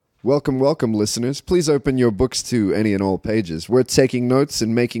Welcome, welcome, listeners. Please open your books to any and all pages. We're taking notes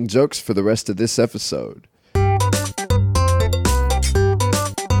and making jokes for the rest of this episode.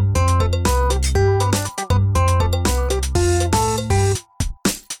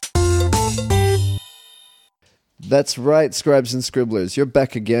 That's right, scribes and scribblers. You're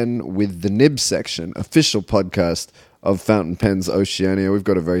back again with the Nib section, official podcast of Fountain Pens Oceania. We've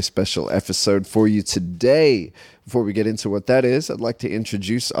got a very special episode for you today. Before we get into what that is, I'd like to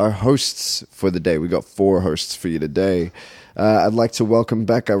introduce our hosts for the day. We got 4 hosts for you today. I'd like to welcome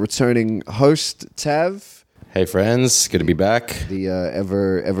back our returning host, Tav. Hey friends, good to be back. The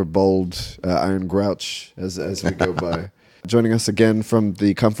ever bold Iron Grouch as we go by. Joining us again from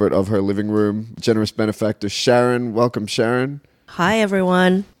the comfort of her living room, generous benefactor Sharon. Welcome, Sharon. Hi,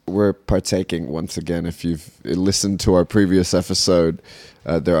 everyone. We're partaking once again. If you've listened to our previous episode,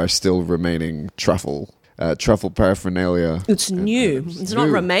 there are still remaining truffle paraphernalia. It's new. It's not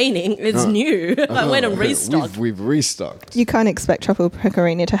remaining. It's new. I went and restocked. We've restocked. You can't expect truffle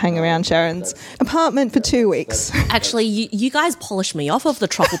pecorino to hang around Sharon's apartment for 2 weeks. Actually, you guys polished me off of the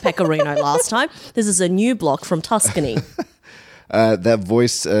truffle pecorino last time. This is a new block from Tuscany. That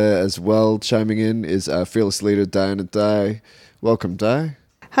voice as well chiming in is our fearless leader, Diana Di. Welcome, Di.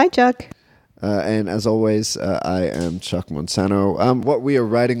 Hi, Chuck. And as always, I am Chuck Montano. What we are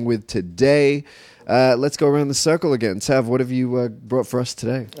writing with today, let's go around the circle again. Tav, what have you brought for us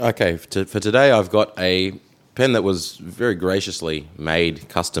today? Okay, for today I've got a pen that was very graciously made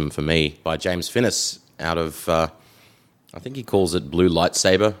custom for me by James Finnis out of, I think he calls it blue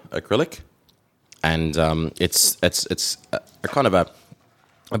lightsaber acrylic. And it's a kind of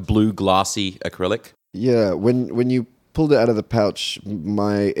a blue glassy acrylic. Yeah, when you pulled it out of the pouch,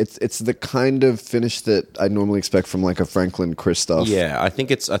 it's the kind of finish that I normally expect from like a Franklin Christoph. Yeah, I think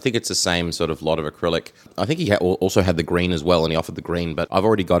it's the same sort of lot of acrylic. I think he also had the green as well, and he offered the green, but I've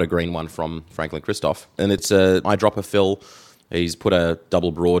already got a green one from Franklin Christoph, and it's a eyedropper fill. He's put a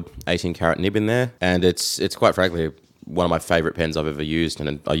double broad 18 karat nib in there, and it's quite frankly one of my favourite pens I've ever used,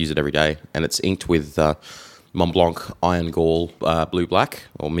 and I use it every day. And it's inked with Mont Blanc Iron Gall Blue Black,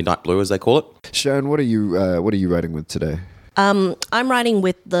 or Midnight Blue as they call it. Sharon, what are you writing with today? I'm writing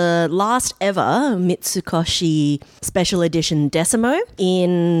with the last ever Mitsukoshi Special Edition Decimo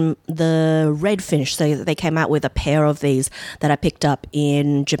in the red finish. So they came out with a pair of these that I picked up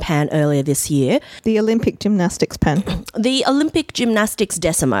in Japan earlier this year. The Olympic gymnastics pen. The Olympic Gymnastics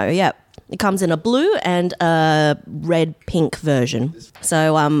Decimo, yeah. It comes in a blue and a red-pink version.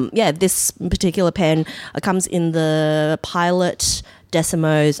 So, this particular pen comes in the Pilot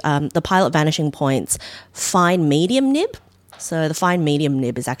Decimos, the Pilot Vanishing Points fine medium nib. So the fine medium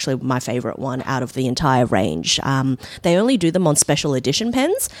nib is actually my favourite one out of the entire range. They only do them on special edition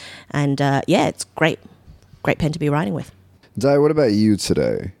pens, and it's great. Great pen to be writing with. Di, what about you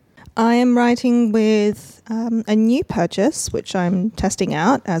today? I am writing with a new purchase, which I'm testing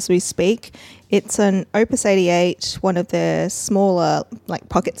out as we speak. It's an Opus 88, one of their smaller, like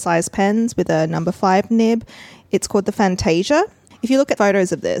pocket-sized pens with a number 5 nib. It's called the Fantasia. If you look at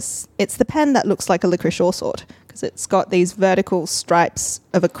photos of this, it's the pen that looks like a licorice short because it's got these vertical stripes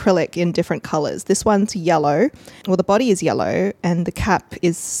of acrylic in different colours. This one's yellow. Well, the body is yellow and the cap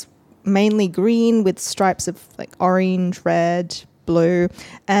is mainly green with stripes of like orange, red, blue,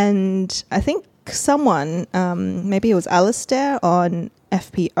 and I think someone, maybe it was Alistair on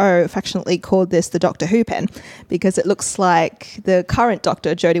FPO, affectionately called this the Doctor Who pen because it looks like the current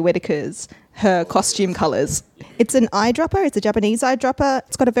Doctor, Jodie Whittaker's, her costume colours. It's an eyedropper, it's a Japanese eyedropper.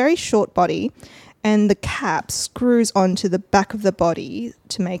 It's got a very short body and the cap screws onto the back of the body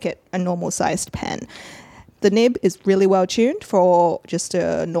to make it a normal sized pen. The nib is really well tuned for just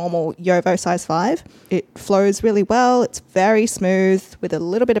a normal Yovo size 5. It flows really well. It's very smooth with a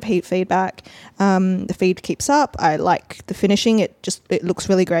little bit of heat feedback. The feed keeps up. I like the finishing. It looks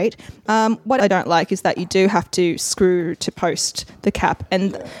really great. What I don't like is that you do have to screw to post the cap.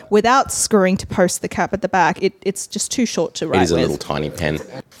 And without screwing to post the cap at the back, it's just too short to write with. It is a little tiny pen.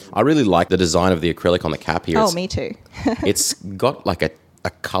 I really like the design of the acrylic on the cap here. Oh, me too. It's got like a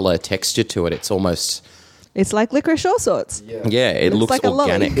colour texture to it. It's almost... It's like licorice all sorts. Yeah, it looks like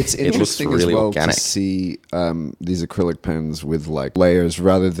organic. It's interesting really as well organic to see these acrylic pens with like layers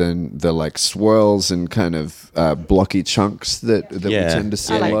rather than the like swirls and kind of blocky chunks that we tend to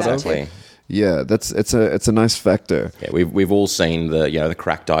see a lot of. Yeah, it's a nice factor. Yeah, we've all seen the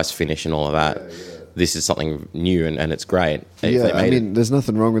cracked ice finish and all of that. Yeah. This is something new and it's great. There's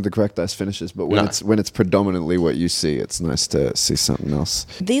nothing wrong with the cracked ice finishes, but when it's predominantly what you see, it's nice to see something else.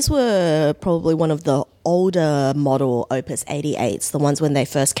 These were probably one of the older model Opus 88s, the ones when they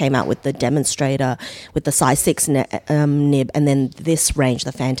first came out with the demonstrator with the size 6 nib, and then this range,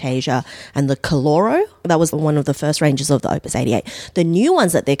 the Fantasia and the Caloro. That was one of the first ranges of the Opus 88. The new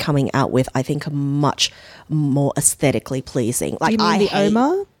ones that they're coming out with, I think, are much more aesthetically pleasing. Do you mean the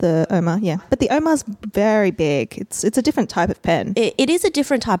Oma? The Oma, yeah. But the Oma's very big. It's a different type of pen. It is a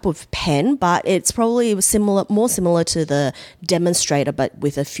different type of pen, but it's probably more similar to the demonstrator, but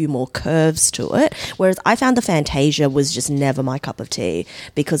with a few more curves to it. Whereas I found the Fantasia was just never my cup of tea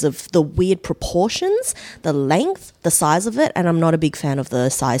because of the weird proportions, the length, the size of it, and I'm not a big fan of the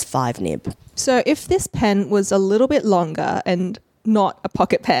size 5 nib. So if this pen was a little bit longer and not a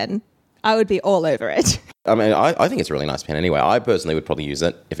pocket pen, I would be all over it. I mean, I think it's a really nice pen anyway. I personally would probably use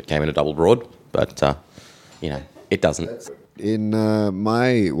it if it came in a double broad, but, it doesn't. In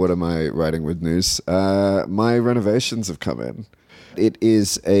what am I writing with news? My renovations have come in. It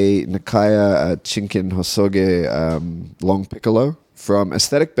is a Nakaya Chinkin Hosoge long piccolo from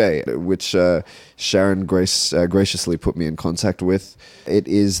Aesthetic Bay, which Sharon graciously put me in contact with. It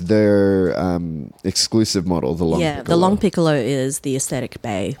is their exclusive model, the long piccolo. Yeah, the long piccolo is the Aesthetic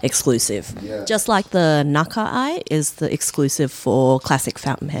Bay exclusive. Yeah. Just like the Nakai is the exclusive for classic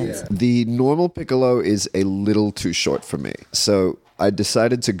fountain pens. Yeah. The normal piccolo is a little too short for me. So I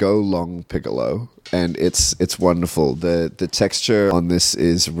decided to go long piccolo, and it's wonderful. The texture on this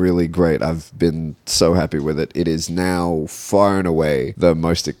is really great. I've been so happy with it. It is now far and away the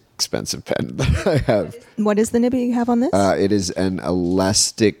most expensive pen that I have. What is the nib you have on this? It is an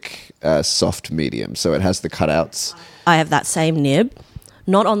elastic soft medium, so it has the cutouts. I have that same nib.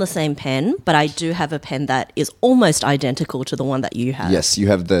 Not on the same pen, but I do have a pen that is almost identical to the one that you have. Yes, you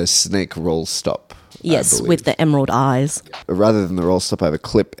have the snake roll stop. Yes, with the emerald eyes. Rather than the roll stop, I have a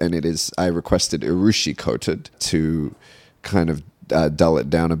clip, and I requested urushi coated to kind of dull it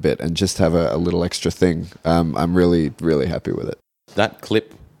down a bit and just have a little extra thing. I'm really, really happy with it. That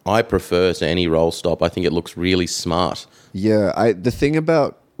clip I prefer to any roll stop. I think it looks really smart. Yeah, the thing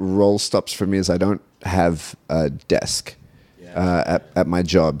about roll stops for me is I don't have a desk at my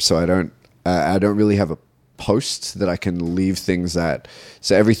job, so I don't really have a post that I can leave things at.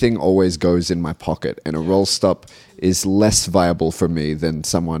 So everything always goes in my pocket, and a roll stop is less viable for me than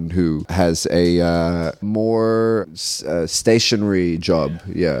someone who has a more stationary job.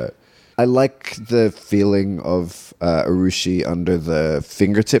 Yeah. I like the feeling of urushi under the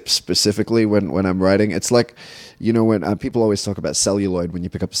fingertips, specifically when I'm writing. It's like, when people always talk about celluloid, when you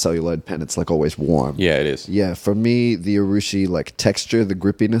pick up a celluloid pen, it's like always warm. Yeah, it is. Yeah, for me, the urushi texture, the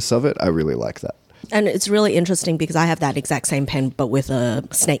grippiness of it, I really like that. And it's really interesting because I have that exact same pen, but with a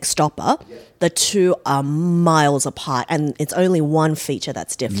snake stopper. The two are miles apart, and it's only one feature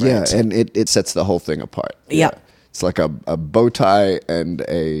that's different. Yeah, and it sets the whole thing apart. Yeah. It's like a bow tie and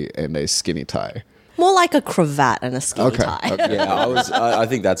a skinny tie. More like a cravat and a skinny tie. Okay. Yeah, I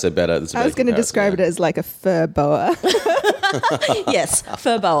think that's a better. I was going to describe it as like a fur boa. Yes,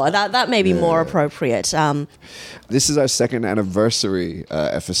 fur boa. That may be more appropriate. This is our second anniversary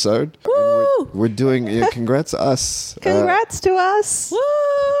episode. Woo! We're doing. Congrats us. Congrats to us. Woo!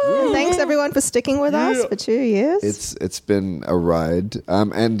 And thanks everyone for sticking with us for 2 years. It's been a ride.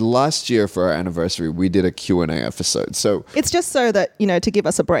 And last year for our anniversary, we did a Q&A episode. So it's just so that, to give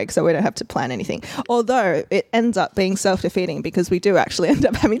us a break so we don't have to plan anything. Although it ends up being self-defeating because we do actually end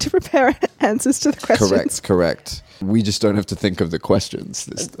up having to prepare answers to the questions. Correct. We just don't have to think of the questions.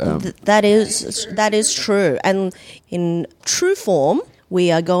 That is true. And in true form, we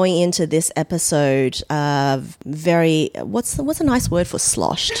are going into this episode very... What's a nice word for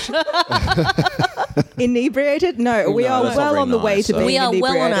sloshed? Inebriated? No, we are well on the way to being inebriated. We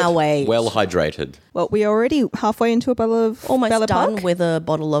are well on our way. Well hydrated. Well, we are already halfway into a bottle of almost Bella done Park. with a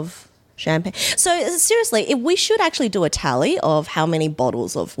bottle of champagne. So seriously, we should actually do a tally of how many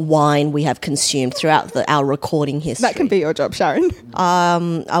bottles of wine we have consumed throughout our recording history. That can be your job, Sharon.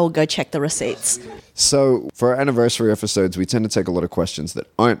 I will go check the receipts. So for our anniversary episodes, we tend to take a lot of questions that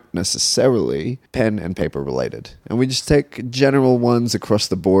aren't necessarily pen and paper related. And we just take general ones across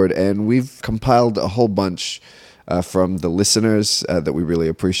the board, and we've compiled a whole bunch from the listeners that we really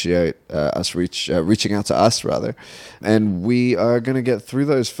appreciate us reaching out to us, rather. And we are going to get through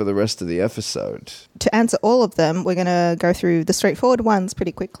those for the rest of the episode. To answer all of them, we're going to go through the straightforward ones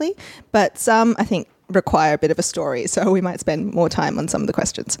pretty quickly, but some, I think, require a bit of a story, so we might spend more time on some of the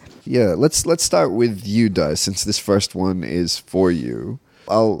questions. Yeah, let's start with you, Di, since this first one is for you.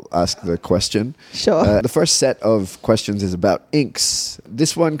 I'll ask the question. Sure. The first set of questions is about inks.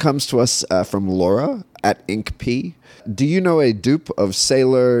 This one comes to us from Laura at InkP. Do you know a dupe of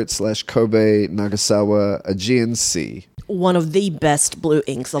Sailor / Kobe Nagasawa Aegean Sea? one of the best blue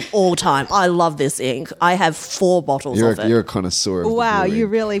inks of all time. I love this ink. I have 4 bottles of it. You're a connoisseur of the Wow, blue you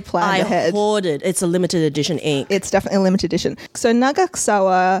ink. really planned ahead. I hoarded. It's a limited edition ink. It's definitely a limited edition. So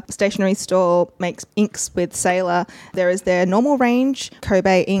Nagasawa Stationery Store makes inks with Sailor. There is their normal range,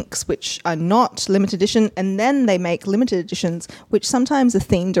 Kobe inks, which are not limited edition, and then they make limited editions, which sometimes are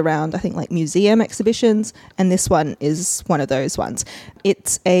themed around, I think, like museum exhibitions, and this one is one of those ones.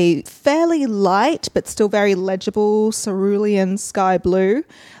 It's a fairly light but still very legible cerulean sky blue.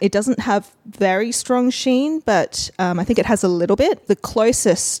 It doesn't have very strong sheen, but I think it has a little bit. The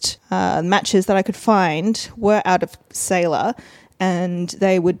closest matches that I could find were out of Sailor, and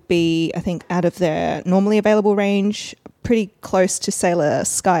they would be, I think, out of their normally available range, pretty close to Sailor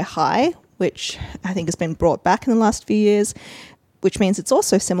Sky High, which I think has been brought back in the last few years, which means it's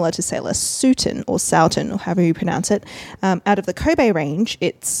also similar to Sailor Souten or Souten, or however you pronounce it. Out of the Kobe range,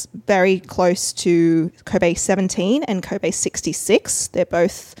 it's very close to Kobe 17 and Kobe 66. They're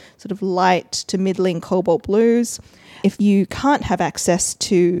both sort of light to middling cobalt blues. If you can't have access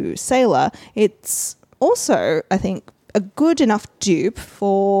to Sailor, it's also, I think, a good enough dupe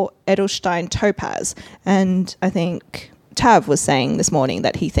for Edelstein Topaz. And I think Tav was saying this morning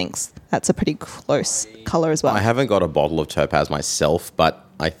that he thinks that's a pretty close colour as well. I haven't got a bottle of Topaz myself, but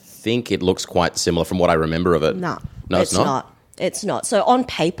I think it looks quite similar from what I remember of it. No, it's not. It's not. So on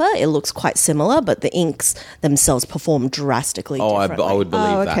paper, it looks quite similar, but the inks themselves perform drastically differently. I would believe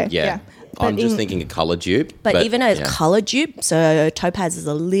Oh, okay. that, yeah. But I'm just thinking a colour dupe. But even a colour dupe, so Topaz is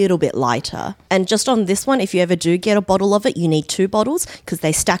a little bit lighter. And just on this one, if you ever do get a bottle of it, you need 2 bottles because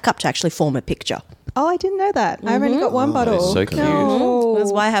they stack up to actually form a picture. Oh, I didn't know that. I've only got one bottle. so cute. No.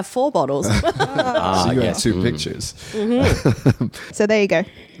 That's why I have 4 bottles. So you have 2 pictures. So there you go.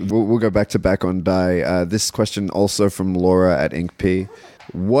 We'll go back to back on dye. This question also from Laura at InkP.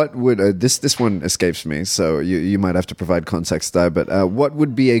 What would this one escapes me, so you might have to provide context there. But what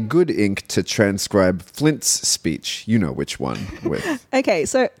would be a good ink to transcribe Flint's speech? You know which one with. Okay,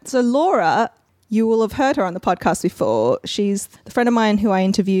 so Laura, you will have heard her on the podcast before. She's the friend of mine who I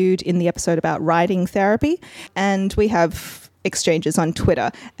interviewed in the episode about writing therapy, and we have exchanges on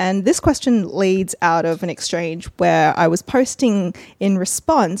Twitter. And this question leads out of an exchange where I was posting in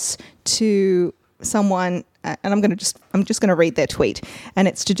response to someone, and I'm just going to read their tweet, and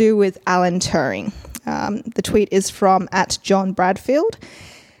it's to do with Alan Turing. The tweet is from @JohnBradfield,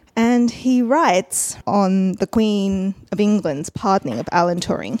 and he writes on the Queen of England's pardoning of Alan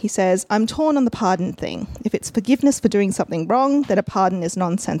Turing. He says, "I'm torn on the pardon thing. If it's forgiveness for doing something wrong, then a pardon is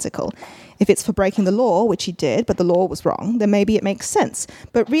nonsensical. If it's for breaking the law, which he did, but the law was wrong, then maybe it makes sense.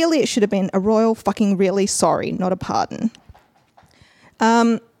 But really, it should have been a royal fucking really sorry, not a pardon."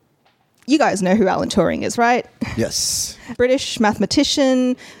 You guys know who Alan Turing is, right? Yes. British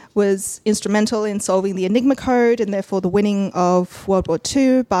mathematician, was instrumental in solving the Enigma code and therefore the winning of World War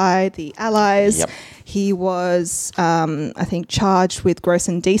II by the Allies. Yep. He was, I think, charged with gross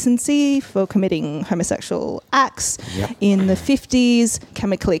indecency for committing homosexual acts in the 50s,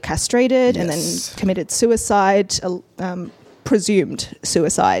 chemically castrated, and then committed suicide, presumed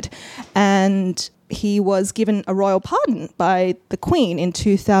suicide. And he was given a royal pardon by the Queen in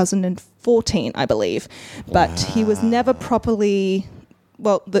 2014, I believe. But he was never properly...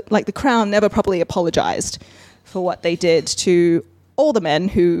 Well, the Crown never properly apologised for what they did to all the men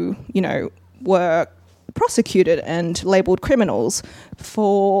who, you know, were prosecuted and labelled criminals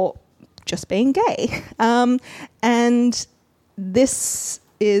for just being gay. And this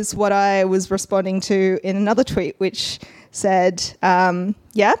is what I was responding to in another tweet, which said,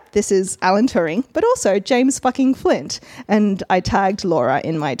 this is Alan Turing, but also James fucking Flint. And I tagged Laura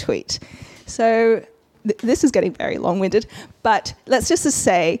in my tweet. So... this is getting very long-winded, but let's just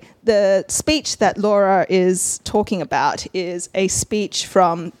say the speech that Laura is talking about is a speech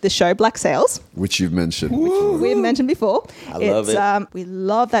from the show Black Sails, which you've mentioned. We've mentioned before. I love it. We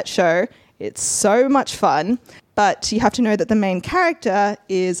love that show. It's so much fun. But you have to know that the main character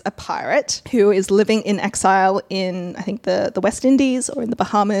is a pirate who is living in exile in, I think, the West Indies or in the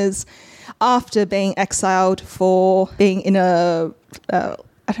Bahamas after being exiled for being in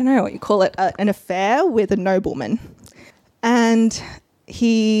I don't know what you call it, an affair with a nobleman. And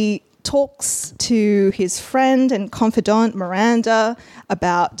he talks to his friend and confidant, Miranda,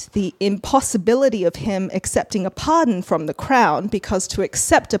 about the impossibility of him accepting a pardon from the Crown, because to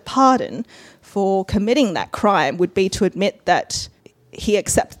accept a pardon for committing that crime would be to admit that he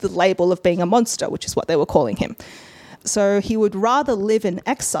accepts the label of being a monster, which is what they were calling him. So he would rather live in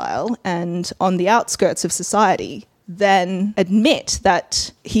exile and on the outskirts of society than admit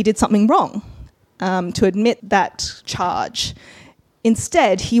that he did something wrong, to admit that charge.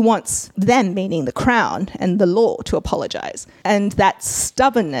 Instead, he wants them, meaning the Crown and the law, to apologise. And that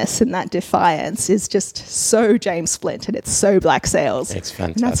stubbornness and that defiance is just so James Flint, and it's so Black Sails. It's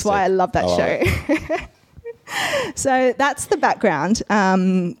fantastic. And that's why I love that show. So that's the background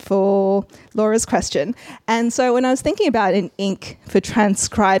for Laura's question. And so when I was thinking about an ink for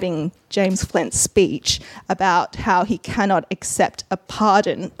transcribing James Flint's speech about how he cannot accept a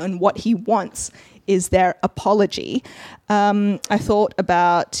pardon and what he wants is their apology, I thought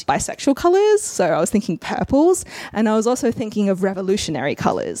about bisexual colours. So I was thinking purples, and I was also thinking of revolutionary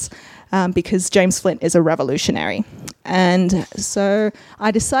colours. Because James Flint is a revolutionary. And so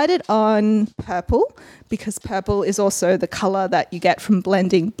I decided on purple, because purple is also the colour that you get from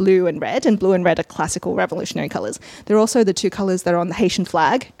blending blue and red are classical revolutionary colours. They're also the two colours that are on the Haitian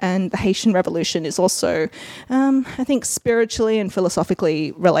flag, and the Haitian Revolution is also, I think, spiritually and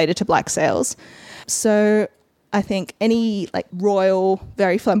philosophically related to Black Sails. So I think any like royal,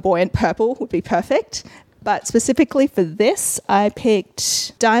 very flamboyant purple would be perfect. But specifically for this, I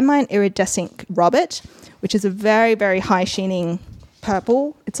picked Diamine Iridescent Robert, which is a very, very high sheening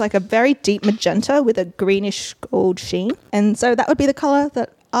purple. It's like a very deep magenta with a greenish gold sheen. And so that would be the colour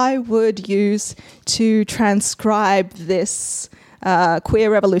that I would use to transcribe this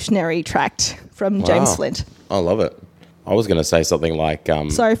queer revolutionary tract from James Flint. I love it. I was going to say something like...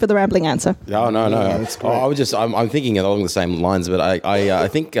 Sorry for the rambling answer. No. I'm thinking along the same lines, but I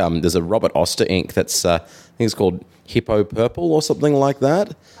think there's a Robert Oster ink that's, I think it's called Hippo Purple or something like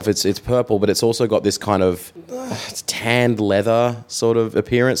that. It's purple, but it's also got this kind of it's tanned leather sort of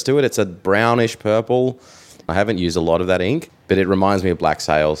appearance to it. It's a brownish purple. I haven't used a lot of that ink, but it reminds me of Black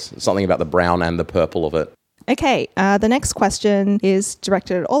Sails. Something about the brown and the purple of it. Okay, the next question is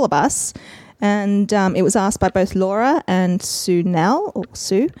directed at all of us. And it was asked by both Laura and Sue,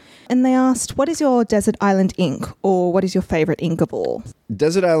 and they asked, what is your desert island ink, or what is your favourite ink of all?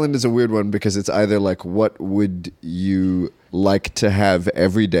 Desert island is a weird one because it's either like, what would you like to have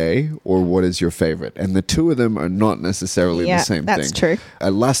every day, or what is your favorite? And the two of them are not necessarily the same thing. That's true.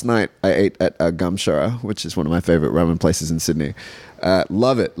 Last night I ate at Gamshara, which is one of my favorite ramen places in Sydney.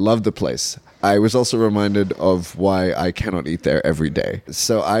 Love it. Love the place. I was also reminded of why I cannot eat there every day.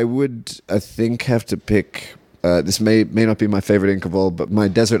 So I would, I think, have to pick... this may not be my favorite ink of all, but my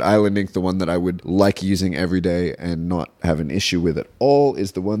desert island ink, the one that I would like using every day and not have an issue with at all,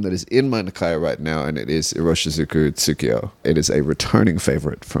 is the one that is in my Nakaya right now, and it is Iroshizuku Tsukio. It is a returning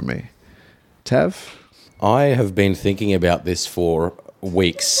favorite for me. Tav? I have been thinking about this for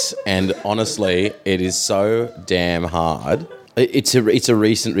weeks, and honestly, it is so damn hard. It's a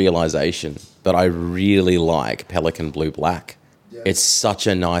recent realization, but I really like Pelican Blue Black. Yeah. It's such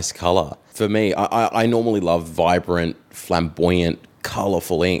a nice color. For me, I normally love vibrant, flamboyant,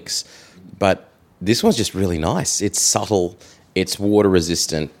 colorful inks, but this one's just really nice. It's subtle, it's water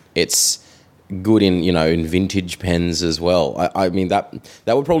resistant, it's good in vintage pens as well. I mean that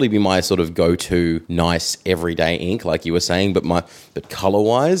would probably be my sort of go-to nice everyday ink, like you were saying. But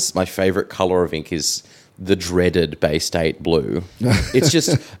color-wise, my favorite color of ink is the dreaded Bay State blue.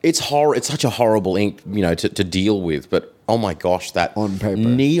 It's such a horrible ink, to deal with. But oh my gosh, that on paper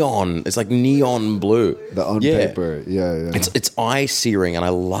neon, it's like neon blue. The on paper, yeah. It's eye searing, and I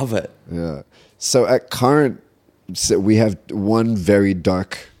love it. Yeah. So at current, we have one very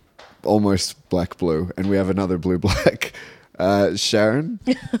dark, almost black blue, and we have another blue black. Sharon.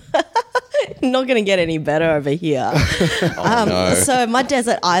 Not going to get any better over here. No. So my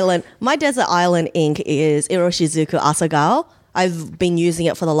desert island ink is Iroshizuku Asagao. I've been using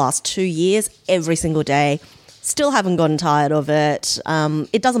it for the last 2 years, every single day. Still haven't gotten tired of it.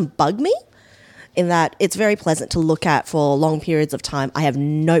 It doesn't bug me in that it's very pleasant to look at for long periods of time. I have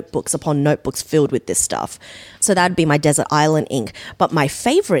notebooks upon notebooks filled with this stuff. So that'd be my desert island ink. But my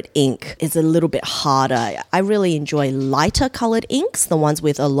favorite ink is a little bit harder. I really enjoy lighter colored inks, the ones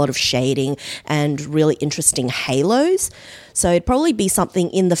with a lot of shading and really interesting halos. So it'd probably be something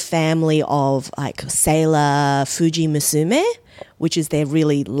in the family of like Sailor Fuji Musume, which is their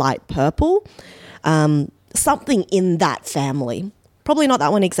really light purple. Something in that family. Probably not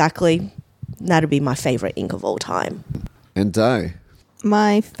that one exactly. That'd be my favorite ink of all time. And Di?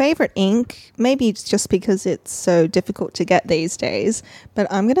 My favorite ink, maybe it's just because it's so difficult to get these days, but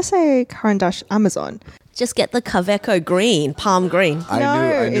I'm going to say Caran d'Ache Amazon. Just get the Kaweco green, palm green.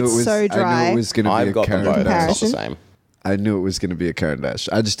 I knew it's so dry. I knew it was going to be I've got them both. It's not the Comparison. same. I knew it was going to be a Caran d'Ache.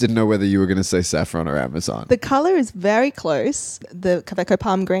 I just didn't know whether you were going to say saffron or Amazon. The color is very close. The Kaweco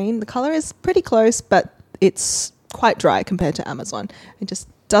palm green, the color is pretty close, but it's quite dry compared to Amazon. It just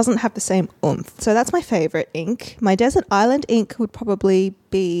doesn't have the same oomph. So that's my favorite ink. My desert island ink would probably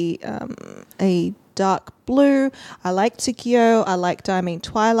be a dark blue. I like Tsukio. I like Diamine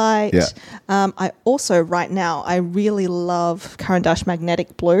Twilight. Yeah. I also, right now, I really love Caran d'Ache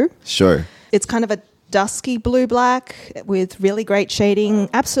Magnetic Blue. Sure. It's kind of a dusky blue-black with really great shading.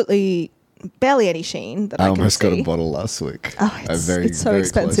 Absolutely barely any sheen that I can almost see. got a bottle last week. Oh, it's so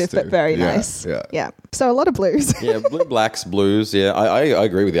expensive, but very nice. Yeah. So a lot of blues. Yeah, blue, blacks, blues. Yeah, I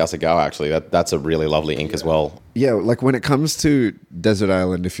agree with Yasugawa, actually. That's a really lovely ink as well. Yeah, like when it comes to Desert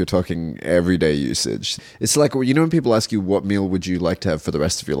Island, if you're talking everyday usage, it's like, you know when people ask you what meal would you like to have for the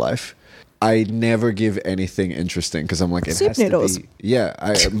rest of your life? I never give anything interesting because I'm like, it Soup has noodles. to be. Yeah,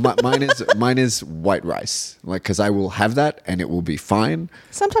 mine is white rice, like because I will have that and it will be fine.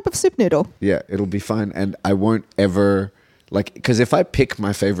 Some type of soup noodle. Yeah, it'll be fine, and I won't ever like because if I pick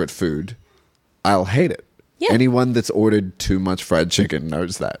my favorite food, I'll hate it. Yeah. Anyone that's ordered too much fried chicken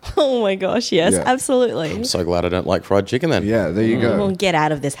knows that. Oh my gosh, yes, Yeah. absolutely. I'm so glad I don't like fried chicken then. Yeah, there you Well, go. get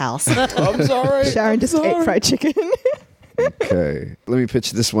out of this house. I'm sorry. Sharon just ate fried chicken. Okay, let me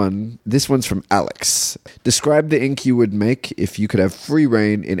pitch this one. This one's from Alex. Describe the ink you would make if you could have free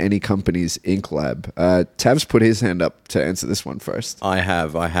reign in any company's ink lab. Tav's put his hand up to answer this one first. I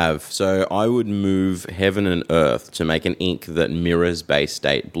have. So I would move heaven and earth to make an ink that mirrors Bay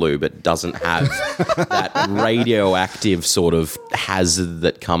State Blue, but doesn't have that radioactive sort of hazard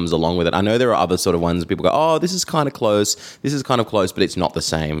that comes along with it. I know there are other sort of ones people go, oh, this is kind of close, but it's not the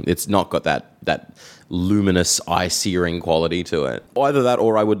same. It's not got that luminous, eye-searing quality to it. Either that,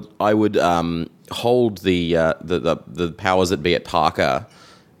 or I would hold the powers that be at Parker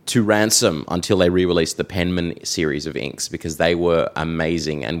to ransom until they re-released the Penman series of inks, because they were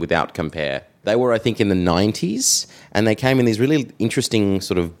amazing and without compare. They were, I think, in the 90s, and they came in these really interesting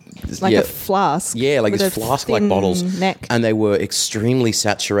sort of... Like a flask. Yeah, like with these a flask-like thin bottles. neck. And they were extremely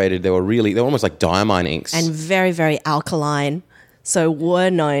saturated. They were almost like diamine inks. And very, very alkaline. So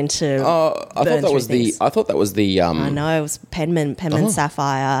were known to. I thought that was the. I know it was Penman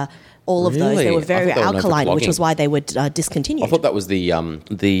Sapphire. All of those, Really? they were I very thought they were known for alkaline, which clogging. was why they were discontinued. I thought that was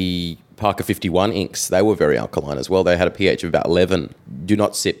the Parker 51 inks. They were very alkaline as well. They had a pH of about 11. Do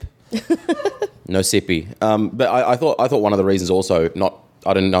not sip. No sippy. But I thought one of the reasons also,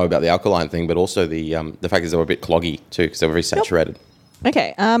 I didn't know about the alkaline thing, but also the fact is they were a bit cloggy too, because they were very saturated.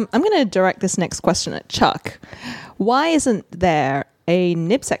 Okay, I'm going to direct this next question at Chuck. Why isn't there a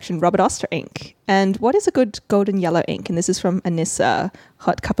nib section Robert Oster ink? And what is a good golden yellow ink? And this is from Anissa,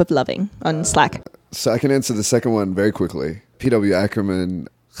 Hot Cup of Loving on Slack. So I can answer the second one very quickly. P.W. Ackerman,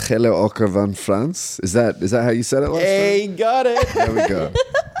 Gele Ocker van France. Is that how you said it last Hey, got it. time? There we go.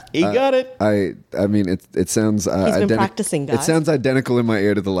 He got it. I mean, it sounds... He's been practicing, guys. It sounds identical in my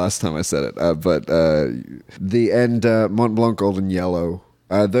ear to the last time I said it. But the end, Mont Blanc Golden Yellow.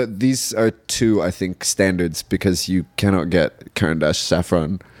 These are two, I think, standards because you cannot get Caran d'Ache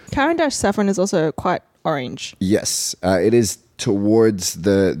Saffron. Caran d'Ache Saffron is also quite orange. Yes, it is towards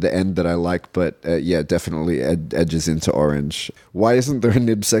the end that I like, but yeah, definitely edges into orange. Why isn't there a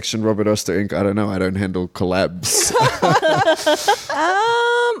nib section Robert Oster ink? I don't know. I don't handle collabs.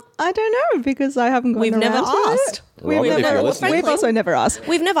 I don't know because I haven't gone We've never around to it. asked. Robert, if you're listening. We've also never asked.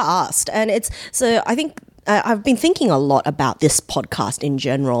 We've never asked. And it's so I think I've been thinking a lot about this podcast in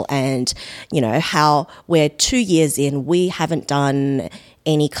general and, how we're 2 years in, we haven't done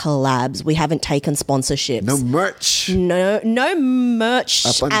any collabs. We haven't taken sponsorships. No merch. No merch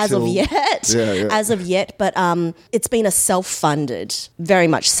Up as of until- yet. Yeah. As of yet, but it's been a very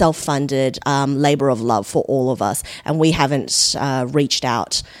much self-funded labor of love for all of us, and we haven't reached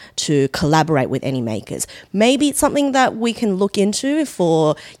out to collaborate with any makers. Maybe it's something that we can look into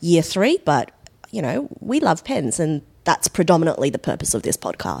for year 3, but we love pens, and that's predominantly the purpose of this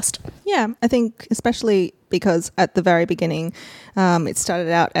podcast. Yeah, I think especially because at the very beginning, it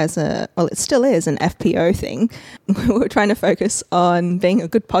started out as it still is an FPO thing. We were trying to focus on being a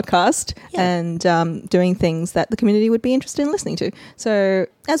good podcast and doing things that the community would be interested in listening to. So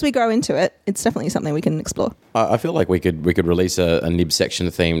as we grow into it, it's definitely something we can explore. I feel like we could release a nib section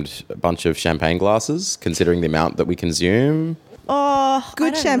themed bunch of champagne glasses, considering the amount that we consume. Oh,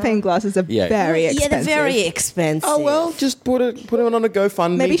 Good champagne glasses are very expensive. Yeah, they're very expensive. Oh well, just put it on a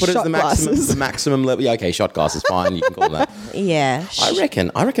GoFundMe. Maybe put it shot at glasses. the maximum level. Yeah, okay, shot glasses, fine. You can call them that. Yeah. I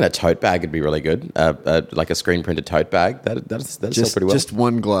reckon a tote bag would be really good. Like a screen printed tote bag. That'd sell pretty well. Just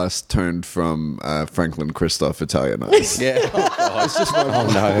one glass turned from Franklin Christoph Italianized. Yeah. Oh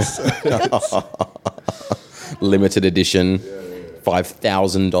no. Limited edition,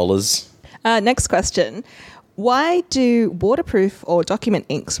 $5,000. Next question. Why do waterproof or document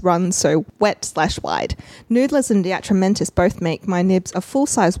inks run so wet/wide? Noodlers and Diatramentis both make my nibs a full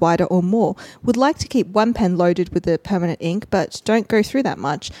size wider or more. Would like to keep one pen loaded with the permanent ink, but don't go through that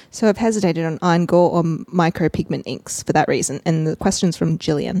much, so I've hesitated on iron gall or micropigment inks for that reason. And the question's from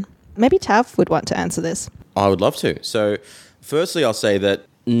Gillian. Maybe Tav would want to answer this. I would love to. So, firstly, I'll say that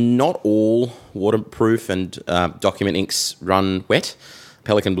not all waterproof and document inks run wet.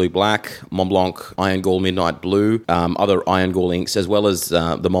 Pelican Blue Black, Mont Blanc Iron Gall Midnight Blue, other Iron Gall inks, as well as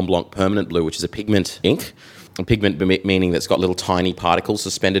the Mont Blanc Permanent Blue, which is a pigment ink. A pigment meaning that's got little tiny particles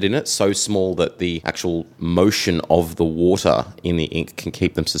suspended in it, so small that the actual motion of the water in the ink can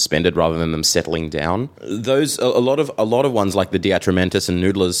keep them suspended rather than them settling down. Those a lot of ones like the Diatramentis and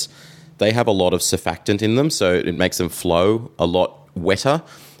Noodlers, they have a lot of surfactant in them, so it makes them flow a lot wetter,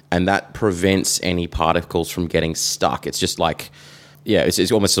 and that prevents any particles from getting stuck. It's just like, yeah,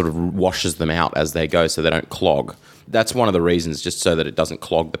 it's almost sort of washes them out as they go so they don't clog. That's one of the reasons, just so that it doesn't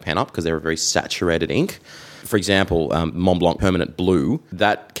clog the pen up, because they're a very saturated ink. For example, Mont Blanc Permanent Blue,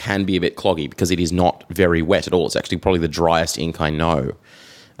 that can be a bit cloggy because it is not very wet at all. It's actually probably the driest ink I know.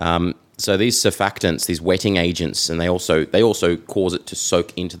 So these surfactants, these wetting agents, and they also cause it to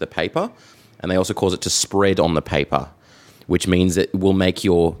soak into the paper, and they also cause it to spread on the paper, which means it will make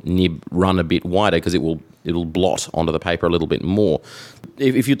your nib run a bit wider because it'll blot onto the paper a little bit more.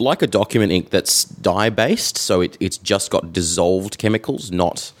 If you'd like a document ink that's dye-based, so it's just got dissolved chemicals,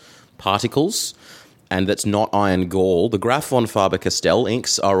 not particles, and that's not iron gall, the Graf von Faber-Castell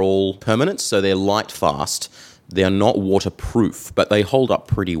inks are all permanent, so they're light fast. They're not waterproof, but they hold up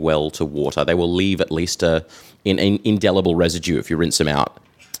pretty well to water. They will leave at least an indelible residue if you rinse them out.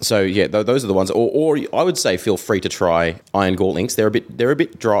 So yeah, those are the ones. Or I would say feel free to try iron gall inks. They're a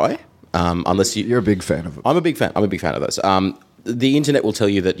bit dry. Unless you're a big fan of them. I'm a big fan of those. The internet will tell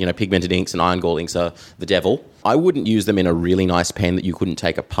you that pigmented inks and iron gall inks are the devil. I wouldn't use them in a really nice pen that you couldn't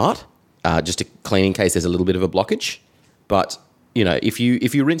take apart, just to clean in case there's a little bit of a blockage. But if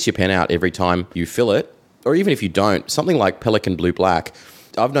you rinse your pen out every time you fill it, or even if you don't, something like Pelican Blue Black,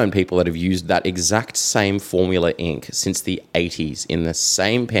 I've known people that have used that exact same formula ink since the 80s in the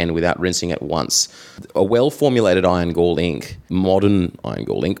same pen without rinsing it once. A well-formulated iron gall ink, modern iron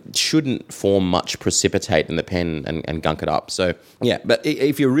gall ink, shouldn't form much precipitate in the pen and gunk it up. So, yeah, but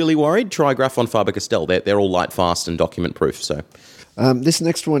if you're really worried, try Graf von Faber-Castell. They're all light, fast, and document-proof. So, this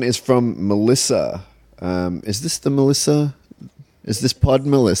next one is from Melissa. Is this the Melissa? Is this pod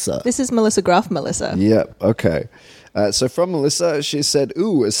Melissa? This is Melissa Graf Melissa. Yep, okay. So from Melissa, she said,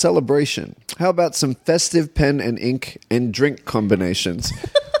 ooh, a celebration. How about some festive pen and ink and drink combinations?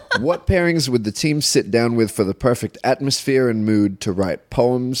 What pairings would the team sit down with for the perfect atmosphere and mood to write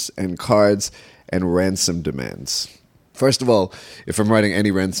poems and cards and ransom demands? First of all, if I'm writing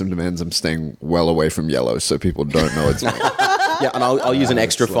any ransom demands, I'm staying well away from yellow so people don't know it's me. Yeah, and I'll use an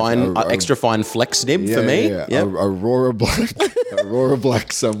extra fine flex nib for me. Yeah. Aurora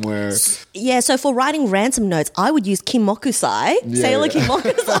Black somewhere. Yeah, so for writing ransom notes, I would use Kimokusai, Sailor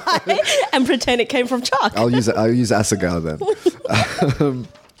Kimokusai, and pretend it came from Chuck. I'll use Asagao then.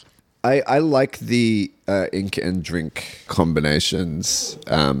 I like the ink and drink combinations.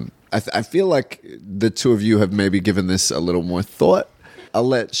 I feel like the two of you have maybe given this a little more thought. I'll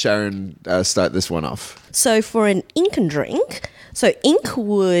let Sharon start this one off. So for an ink and drink, so ink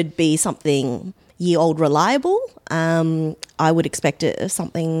would be something year-old reliable. I would expect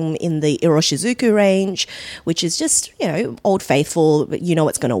something in the Iroshizuku range, which is just, Old Faithful, but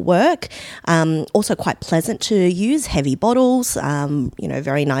it's going to work. Also quite pleasant to use, heavy bottles,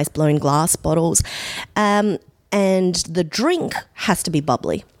 very nice blown glass bottles. And the drink has to be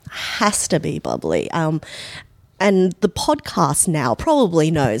bubbly. And the podcast now probably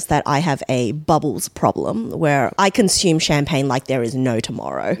knows that I have a bubbles problem where I consume champagne like there is no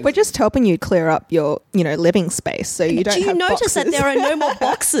tomorrow. We're just helping you clear up your, living space so you don't have boxes. Do you notice that there are no more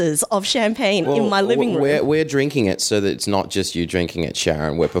boxes of champagne in my living room? We're drinking it so that it's not just you drinking it,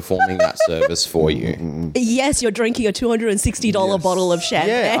 Sharon. We're performing that service for you. Yes, you're drinking a $260 bottle of champagne.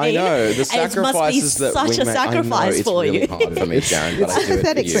 Yeah, I know. The sacrifices that we make. Such a sacrifice for you. It's really hard for me, Sharon, but I do it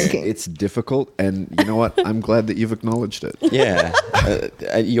for you. Drinking. It's difficult, and you know what? I'm glad that you've acknowledged it. Yeah.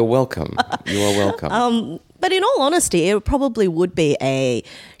 You're welcome. You are welcome. But in all honesty, it probably would be a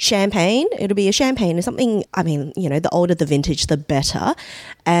champagne. It'll be a champagne or something, the older the vintage, the better.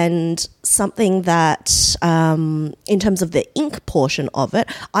 And something that, in terms of the ink portion of it,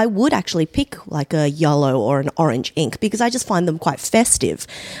 I would actually pick like a yellow or an orange ink because I just find them quite festive.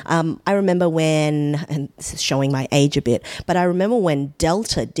 I remember when, and this is showing my age a bit, but I remember when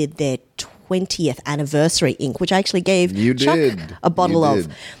Delta did their 20th anniversary ink, which I actually gave Chuck a bottle of.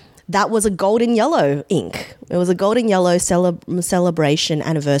 that was a golden yellow ink. It was a golden yellow celebration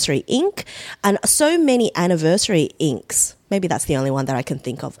anniversary ink, and so many anniversary inks. Maybe that's the only one that I can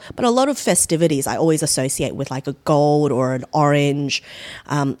think of. But a lot of festivities I always associate with like a gold or an orange,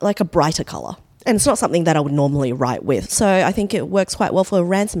 like a brighter color. And it's not something that I would normally write with. So I think it works quite well for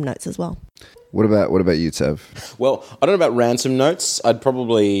ransom notes as well. What about you, Tev? Well, I don't know about ransom notes. I'd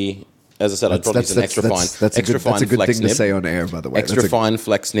probably, as I said, I'd probably use an extra fine. That's a good flex thing nib. to say on air, by the way. Extra fine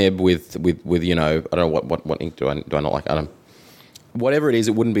flex nib with you know, I don't know what ink do I not like. I don't. Whatever it is,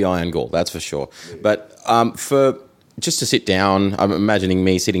 it wouldn't be iron gall. That's for sure. But for just to sit down, I'm imagining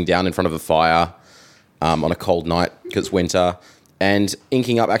me sitting down in front of a fire on a cold night because it's winter and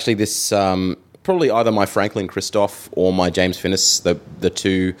inking up actually this probably either my Franklin Christoph or my James Finnis, the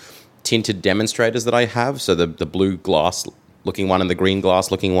two tinted demonstrators that I have. So the blue glass looking one and the green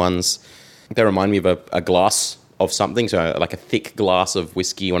glass looking ones, they remind me of a glass of something. So like a thick glass of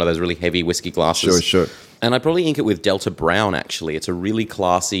whiskey, one of those really heavy whiskey glasses. Sure. And I'd probably ink it with Delta Brown, actually. It's a really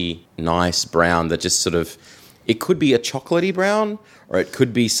classy, nice brown that just sort of, it could be a chocolatey brown or it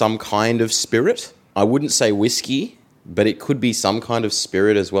could be some kind of spirit. I wouldn't say whiskey, but it could be some kind of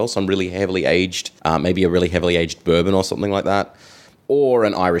spirit as well, some really heavily aged, maybe a really heavily aged bourbon or something like that. Or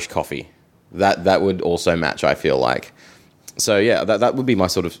an Irish coffee. That would also match, I feel like. So yeah, that would be my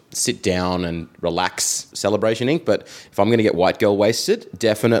sort of sit down and relax celebration ink. But if I'm going to get white girl wasted,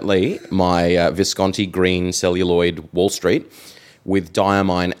 definitely my Visconti green celluloid Wall Street with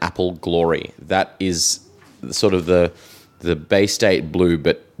Diamine Apple Glory. That is sort of the Bay State blue,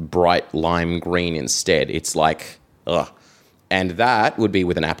 but bright lime green instead. It's like, ugh. And that would be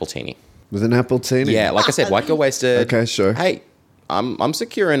with an Appletini. With an Appletini? Yeah, like I said, white girl wasted. Okay, sure. Hey, I'm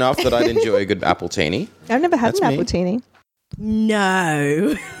secure enough that I'd enjoy a good Appletini. I've never had That's an me. Appletini.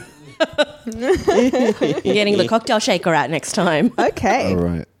 No. You're getting the cocktail shaker out next time. Okay. All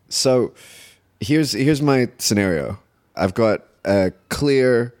right. So here's my scenario. I've got a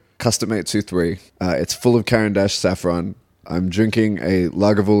clear custom 823. It's full of Caran d'Ache saffron. I'm drinking a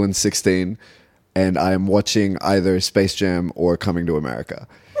Lagavulin 16, and I am watching either Space Jam or Coming to America.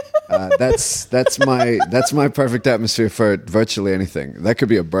 That's my perfect atmosphere for virtually anything. That could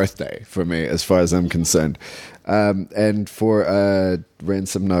be a birthday for me, as far as I'm concerned. And for a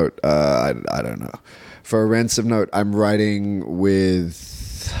ransom note, I don't know. For a ransom note, I'm writing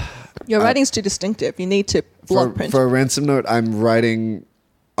with. Your writing's too distinctive. You need to block print. For a ransom note, I'm writing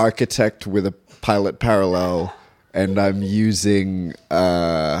architect with a pilot parallel, and I'm using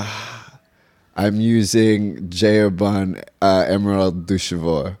Jeoban Emerald du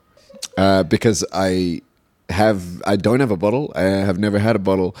Chevaux. Because I don't have a bottle. I have never had a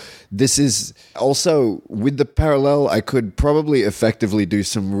bottle. This is also with the parallel. I could probably effectively do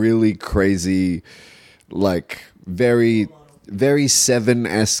some really crazy, like very, very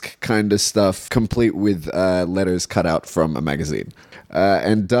Seven-esque kind of stuff, complete with letters cut out from a magazine.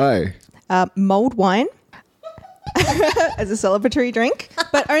 And die. Mulled wine as a celebratory drink,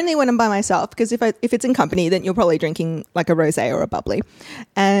 but only when I'm by myself, because if it's in company, then you're probably drinking like a rosé or a bubbly.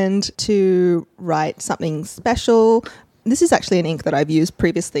 And to write something special, this is actually an ink that I've used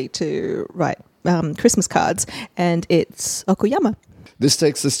previously to write Christmas cards, and it's Okuyama. This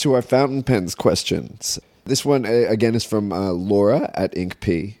takes us to our fountain pens questions. This one, again, is from Laura at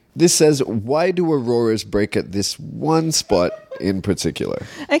InkP. This says, why do auroras break at this one spot in particular?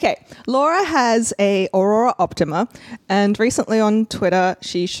 Okay, Laura has a Aurora Optima, and recently on Twitter,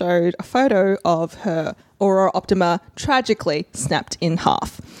 she showed a photo of her Aurora Optima tragically snapped in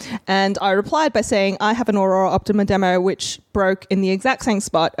half. And I replied by saying, I have an Aurora Optima demo which broke in the exact same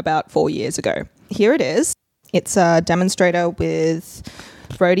spot about 4 years ago. Here it is. It's a demonstrator with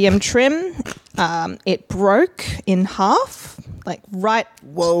rhodium trim. It broke in half, like right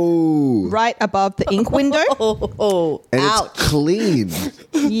above the ink window. And Ouch. it's clean.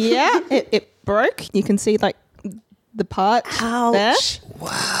 Yeah, it broke. You can see like the part Ouch. there.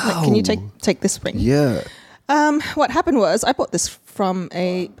 Wow. Like, can you take this ring? Yeah. What happened was I bought this from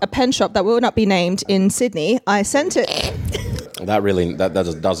a pen shop that will not be named in Sydney. I sent it.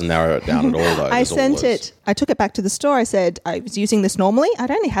 That doesn't narrow it down at all, though. I sent it. I took it back to the store. I said I was using this normally.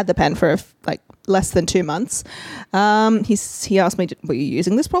 I'd only had the pen for like less than 2 months. He asked me, were you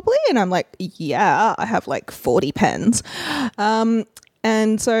using this properly? And I'm like, yeah, I have like 40 pens.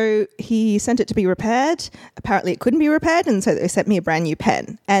 And so he sent it to be repaired. Apparently it couldn't be repaired, and so they sent me a brand new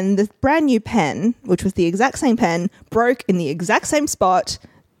pen. And the brand new pen, which was the exact same pen, broke in the exact same spot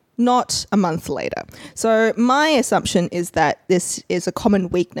not a month later. So my assumption is that this is a common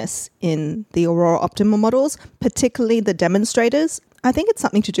weakness in the Aurora Optima models, particularly the demonstrators. I think it's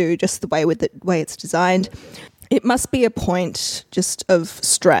something to do just the way it's designed. It must be a point just of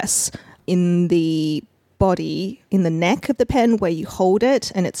stress in the body, in the neck of the pen where you hold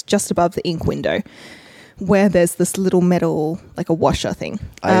it, and it's just above the ink window where there's this little metal, like a washer thing.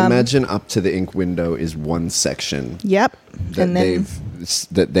 I imagine up to the ink window is one section. Yep.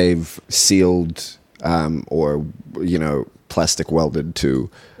 That they've sealed or, plastic welded to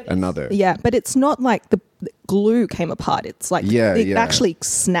another. Yeah, but it's not like the glue came apart. It's like it actually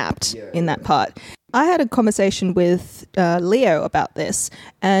snapped in that part. I had a conversation with Leo about this,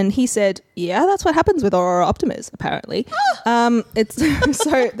 and he said, "Yeah, that's what happens with Aurora Optimas. Apparently, it's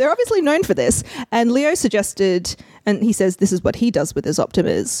so they're obviously known for this." And Leo suggested, and he says this is what he does with his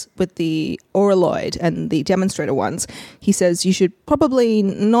Optimas, with the Auraloid and the demonstrator ones. He says you should probably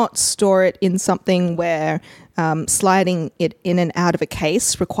not store it in something where sliding it in and out of a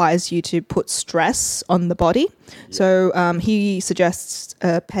case requires you to put stress on the body. So he suggests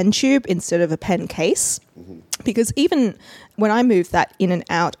a pen tube instead of a pen case, because even when I move that in and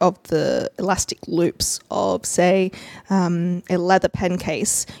out of the elastic loops of, say, a leather pen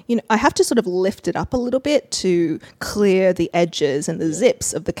case, I have to sort of lift it up a little bit to clear the edges and the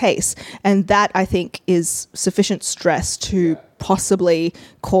zips of the case. And that, I think, is sufficient stress to possibly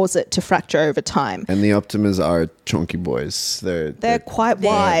cause it to fracture over time. And the Optimas are chunky boys. They're quite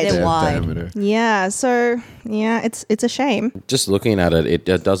wide. They're wide. Diameter. Yeah, so it's a shame. Just looking at it,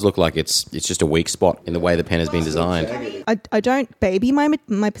 it does look like it's just a weak spot in the way the pen has been designed. I don't baby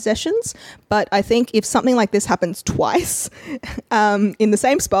my possessions, but I think if something like this happens twice in the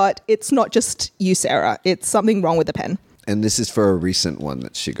same spot, it's not just you, Sarah. It's something wrong with the pen. And this is for a recent one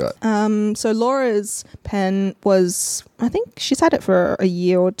that she got. So Laura's pen was, I think she's had it for a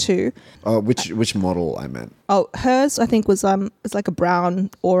year or two. Which model I meant? Oh, hers I think was like a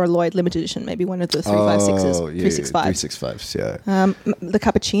brown Auraloid limited edition, maybe one of the 356s, 365s, yeah. The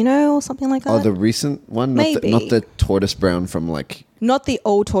cappuccino or something like that. Oh, the recent one, not the tortoise brown from like. Not the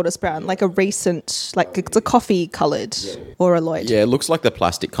old tortoise brown, like a recent, like it's a coffee coloured Auraloid. Yeah, it looks like the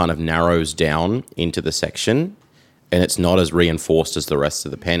plastic kind of narrows down into the section, and it's not as reinforced as the rest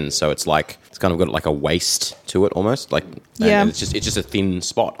of the pen. So it's kind of got like a waist to it almost. And it's just a thin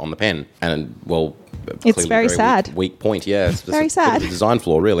spot on the pen. And it's very sad. Weak point, yeah. It's very sad. Bit of a design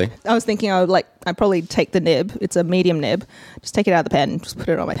flaw, really. I was thinking I'd probably take the nib. It's a medium nib. Just take it out of the pen, just put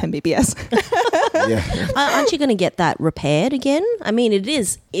it on my pen BBS. Yeah. Aren't you going to get that repaired again? I mean, it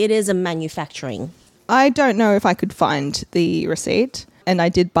is a manufacturing. I don't know if I could find the receipt. And I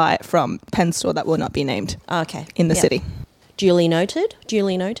did buy it from a pen store that will not be named. Okay. In the city. Duly noted.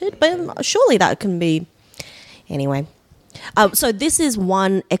 But surely that can be... Anyway. So this is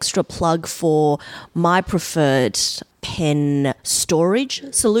one extra plug for my preferred pen storage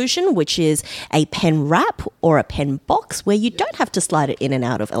solution, which is a pen wrap or a pen box where you don't have to slide it in and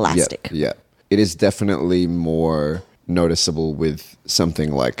out of elastic. Yeah. It is definitely more noticeable with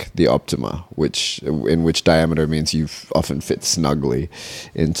something like the Optima, in which diameter means you often fit snugly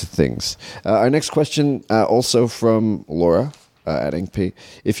into things. Our next question, also from Laura at InkP.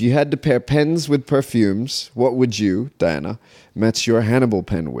 If you had to pair pens with perfumes, what would you, Diana, match your Hannibal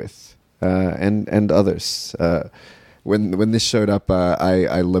pen with, and others? When this showed up,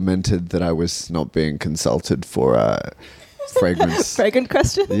 I lamented that I was not being consulted for fragrance. Fragrant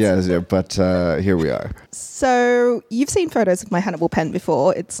questions? Yes, yeah, but here we are. So you've seen photos of my Hannibal pen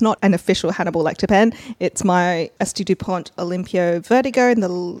before. It's not an official Hannibal Lecter pen. It's my St. Dupont Olympio Vertigo in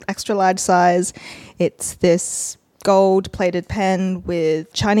the extra large size. It's this gold-plated pen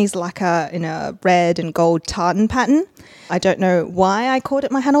with Chinese lacquer in a red and gold tartan pattern. I don't know why I called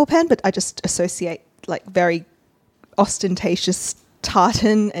it my Hannibal pen, but I just associate like very ostentatious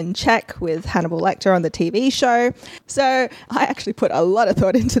tartan and check with Hannibal Lecter on the TV show. So I actually put a lot of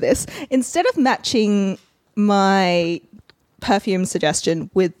thought into this. Instead of matching my perfume suggestion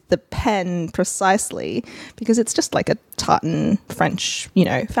with the pen precisely, because it's just like a tartan French,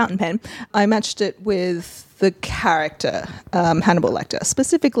 fountain pen, I matched it with the character Hannibal Lecter,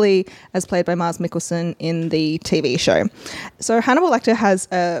 specifically as played by Mars Mikkelsen in the TV show. So Hannibal Lecter has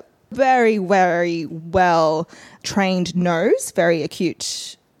a very, very well trained nose, very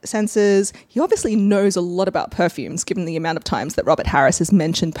acute senses. He obviously knows a lot about perfumes, given the amount of times that Robert Harris has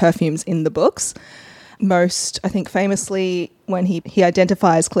mentioned perfumes in the books. Most, I think, famously when he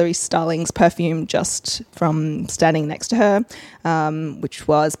identifies Clarice Starling's perfume just from standing next to her, which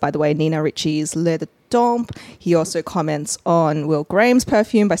was, by the way, Nina Ricci's Le de Domp. He also comments on Will Graham's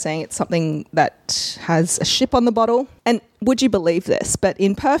perfume by saying it's something that has a ship on the bottle. And would you believe this? But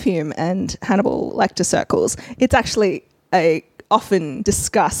in perfume and Hannibal Lecter circles, it's actually a often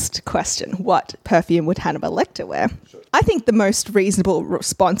discussed question, what perfume would Hannibal Lecter wear? Sure. I think the most reasonable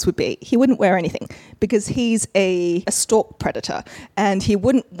response would be he wouldn't wear anything because he's a stalk predator and he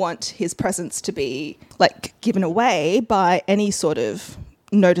wouldn't want his presence to be like given away by any sort of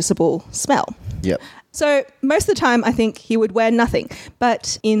noticeable smell. Yep. So most of the time, I think he would wear nothing.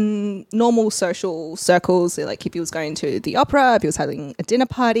 But in normal social circles, like if he was going to the opera, if he was having a dinner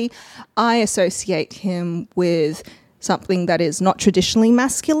party, I associate him with something that is not traditionally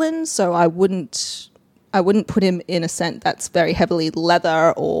masculine. So I wouldn't put him in a scent that's very heavily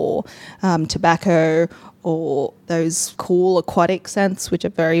leather or tobacco or those cool aquatic scents, which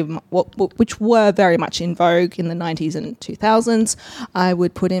were very much in vogue in the 90s and 2000s. I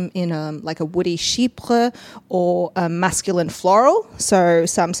would put him in like a woody chypre or a masculine floral. So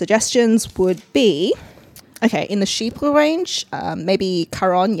some suggestions would be, okay, in the chypre range, maybe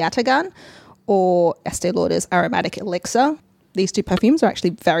Caron Yatagan or Estee Lauder's Aromatic Elixir. These two perfumes are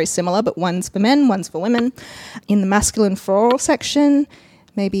actually very similar, but one's for men, one's for women. In the masculine floral section,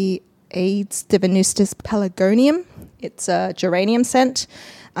 maybe Aids Divinustis Pelargonium. It's a geranium scent,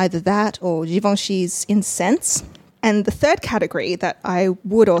 either that or Givenchy's Incense. And the third category that I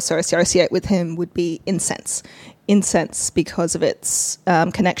would also associate with him would be incense. Incense because of its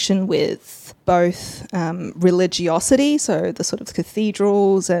connection with both religiosity, so the sort of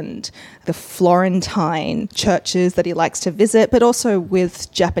cathedrals and the Florentine churches that he likes to visit, but also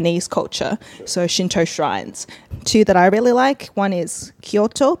with Japanese culture, so Shinto shrines. Two that I really like, one is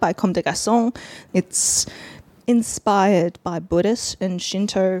Kyoto by Comme des Garçons. It's inspired by Buddhist and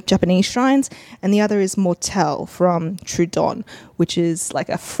Shinto Japanese shrines, and the other is Mortel from Trudon, which is like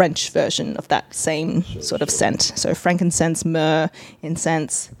a French version of that same sort of scent. So frankincense, myrrh,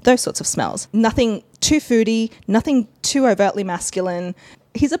 incense, those sorts of smells. Nothing too foodie, nothing too overtly masculine.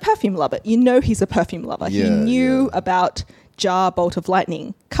 He's a perfume lover. You know he's a perfume lover. He knew about Jar Bolt of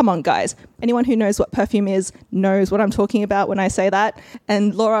Lightning. Come on, guys. Anyone who knows what perfume is knows what I'm talking about when I say that.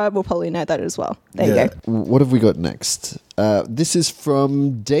 And Laura will probably know that as well. There you go. What have we got next? This is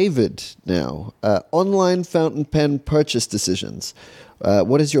from David now. Online fountain pen purchase decisions.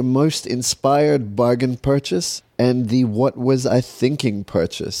 What is your most inspired bargain purchase? And the what was I thinking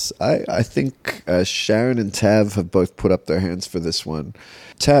purchase? I think Sharon and Tav have both put up their hands for this one.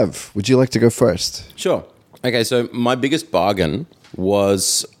 Tav, would you like to go first? Sure. Okay, so my biggest bargain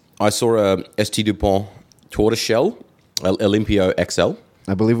was I saw a St. Dupont tortoiseshell, Olympio XL.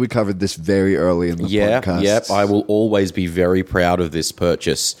 I believe we covered this very early in the podcast. Yep. I will always be very proud of this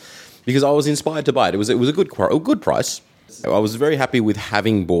purchase because I was inspired to buy it. It was a good price. I was very happy with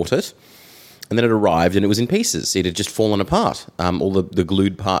having bought it, and then it arrived and it was in pieces. It had just fallen apart. All the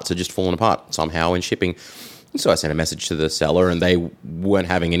glued parts had just fallen apart somehow in shipping. So I sent a message to the seller and they weren't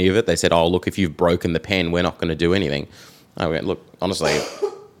having any of it. They said, oh, look, if you've broken the pen, we're not going to do anything. I went, look, honestly,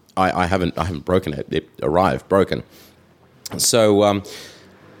 I haven't broken it. It arrived broken. So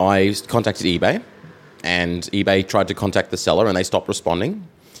I contacted eBay and eBay tried to contact the seller and they stopped responding.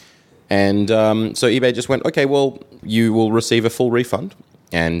 And so eBay just went, okay, well, you will receive a full refund.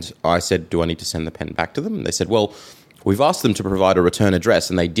 And I said, do I need to send the pen back to them? And they said, well, we've asked them to provide a return address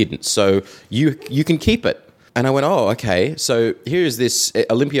and they didn't. So you can keep it. And I went, oh, okay. So here's this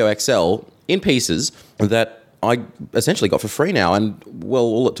Olympio XL in pieces that I essentially got for free now. And, well,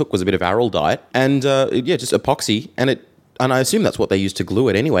 all it took was a bit of araldite and, just epoxy. And I assume that's what they used to glue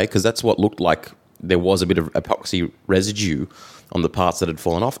it anyway, because that's what looked like there was a bit of epoxy residue on the parts that had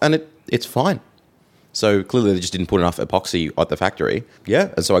fallen off. And it's fine. So clearly they just didn't put enough epoxy at the factory.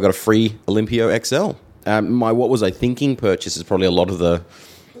 Yeah, and so I got a free Olympio XL. My what was I thinking purchase is probably a lot of the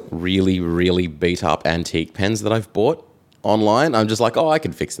really, really beat up antique pens that I've bought online. I'm just like, oh, I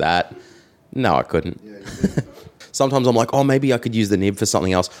can fix that. No, I couldn't. Yeah, sometimes I'm like, oh, maybe I could use the nib for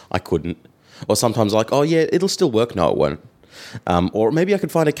something else. I couldn't. Or sometimes like, oh, yeah, it'll still work. No, it won't. Or maybe I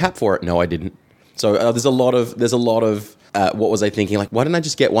could find a cap for it. No, I didn't. So there's a lot of what was I thinking? Like, why didn't I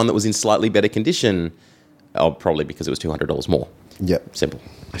just get one that was in slightly better condition? Oh, probably because it was $200 more. Yep. Simple.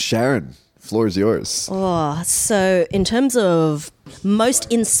 Sharon, floor is yours. Oh, so in terms of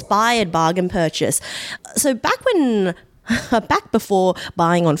most inspired bargain purchase, so back before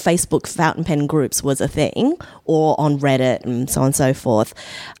buying on Facebook fountain pen groups was a thing, or on Reddit and so on and so forth,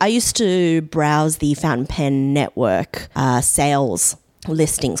 I used to browse the fountain pen network sales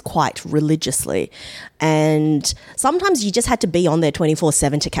listings quite religiously, and sometimes you just had to be on there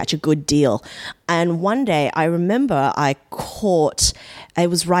 24/7 to catch a good deal. And one day I remember it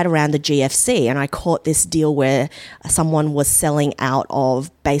was right around the GFC, and I caught this deal where someone was selling out of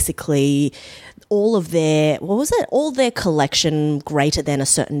basically all of their, all their collection greater than a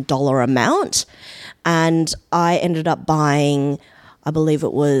certain dollar amount. And I ended up buying, I believe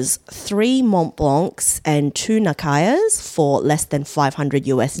it was 3 Mont Blancs and 2 Nakayas for less than 500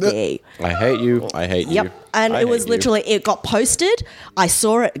 USD. I hate you. I hate you. Yep. And it was literally, it got posted. I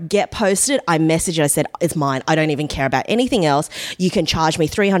saw it get posted. I messaged it. I said, it's mine. I don't even care about anything else. You can charge me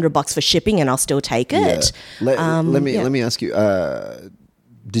 $300 for shipping and I'll still take it. Let me ask you,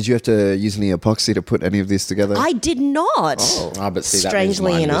 did you have to use any epoxy to put any of these together? I did not. But see,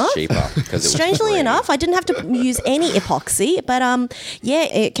 strangely that means mine enough, was cheaper 'cause it was strangely free. enough, I didn't have to use any epoxy. But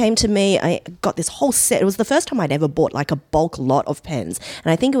it came to me. I got this whole set. It was the first time I'd ever bought like a bulk lot of pens,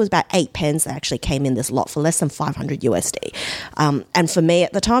 and I think it was about 8 pens that actually came in this lot for less than 500 USD. And for me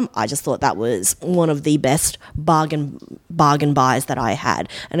at the time, I just thought that was one of the best bargain buys that I had.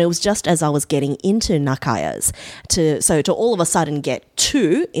 And it was just as I was getting into Nakayas, to all of a sudden get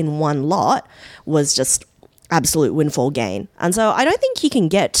 2 in one lot was just absolute windfall gain. And so I don't think you can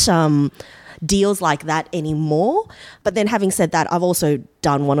get deals like that anymore. But then having said that, I've also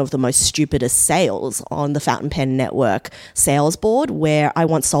done one of the most stupidest sales on the Fountain Pen Network sales board, where I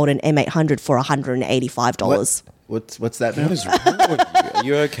once sold an M800 for $185. What's that now? What is wrong with you? Are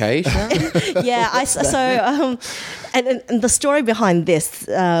you okay, Sharon? Yeah, and the story behind this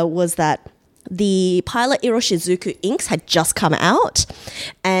was that the Pilot Iroshizuku inks had just come out,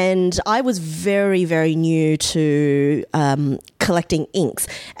 and I was very, very new to collecting inks.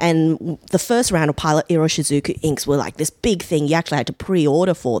 And the first round of Pilot Iroshizuku inks were like this big thing. You actually had to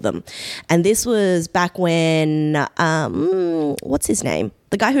pre-order for them. And this was back when, what's his name?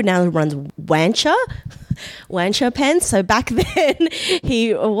 The guy who now runs Wancha pens. So back then,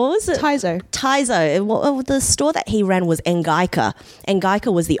 what was it? Taizo. The store that he ran was Engaika.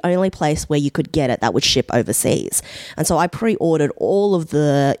 Engaika was the only place where you could get it that would ship overseas. And so I pre-ordered all of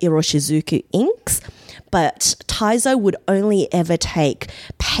the Iroshizuku inks, but Taizo would only ever take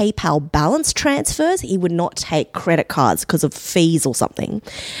PayPal balance transfers. He would not take credit cards because of fees or something.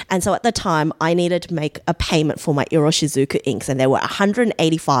 And so at the time, I needed to make a payment for my Iroshizuku inks, and there were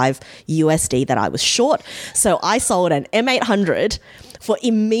 185 USD that I was short. So I sold an M800 for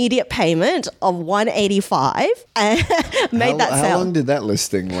immediate payment of 185 and made that sale. How long did that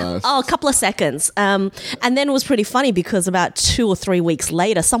listing last? Oh, a couple of seconds. And then it was pretty funny because about 2 or 3 weeks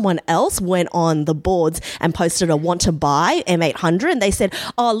later, someone else went on the boards and posted a want to buy M800. And they said,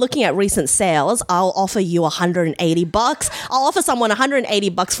 oh, looking at recent sales, I'll offer you $180. I'll offer someone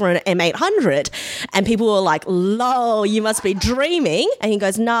 $180 for an M800. And people were like, lol, you must be dreaming. And he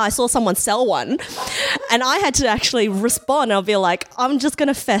goes, no, I saw someone sell one. And I had to actually respond. I'll be like, I'm just going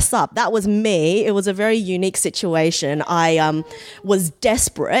to fess up. That was me. It was a very unique situation. I was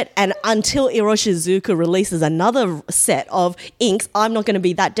desperate, and until Iroshizuku releases another set of inks, I'm not going to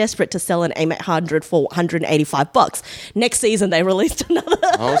be that desperate to sell an M800 for $185. Next season, they released another.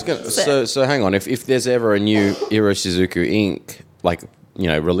 I was going to. So hang on. If there's ever a new Iroshizuku ink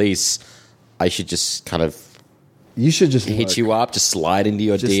release, I should just kind of. You should just hit you up, just slide into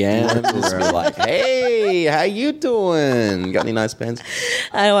your DMs, just be like, "Hey, how you doing? Got any nice pens?"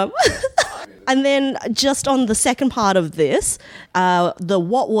 And then just on the second part of this, the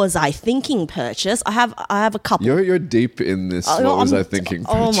what was I thinking purchase? I have a couple. You're deep in this. What was I thinking?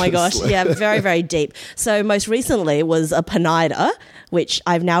 Oh my gosh, yeah, very, very deep. So most recently was a Pinida, which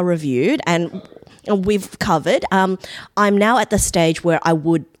I've now reviewed and we've covered. I'm now at the stage where I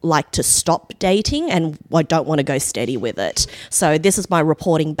would like to stop dating and I don't want to go steady with it. So this is my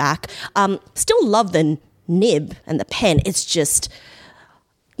reporting back. Still love the nib and the pen. It's just,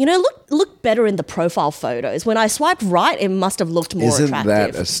 look better in the profile photos. When I swiped right, it must have looked more attractive. Isn't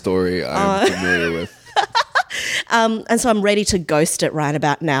that a story I'm familiar with? And so I'm ready to ghost it right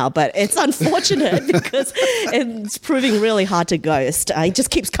about now, but it's unfortunate because it's proving really hard to ghost. It just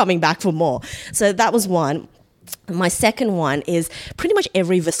keeps coming back for more. So that was one. My second one is pretty much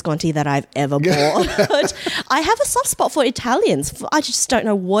every Visconti that I've ever bought. I have a soft spot for Italians. I just don't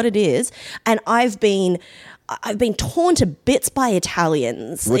know what it is. And I've been torn to bits by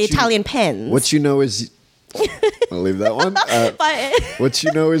Italian pens. What you know is... I'll leave that one. What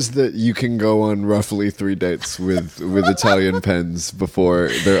you know is that you can go on roughly 3 dates with Italian pens before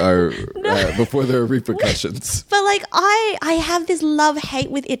there are repercussions. But I have this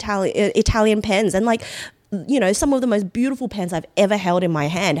love-hate with Italian pens, and some of the most beautiful pens I've ever held in my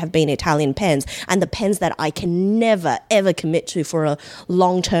hand have been Italian pens, and the pens that I can never, ever commit to for a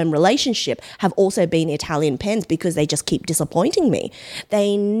long-term relationship have also been Italian pens because they just keep disappointing me.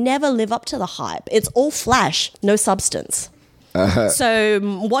 They never live up to the hype. It's all flash, no substance. So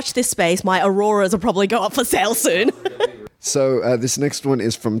watch this space. My Auroras will probably go up for sale soon. So this next one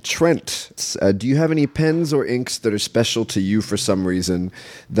is from Trent. Do you have any pens or inks that are special to you for some reason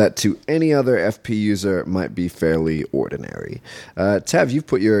that to any other FP user might be fairly ordinary? Tav, you've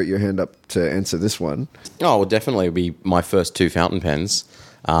put your hand up to answer this one. Oh, well, definitely be my first 2 fountain pens.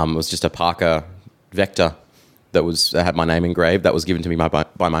 It was just a Parker Vector that had my name engraved. That was given to me by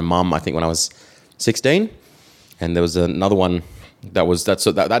my mum, I think, when I was 16. And there was another one that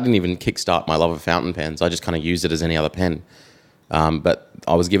didn't even kickstart my love of fountain pens. I just kind of used it as any other pen. But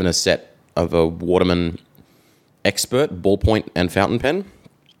I was given a set of a Waterman Expert ballpoint and fountain pen,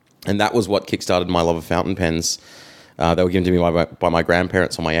 and that was what kickstarted my love of fountain pens. They were given to me by my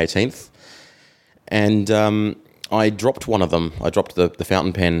grandparents on my 18th, and I dropped one of them. I dropped the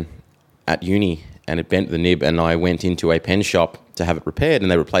fountain pen at uni, and it bent the nib, and I went into a pen shop to have it repaired, and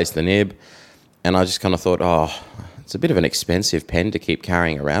they replaced the nib, and I just kind of thought, it's a bit of an expensive pen to keep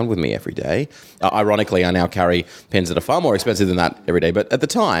carrying around with me every day. Ironically, I now carry pens that are far more expensive than that every day. But at the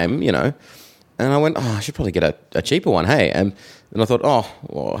time, and I went, I should probably get a cheaper one, hey. And then I thought, I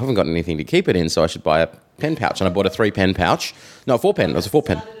haven't got anything to keep it in, so I should buy a pen pouch. And I bought a 3-pen pouch. No, 4-pen. It was a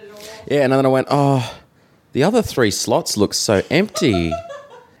 4-pen. Yeah, and then I went, the other 3 slots look so empty.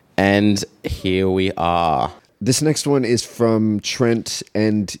 And here we are. This next one is from Trent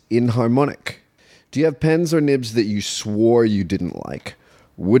and Inharmonic. Do you have pens or nibs that you swore you didn't like,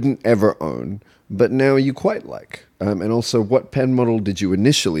 wouldn't ever own, but now you quite like? And also, what pen model did you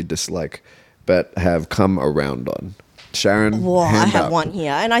initially dislike, but have come around on? Sharon, Well, I have up. one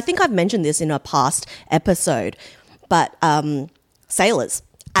here, and I think I've mentioned this in a past episode, but Sailors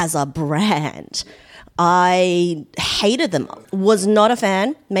as a brand, I hated them. Was not a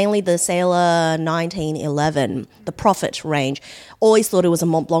fan, mainly the Sailor 1911, the Prophet range. Always thought it was a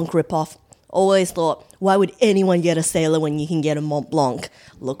Mont Blanc ripoff. Always thought, why would anyone get a Sailor when you can get a Mont Blanc?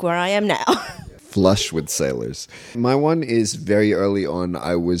 Look where I am now. Flush with sailors. My one is very early on.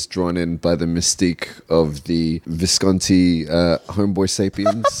 I was drawn in by the mystique of the Visconti Homeboy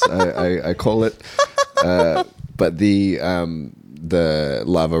Sapiens, I call it. But the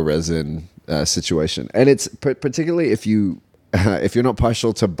lava resin situation. And it's particularly if you're not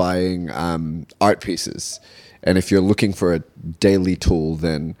partial to buying art pieces. And if you're looking for a daily tool,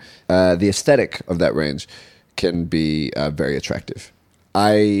 then the aesthetic of that range can be very attractive.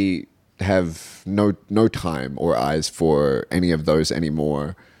 I have no time or eyes for any of those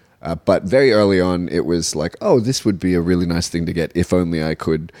anymore. But very early on, it was like, this would be a really nice thing to get if only I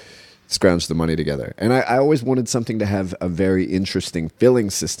could scrounge the money together. And I always wanted something to have a very interesting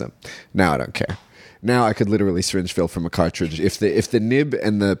filling system. Now I don't care. Now I could literally syringe fill from a cartridge. If the nib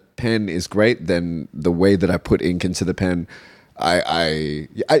and the pen is great, then the way that I put ink into the pen, I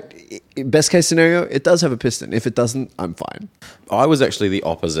best case scenario, it does have a piston. If it doesn't, I'm fine. I was actually the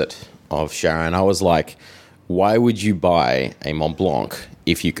opposite of Sharon. I was like, why would you buy a Mont Blanc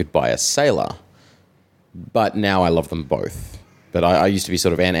if you could buy a Sailor? But now I love them both. But I used to be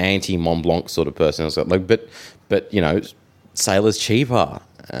sort of an anti-Mont Blanc sort of person. I was like, but Sailor's cheaper.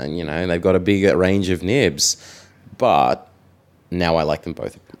 And, they've got a bigger range of nibs. But now I like them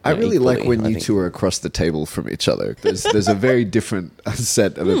both. I really equally, like when I you think. two are across the table from each other. There's a very different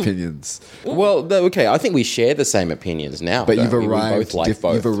set of opinions. Well, okay, I think we share the same opinions now. But don't you've we? We arrived, both like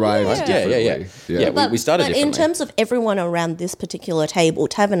both. you've arrived differently. Yeah, we started but differently. in terms of everyone around this particular table,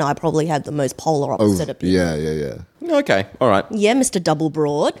 Tav and I probably had the most polar opposite opinion. Yeah. Okay, all right. Yeah, Mr. Double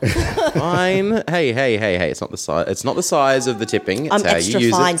Broad. Fine. Hey. It's not the size. It's not the size of the tipping. It's I'm how extra you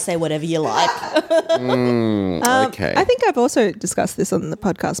use fine. it. Say whatever you like. Okay. I think I've also discussed this on the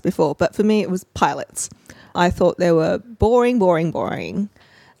podcast before, but for me it was pilots. I thought they were boring.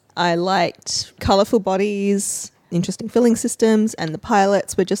 I liked colourful bodies, interesting filling systems, and the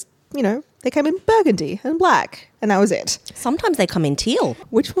pilots were just, they came in burgundy and black, and that was it. Sometimes they come in teal.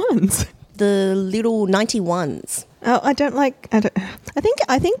 Which ones? The little 91s. Oh, I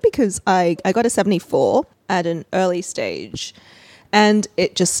think because I got a 74 at an early stage, and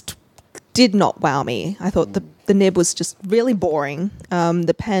it just did not wow me. I thought the nib was just really boring.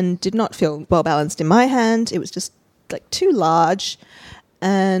 The pen did not feel well balanced in my hand. It was just like too large,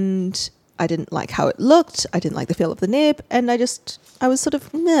 and I didn't like how it looked. I didn't like the feel of the nib, and I was sort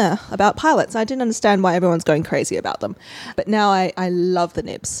of meh about pilots. I didn't understand why everyone's going crazy about them. But now I love the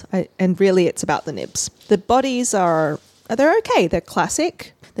nibs, and really it's about the nibs. The bodies they're okay. They're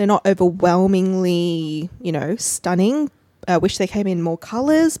classic. They're not overwhelmingly, stunning. I wish they came in more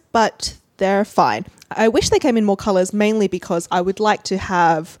colours, but they're fine. I wish they came in more colours mainly because I would like to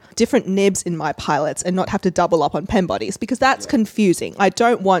have different nibs in my pilots and not have to double up on pen bodies, because that's confusing. I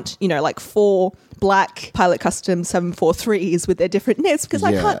don't want, like 4 black Pilot Custom 743s with their different nibs, because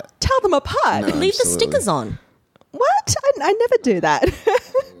I can't tell them apart. No. Leave the Absolutely. stickers on. Well, What? I never do that.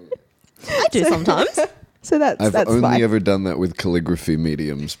 I do sometimes. So that's only fine. ever done that with calligraphy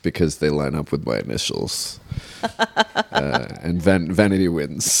mediums because they line up with my initials. And vanity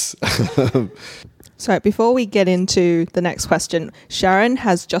wins. So before we get into the next question, Sharon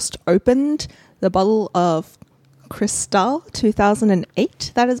has just opened the bottle of Cristal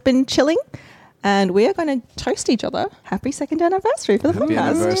 2008 that has been chilling. And we are going to toast each other. Happy second anniversary for the Happy podcast.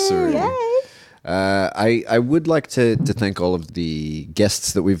 anniversary. Yay. I would like to thank all of the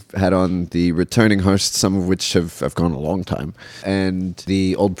guests that we've had on, the returning hosts, some of which have gone a long time, and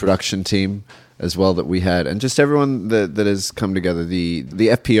the old production team as well that we had, and just everyone that has come together. The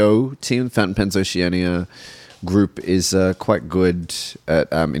FPO team, Fountain Pens Oceania group, is quite good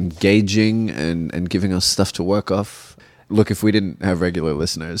at engaging and giving us stuff to work off. Look, if we didn't have regular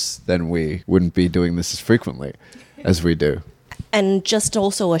listeners, then we wouldn't be doing this as frequently as we do. And just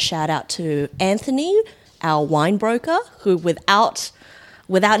also a shout out to Anthony, our wine broker, who without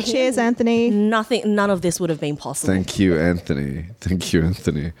him, Cheers, Anthony. none of this would have been possible. Thank you, Anthony. Thank you,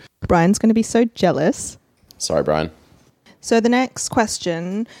 Anthony. Brian's going to be so jealous. Sorry, Brian. So the next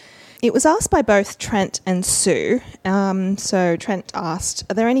question, it was asked by both Trent and Sue. So Trent asked,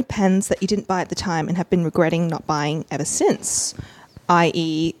 are there any pens that you didn't buy at the time and have been regretting not buying ever since?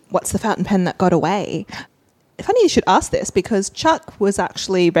 I.e., what's the fountain pen that got away? Funny you should ask this, because Chuck was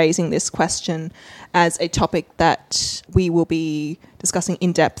actually raising this question as a topic that we will be discussing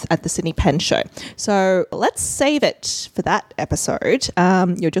in depth at the Sydney Pen Show. So let's save it for that episode.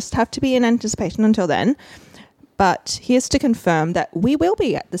 You'll just have to be in anticipation until then. But here's to confirm that we will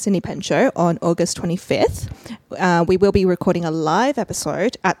be at the Sydney Pen Show on August 25th. We will be recording a live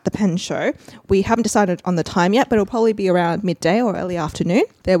episode at the Pen Show. We haven't decided on the time yet, but it'll probably be around midday or early afternoon.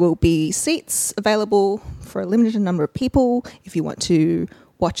 There will be seats available for a limited number of people. If you want to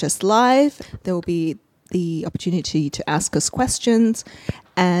watch us live, there will be the opportunity to ask us questions.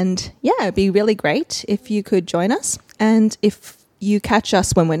 And yeah, it'd be really great if you could join us. And if you catch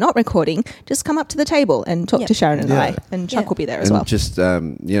us when we're not recording, just come up to the table and talk to Sharon and I, and Chuck will be there as And well. just,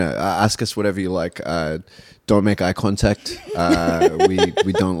 ask us whatever you like. Don't make eye contact.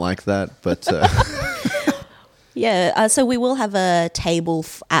 We don't like that, but... So we will have a table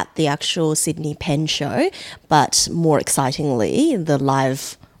at the actual Sydney Pen Show, but more excitingly, the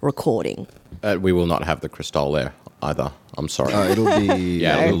live recording. We will not have the Cristal there either. I'm sorry. it'll be...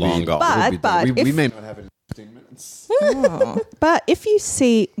 Yeah, it'll be long gone. But we if- may not have it in 15 minutes. But if you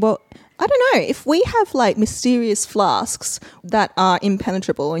see, well, I don't know, if we have like mysterious flasks that are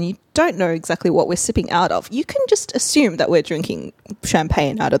impenetrable and you don't know exactly what we're sipping out of, you can just assume that we're drinking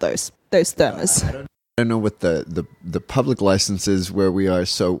champagne out of those thermos. I don't know what the public license is where we are,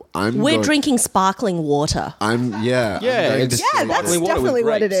 so We're drinking sparkling water. Yeah, that's definitely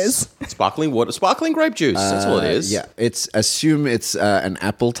what it is. Sparkling water, sparkling grape juice. That's all it is. Yeah, assume it's an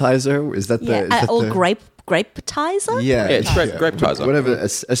appetizer. Is that the... Or grapetizer? Yeah, Yeah, it's grapetizer. Whatever.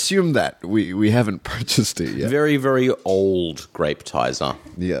 Assume that we haven't purchased it yet. Very, very old grape tizer.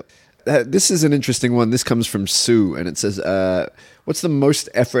 Yeah. This is an interesting one. This comes from Sue, and it says, what's the most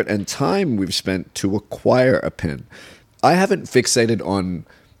effort and time we've spent to acquire a pen? I haven't fixated on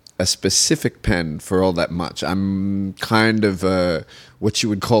a specific pen for all that much. I'm kind of what you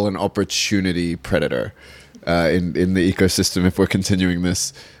would call an opportunity predator in the ecosystem, if we're continuing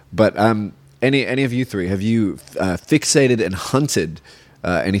this. But any of you three, have you fixated and hunted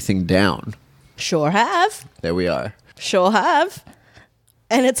anything down? Sure have. There we are. Sure have.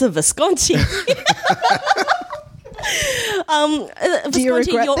 And it's a Visconti. Do you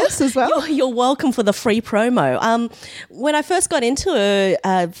regret this as well? You're welcome for the free promo. When I first got into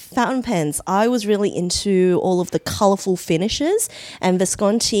fountain pens, I was really into all of the colourful finishes, and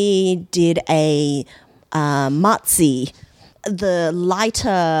Visconti did a Mazzi, the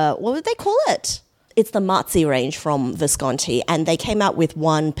lighter, what would they call it? It's the Mazzi range from Visconti, and they came out with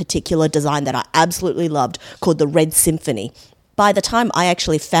one particular design that I absolutely loved called the Red Symphony. By the time I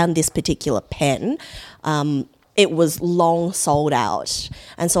actually found this particular pen, it was long sold out.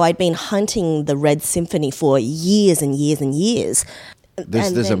 And so I'd been hunting the Red Symphony for years and years and years.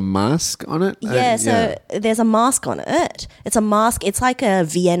 There's a mask on it? So there's a mask on it. It's a mask. It's like a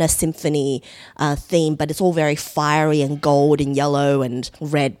Vienna Symphony theme, but it's all very fiery and gold and yellow and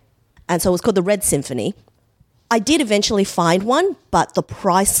red. And so it was called the Red Symphony. I did eventually find one, but the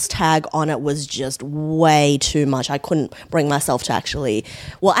price tag on it was just way too much. I couldn't bring myself to actually,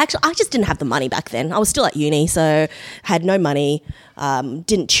 I just didn't have the money back then. I was still at uni, so had no money,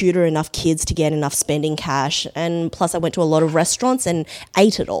 didn't tutor enough kids to get enough spending cash, and plus I went to a lot of restaurants and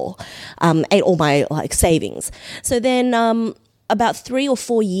ate it all, ate all my savings. So then about 3 or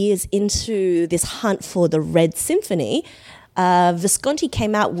 4 years into this hunt for the Red Symphony, Visconti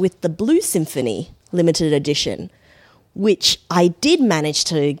came out with the Blue Symphony limited edition, which I did manage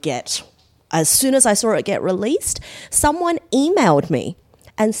to get. As soon as I saw it get released, someone emailed me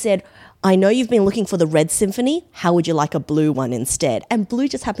and said, I know you've been looking for the Red Symphony. How would you like a blue one instead? And blue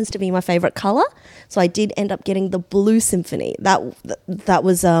just happens to be my favorite color. So I did end up getting the Blue Symphony. That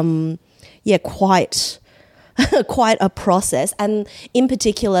was, quite quite a process. And in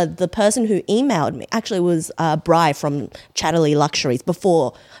particular, the person who emailed me actually was Bri from Chatterley Luxuries,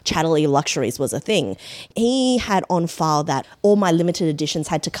 before Chatterley Luxuries was a thing. He had on file that all my limited editions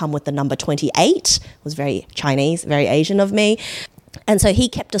had to come with the number 28. It was very Chinese, very Asian of me. And so he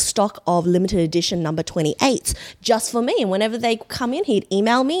kept a stock of limited edition number 28s just for me. And whenever they come in, he'd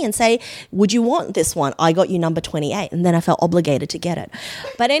email me and say, would you want this one? I got you number 28. And then I felt obligated to get it.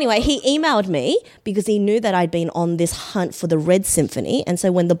 But anyway, he emailed me because he knew that I'd been on this hunt for the Red Symphony. And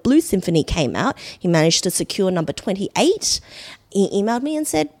so when the Blue Symphony came out, he managed to secure number 28. He emailed me and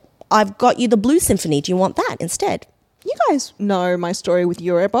said, I've got you the Blue Symphony. Do you want that instead? You guys know my story with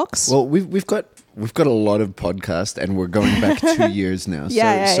Eurobox. Well, we've got a lot of podcasts, and we're going back 2 years now.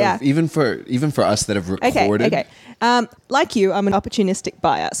 Yeah. Even for us that have recorded. Okay. Like you, I'm an opportunistic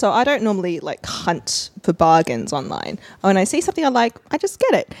buyer, so I don't normally hunt for bargains online. When I see something I like, I just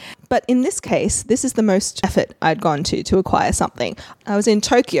get it. But in this case, this is the most effort I'd gone to acquire something. I was in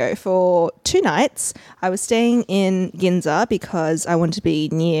Tokyo for 2 nights. I was staying in Ginza because I wanted to be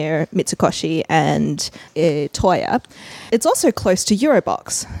near Mitsukoshi and Toya. It's also close to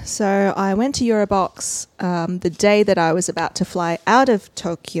Eurobox. So I went to Eurobox the day that I was about to fly out of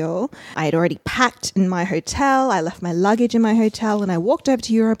Tokyo. I had already packed in my hotel. I left my luggage in my hotel and I walked over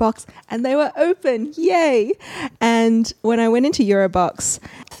to Eurobox and they were open. Yay! And when I went into Eurobox,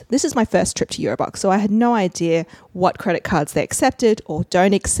 this is my first trip to Eurobox, so I had no idea what credit cards they accepted or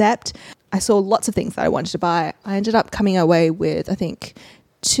don't accept. I saw lots of things that I wanted to buy. I ended up coming away with, I think,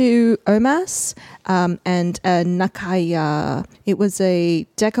 2 Omas and a Nakaya. It was a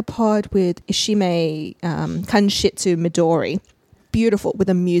decapod with Ishime Kanshitsu Midori. Beautiful, with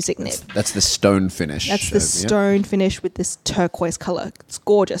a music nib. That's the stone finish. That's the stone finish with this turquoise color. It's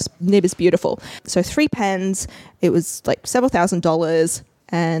gorgeous. Nib is beautiful. So 3 pens. It was several $1,000s.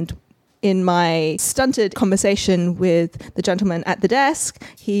 And in my stunted conversation with the gentleman at the desk,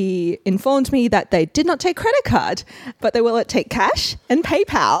 he informed me that they did not take credit card, but they will take cash and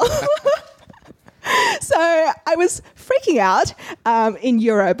PayPal. So I was freaking out in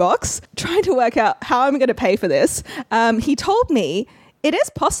Eurobox, trying to work out how I'm going to pay for this. He told me it is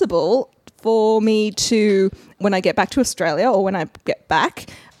possible for me to, when I get back to Australia or when I get back,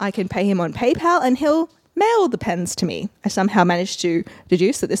 I can pay him on PayPal and he'll mail the pens to me. I somehow managed to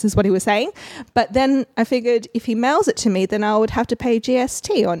deduce that this is what he was saying. But then I figured if he mails it to me, then I would have to pay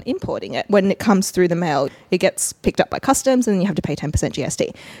GST on importing it. When it comes through the mail, it gets picked up by customs and you have to pay 10%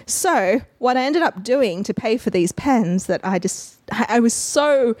 GST. So what I ended up doing to pay for these pens that I was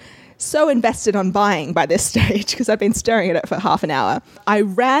so invested on buying by this stage because I'd been staring at it for half an hour. I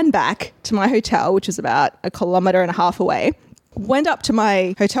ran back to my hotel, which was about 1.5 kilometers away, went up to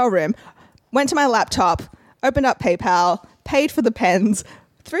my hotel room, went to my laptop, opened up PayPal, paid for the pens,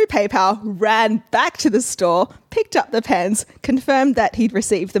 through PayPal, ran back to the store, picked up the pens, confirmed that he'd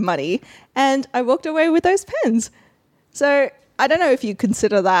received the money, and I walked away with those pens. So I don't know if you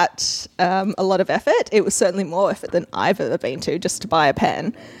consider that a lot of effort. It was certainly more effort than I've ever been to just to buy a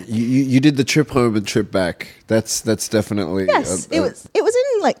pen. You did the trip home and trip back. That's definitely... Yes, it was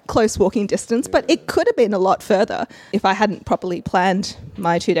in close walking distance, but it could have been a lot further if I hadn't properly planned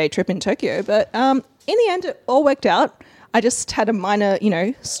my 2-day trip in Tokyo. But in the end, it all worked out. I just had a minor,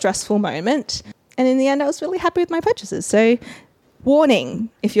 stressful moment. And in the end, I was really happy with my purchases. So warning,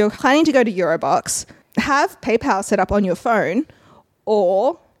 if you're planning to go to Eurobox, have PayPal set up on your phone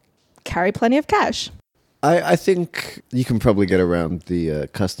or carry plenty of cash. I think you can probably get around the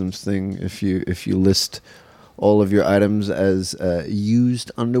customs thing if you list all of your items as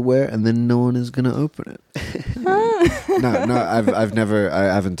used underwear, and then no one is going to open it. No, I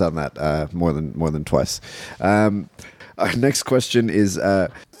haven't done that more than twice. Our next question is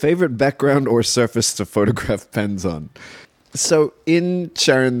favorite background or surface to photograph pens on. So in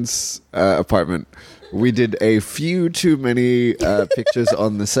Sharon's apartment, we did a few too many pictures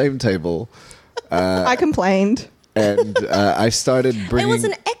on the same table. I complained. And I started bringing... It was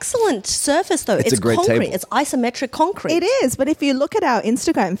an excellent surface, though. It's a great concrete. table. It's isometric concrete. It is, but if you look at our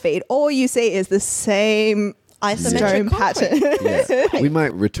Instagram feed, all you see is the same Isometric stone pattern. Yeah. We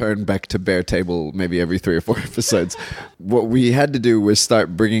might return back to bare table maybe every 3 or 4 episodes. What we had to do was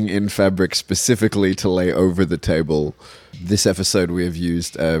start bringing in fabric specifically to lay over the table. This episode we have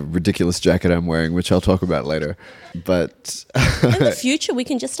used a ridiculous jacket I'm wearing, which I'll talk about later. But In the future, we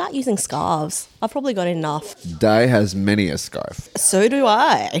can just start using scarves. I've probably got enough. Di has many a scarf. So do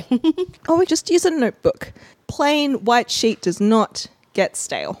I. Oh, we just use a notebook. Plain white sheet does not get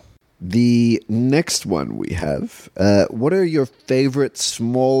stale. The next one we have, what are your favorite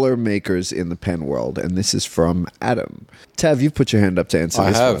smaller makers in the pen world? And this is from Adam. Tav, you've put your hand up to answer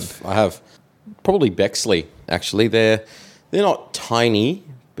this one. I have. Probably Bexley, actually. They're not tiny,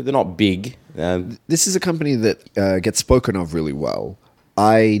 but they're not big. This is a company that gets spoken of really well.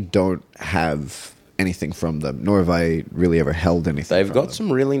 I don't have anything from them, nor have I really ever held anything They've from got them.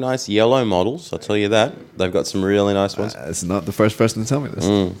 some really nice yellow models, I'll tell you that. They've got some really nice ones. It's not the first person to tell me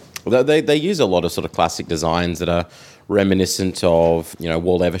this. They use a lot of sort of classic designs that are reminiscent of,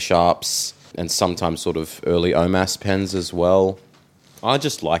 Wall Eversharps and sometimes sort of early OMAS pens as well. I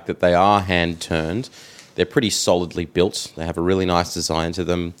just like that they are hand-turned. They're pretty solidly built. They have a really nice design to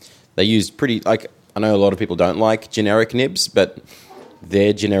them. They use I know a lot of people don't like generic nibs, but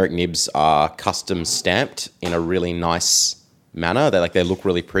their generic nibs are custom stamped in a really nice manner. They look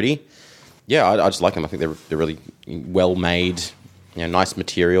really pretty. Yeah, I just like them. I think they're really well made, nice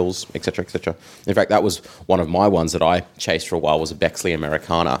materials, etc., etc. In fact, that was one of my ones that I chased for a while, was a Bexley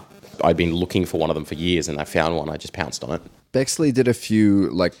Americana. I'd been looking for one of them for years, and I found one. I just pounced on it. Bexley did a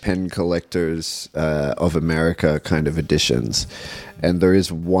few pen collectors of America kind of editions, and there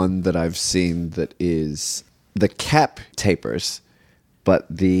is one that I've seen that is the cap tapers, but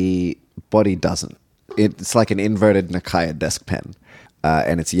the body doesn't. It's like an inverted Nakaya desk pen,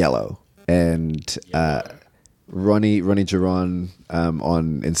 and it's yellow. And Ronnie Giron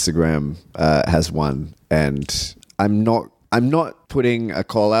on Instagram has one, and I'm not putting a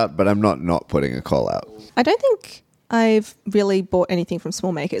call out, but I'm not putting a call out. I don't think I've really bought anything from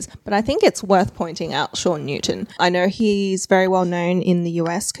small makers, but I think it's worth pointing out Sean Newton. I know he's very well known in the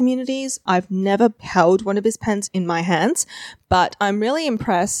US communities. I've never held one of his pens in my hands, but I'm really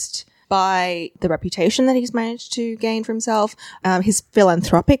impressed by the reputation that he's managed to gain for himself, his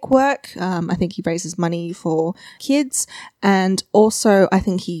philanthropic work. I think he raises money for kids, and also I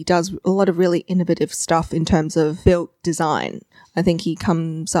think he does a lot of really innovative stuff in terms of built design. I think he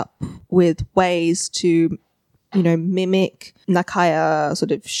comes up with ways to mimic Nakaya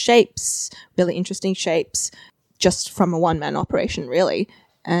sort of shapes, really interesting shapes, just from a one-man operation, really.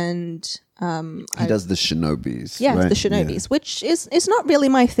 And he does the shinobis. Yeah, right? the shinobis, which is not really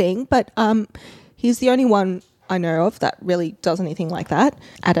my thing, but he's the only one I know of that really does anything like that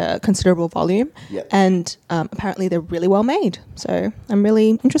at a considerable volume. Yep. And apparently they're really well made. So I'm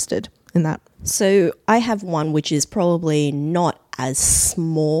really interested in that. So I have one which is probably not as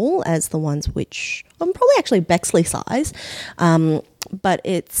small as the ones which I'm probably actually Bexley size, but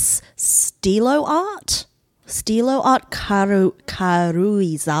it's Stilo Art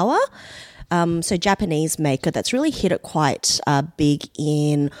Karuizawa. So Japanese maker that's really hit it quite big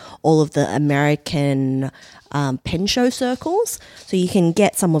in all of the American pen show circles. So you can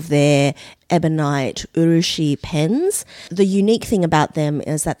get some of their ebonite urushi pens. The unique thing about them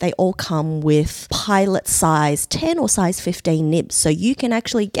is that they all come with pilot size 10 or size 15 nibs. So you can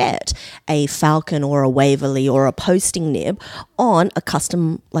actually get a Falcon or a Waverley or a posting nib on a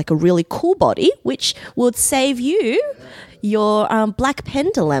custom, like a really cool body, which would save you your black pen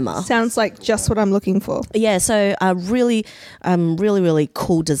dilemma. Sounds like just what I'm looking for. Yeah, so really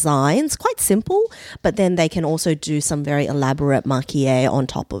cool designs. Quite simple, but then they can also do some very elaborate marquee on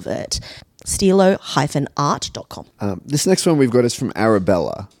top of it. Stilo-art.com. This next one we've got is from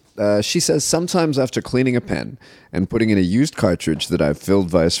Arabella. She says, sometimes after cleaning a pen and putting in a used cartridge that I've filled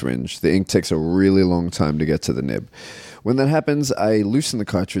via syringe, the ink takes a really long time to get to the nib. When that happens, I loosen the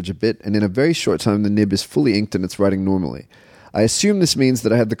cartridge a bit, and in a very short time, the nib is fully inked and it's writing normally. I assume this means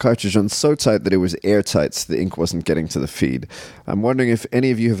that I had the cartridge on so tight that it was airtight, so the ink wasn't getting to the feed. I'm wondering if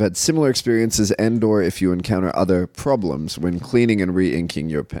any of you have had similar experiences and or if you encounter other problems when cleaning and re-inking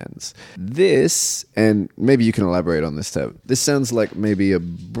your pens. This, and maybe you can elaborate on this, Tev, this sounds like maybe a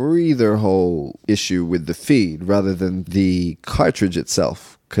breather hole issue with the feed rather than the cartridge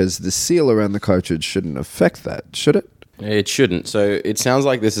itself, because the seal around the cartridge shouldn't affect that, should it? It shouldn't. So it sounds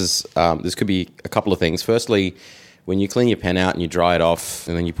like this could be a couple of things. Firstly, when you clean your pen out and you dry it off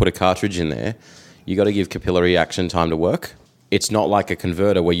and then you put a cartridge in there, you got to give capillary action time to work. It's not like a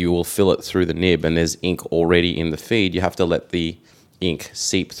converter where you will fill it through the nib and there's ink already in the feed. You have to let the ink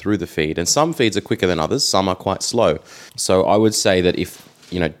seep through the feed. And some feeds are quicker than others. Some are quite slow. So I would say that if,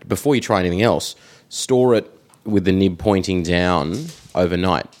 before you try anything else, store it with the nib pointing down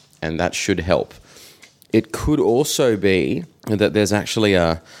overnight, and that should help. It could also be that there's actually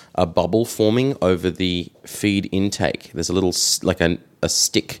a bubble forming over the feed intake. There's a little, like a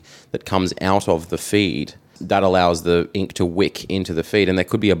stick that comes out of the feed that allows the ink to wick into the feed, and there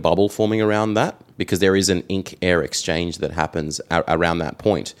could be a bubble forming around that because there is an ink-air exchange that happens around that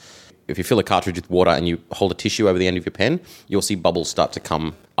point. If you fill a cartridge with water and you hold a tissue over the end of your pen, you'll see bubbles start to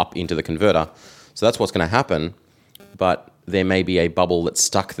come up into the converter. So that's what's going to happen, but there may be a bubble that's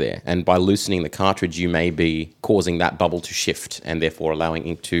stuck there. And by loosening the cartridge, you may be causing that bubble to shift and therefore allowing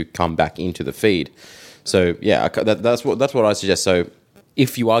ink to come back into the feed. So, yeah, that's what I suggest. So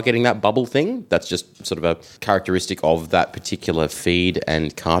if you are getting that bubble thing, that's just sort of a characteristic of that particular feed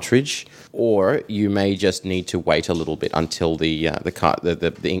and cartridge. Or you may just need to wait a little bit until the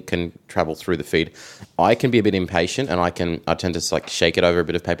ink can travel through the feed. I can be a bit impatient, and I tend to like shake it over a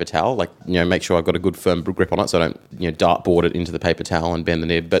bit of paper towel, like make sure I've got a good firm grip on it, so I don't dartboard it into the paper towel and bend the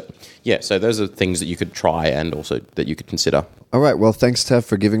nib. But yeah, so those are things that you could try and also that you could consider. All right. Well, thanks, Tav,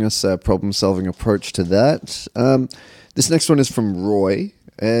 for giving us a problem-solving approach to that. This next one is from Roy,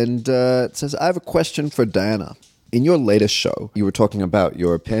 and it says, I have a question for Diana. In your latest show, you were talking about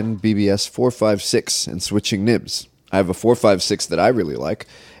your pen BBS 456 and switching nibs. I have a 456 that I really like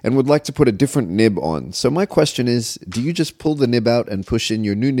and would like to put a different nib on. So my question is, do you just pull the nib out and push in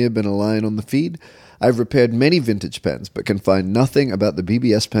your new nib and align on the feed? I've repaired many vintage pens, but can find nothing about the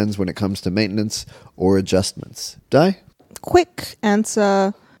BBS pens when it comes to maintenance or adjustments. Di? Quick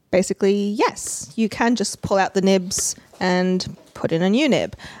answer, basically yes. You can just pull out the nibs and put in a new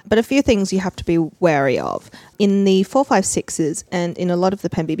nib. But a few things you have to be wary of. In the 456s and in a lot of the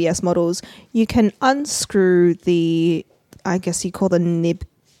Pen BBS models, you can unscrew the, I guess you call the nib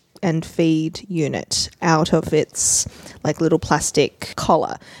and feed unit out of its like little plastic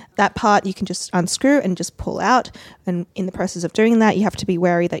collar. That part you can just unscrew and just pull out. And in the process of doing that, you have to be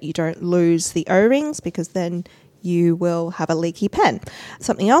wary that you don't lose the O-rings, because then you will have a leaky pen.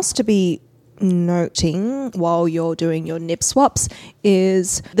 Something else to be noting while you're doing your nib swaps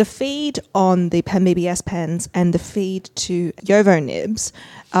is the feed on the Pen BBS pens and the feed to Yovo nibs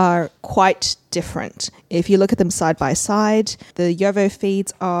are quite different. If you look at them side by side, the Yovo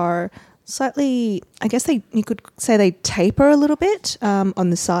feeds are slightly, I guess you could say they taper a little bit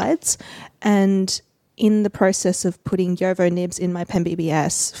on the sides, and in the process of putting Yovo nibs in my Pen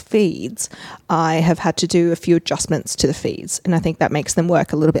BBS feeds, I have had to do a few adjustments to the feeds, and I think that makes them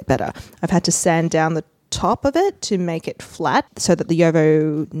work a little bit better. I've had to sand down the top of it to make it flat so that the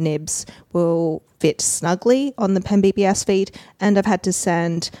Yovo nibs will fit snugly on the Pen BBS feed, and I've had to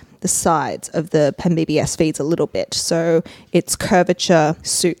sand the sides of the Pen BBS feeds a little bit so its curvature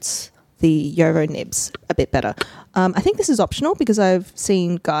suits the Yovo nibs a bit better. I think this is optional because I've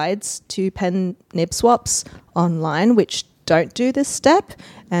seen guides to pen nib swaps online which don't do this step,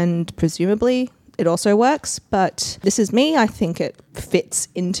 and presumably it also works, but this is me. I think it fits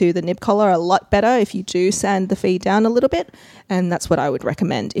into the nib collar a lot better if you do sand the feed down a little bit, and that's what I would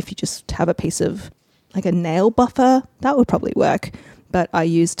recommend. If you just have a piece of like a nail buffer, that would probably work, but I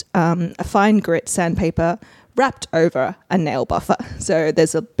used a fine grit sandpaper wrapped over a nail buffer. So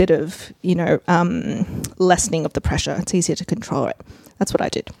there's a bit of, lessening of the pressure. It's easier to control it. That's what I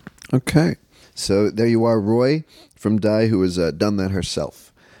did. Okay. So there you are, Roy, from Di, who has done that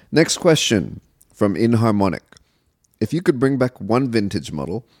herself. Next question from Inharmonic. If you could bring back one vintage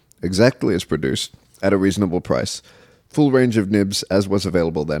model, exactly as produced, at a reasonable price, full range of nibs as was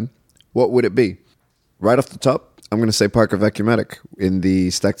available then, what would it be? Right off the top, I'm going to say Parker Vacuumatic in the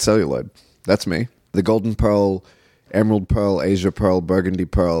stacked celluloid. That's me. The Golden Pearl, Emerald Pearl, Asia Pearl, Burgundy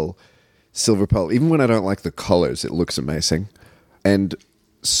Pearl, Silver Pearl. Even when I don't like the colors, it looks amazing. And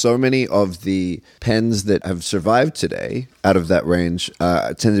so many of the pens that have survived today out of that range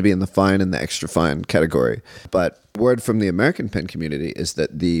tend to be in the fine and the extra fine category. But word from the American pen community is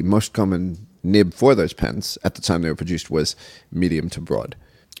that the most common nib for those pens at the time they were produced was medium to broad.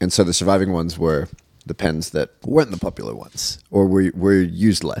 And so the surviving ones were the pens that weren't the popular ones or were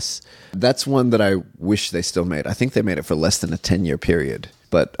used less. That's one that I wish they still made. I think they made it for less than a 10-year period.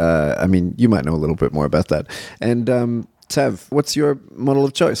 But, you might know a little bit more about that. And Tav, what's your model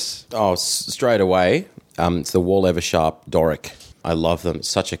of choice? Oh, straight away, it's the Wall Eversharp Doric. I love them. It's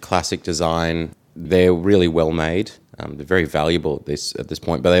such a classic design. They're really well made. They're very valuable at this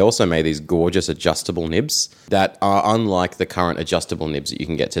point. But they also made these gorgeous adjustable nibs that are unlike the current adjustable nibs that you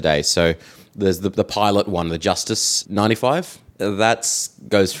can get today. So there's the Pilot one, the Justice 95. That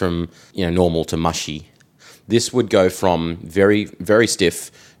goes from normal to mushy. This would go from very, very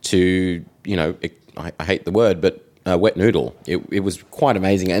stiff to, I hate the word, but wet noodle. It was quite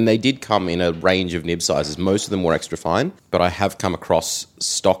amazing. And they did come in a range of nib sizes. Most of them were extra fine, but I have come across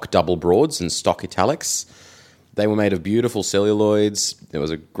stock double broads and stock italics. They were made of beautiful celluloids. There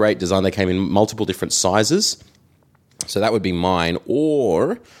was a great design. They came in multiple different sizes. So that would be mine.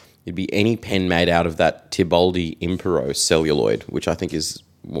 Or it'd be any pen made out of that Tibaldi Impero celluloid, which I think is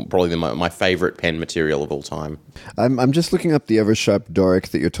probably my favourite pen material of all time. I'm just looking up the Eversharp Doric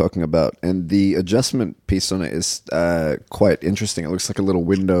that you're talking about, and the adjustment piece on it is quite interesting. It looks like a little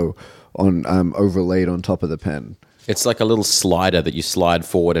window on overlaid on top of the pen. It's like a little slider that you slide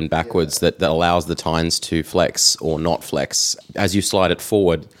forward and backwards that allows the tines to flex or not flex. As you slide it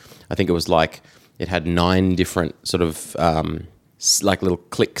forward, I think it was like it had 9 different sort of like little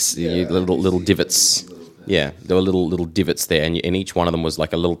clicks, little divots. Yeah, there were little divots there, and each one of them was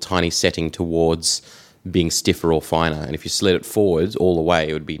like a little tiny setting towards being stiffer or finer. And if you slid it forwards all the way,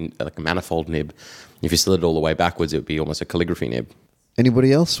 it would be like a manifold nib. If you slid it all the way backwards, it would be almost a calligraphy nib.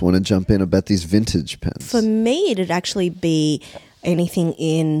 Anybody else want to jump in about these vintage pens? For me, it'd actually be anything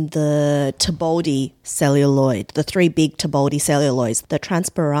in the Tibaldi celluloid, the 3 big Tibaldi celluloids, the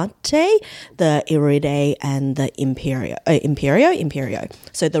Transparente, the Iride, and the Imperio.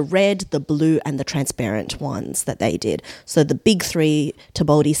 So the red, the blue, and the transparent ones that they did. So the big 3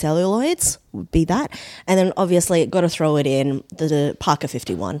 Tibaldi celluloids would be that. And then obviously, got to throw it in the Parker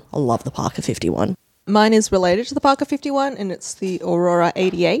 51. I love the Parker 51. Mine is related to the Parker 51, and it's the Aurora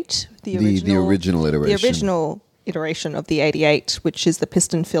 88. The original iteration. The original iteration of the 88, which is the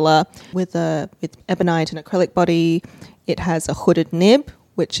piston filler with ebonite and acrylic body. It has a hooded nib,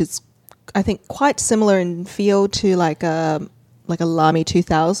 which is, I think, quite similar in feel to like a Lamy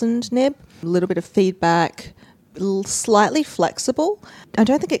 2000 nib. A little bit of feedback, slightly flexible. I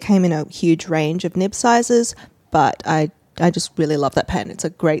don't think it came in a huge range of nib sizes, but I just really love that pen. It's a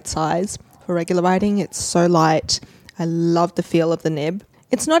great size for regular writing. It's so light. I love the feel of the nib.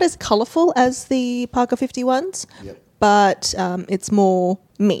 It's not as colourful as the Parker 51s, but it's more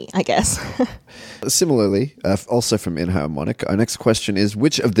me, I guess. Similarly, also from Inharmonic, our next question is,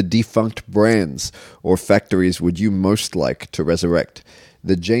 which of the defunct brands or factories would you most like to resurrect?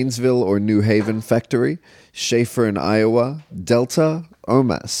 The Janesville or New Haven factory, Schaefer in Iowa, Delta,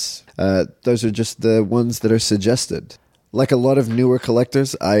 Omas. Those are just the ones that are suggested. Like a lot of newer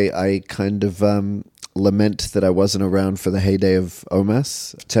collectors, I kind of lament that I wasn't around for the heyday of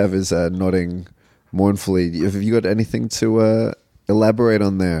Omas. Tev is nodding mournfully. Have you got anything to elaborate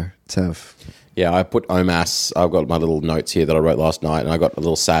on there, Tev? Yeah, I put Omas. I've got my little notes here that I wrote last night, and I got a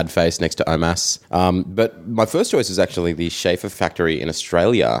little sad face next to Omas. But my first choice is actually the Schaefer factory in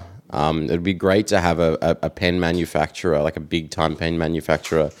Australia. It'd be great to have a pen manufacturer, like a big-time pen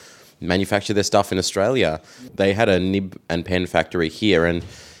manufacturer, manufacture their stuff in Australia. They had a nib and pen factory here, and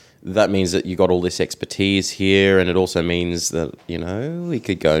that means that you got all this expertise here, and it also means that, we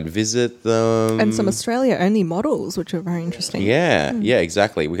could go and visit them. And some Australia-only models, which are very interesting. Yeah,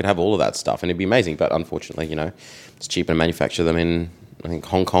 exactly. We could have all of that stuff, and it'd be amazing. But unfortunately, it's cheaper to manufacture them in, I think,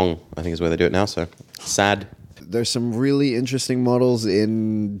 Hong Kong, I think is where they do it now, so sad. There's some really interesting models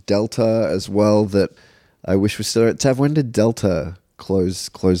in Delta as well that I wish we still... Tav, when did Delta close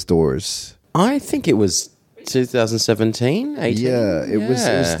doors? I think it was 2017, 18? Yeah, it was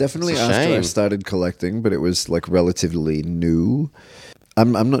definitely after I started collecting, but it was like relatively new.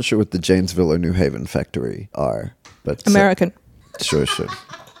 I'm not sure what the Janesville or New Haven factory are, but... American. Sure.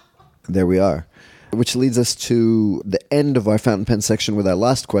 There we are. Which leads us to the end of our fountain pen section with our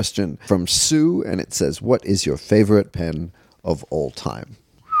last question from Sue, and it says, what is your favorite pen of all time?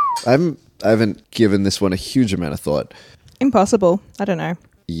 I haven't given this one a huge amount of thought. Impossible. I don't know.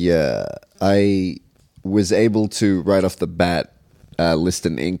 Yeah, I was able to, right off the bat, list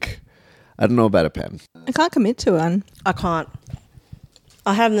an ink. I don't know about a pen. I can't commit to one. I can't.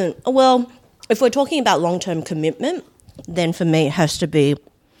 I haven't. Well, if we're talking about long-term commitment, then for me it has to be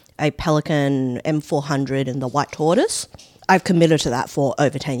a Pelican M400 and the White Tortoise. I've committed to that for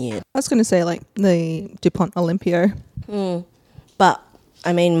over 10 years. I was going to say like the DuPont Olympio. But,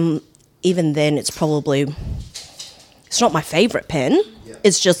 I mean, even then it's not my favourite pen. Yeah.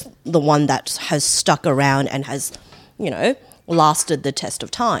 It's just the one that has stuck around and has, lasted the test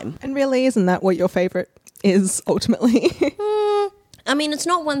of time. And really, isn't that what your favourite is ultimately? I mean, it's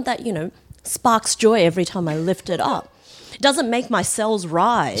not one that, sparks joy every time I lift it up. It doesn't make my cells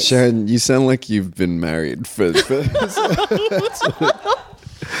rise. Sharon, you sound like you've been married for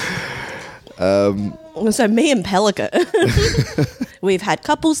So me and Pelican, we've had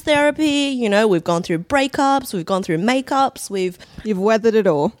couples therapy, we've gone through breakups, we've gone through makeups, You've weathered it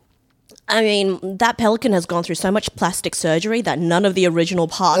all. I mean, that Pelican has gone through so much plastic surgery that none of the original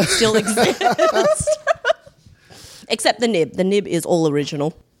parts still exist. Except the nib. The nib is all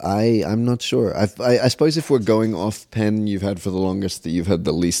original. I'm not sure. I suppose if we're going off pen you've had for the longest, that you've had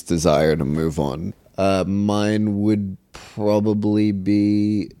the least desire to move on. Mine would probably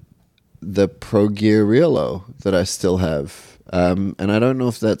be the Pro Gear Riolo that I still have. And I don't know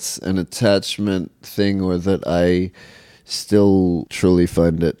if that's an attachment thing or that I still truly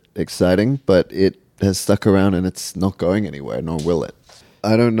find it exciting, but it has stuck around and it's not going anywhere, nor will it.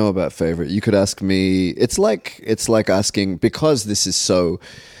 I don't know about favorite. You could ask me. It's like asking, because this is so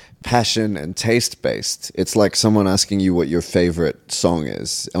passion and taste based. It's like someone asking you what your favorite song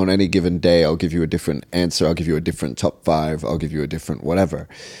is. On any given day, I'll give you a different answer. I'll give you a different top 5. I'll give you a different whatever.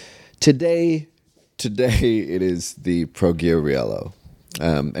 Today it is the Pro Gear Riolo.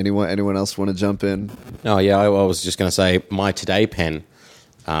 Anyone else want to jump in? Oh yeah, I was just going to say my today pen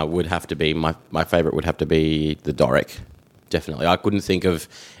would have to be my favorite. Would have to be the Doric. Definitely, I couldn't think of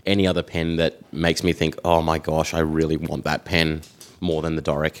any other pen that makes me think, oh my gosh, I really want that pen more than the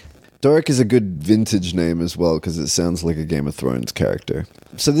Doric. Doric is a good vintage name as well, because it sounds like a Game of Thrones character.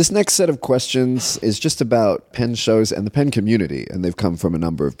 So this next set of questions is just about pen shows and the pen community, and they've come from a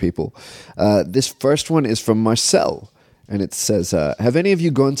number of people. This first one is from Marcel, and it says, have any of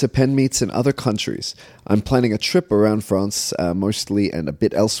you gone to pen meets in other countries? I'm planning a trip around France, mostly, and a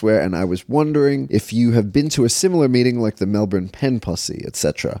bit elsewhere, and I was wondering if you have been to a similar meeting like the Melbourne Pen Posse,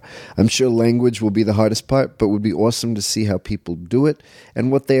 etc. I'm sure language will be the hardest part, but would be awesome to see how people do it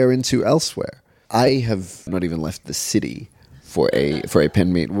and what they are into elsewhere. I have not even left the city for a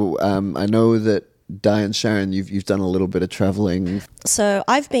pen meet. Well, I know that Diane, Sharon, you've done a little bit of traveling. So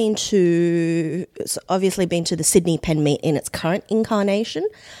I've obviously been to the Sydney Pen Meet in its current incarnation.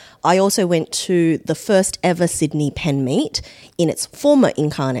 I also went to the first ever Sydney Pen Meet in its former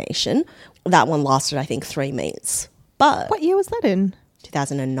incarnation. That one lasted, I think, 3 meets. But What year was that in?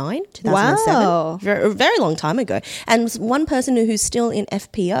 2009, 2007. Wow. A very long time ago. And one person who's still in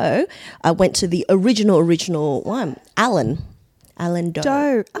FPO went to the original one, Alan Doe.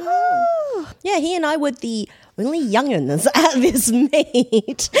 Doe. Yeah, he and I were the only young'uns at this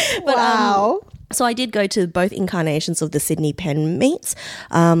meet. But, Wow. So I did go to both incarnations of the Sydney Pen Meets.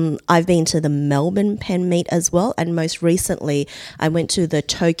 I've been to the Melbourne Pen Meet as well. And most recently, I went to the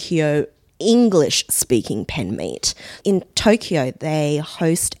Tokyo English-speaking pen meet. In Tokyo, they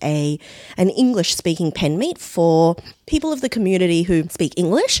host an English-speaking pen meet for people of the community who speak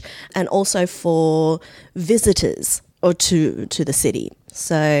English, and also for visitors or to the city.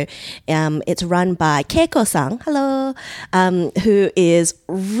 So it's run by Keiko-san, hello, who is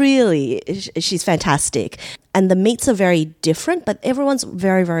really, she's fantastic. And the meets are very different, but everyone's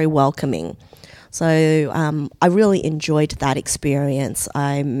very, very welcoming. So I really enjoyed that experience.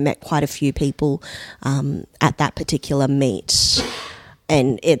 I met quite a few people at that particular meet.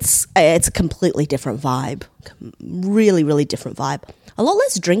 And it's a completely different vibe. Really, really different vibe. A lot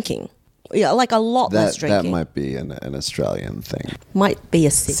less drinking. Yeah, like a lot less drinking. That might be an Australian thing. Might be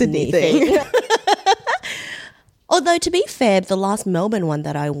a Sydney thing. Although, to be fair, the last Melbourne one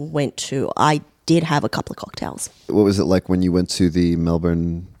that I went to, I did have a couple of cocktails. What was it like when you went to the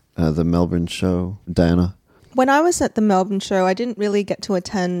Melbourne show, Diana? When I was at the Melbourne show, I didn't really get to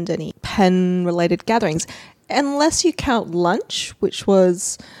attend any pen-related gatherings, unless you count lunch, which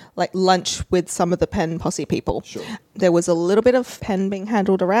was like lunch with some of the Pen Posse people. Sure. There was a little bit of pen being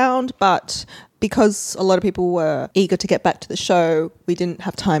handled around, but because a lot of people were eager to get back to the show, we didn't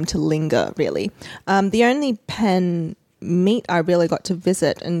have time to linger, really. The only pen meet I really got to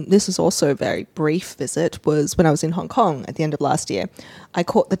visit, and this was also a very brief visit, was when I was in Hong Kong at the end of last year. I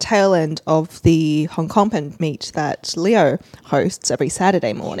caught the tail end of the Hong Kong pen meet that Leo hosts every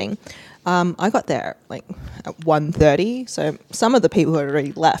Saturday morning. I got there like at 1:30, so some of the people had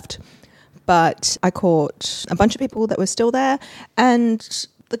already left. But I caught a bunch of people that were still there, and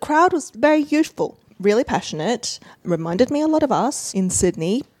the crowd was very youthful, really passionate, reminded me a lot of us in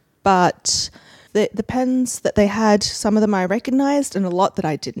Sydney, but the pens that they had, some of them I recognised and a lot that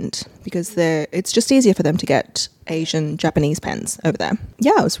I didn't, because it's just easier for them to get Asian, Japanese pens over there.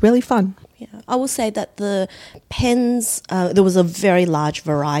 Yeah, it was really fun. Yeah, I will say that the pens, there was a very large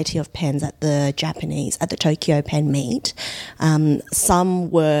variety of pens at the Tokyo Pen Meet.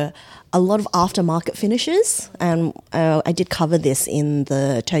 Some were a lot of aftermarket finishes, and I did cover this in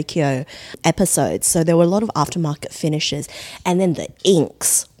the Tokyo episode. So there were a lot of aftermarket finishes, and then the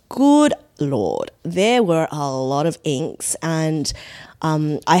inks. Good Lord, there were a lot of inks, and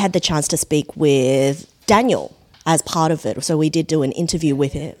I had the chance to speak with Daniel as part of it. So we did do an interview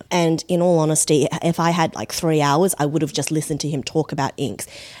with him. And in all honesty, if I had like 3 hours, I would have just listened to him talk about inks.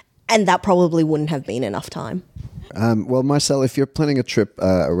 And that probably wouldn't have been enough time. Well, Marcel, if you're planning a trip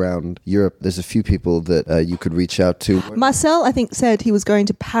around Europe, there's a few people that you could reach out to. Marcel, I think, said he was going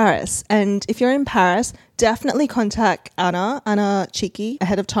to Paris. And if you're in Paris, definitely contact Anna Cheeky,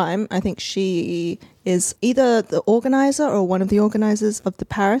 ahead of time. I think she is either the organizer or one of the organizers of the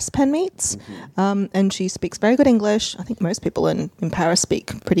Paris Pen Meets. And she speaks very good English. I think most people in Paris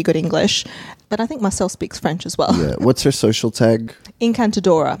speak pretty good English. But I think Marcel speaks French as well. Yeah. What's her social tag?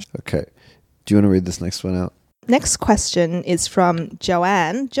 Encantadora. Okay. Do you want to read this next one out? Next question is from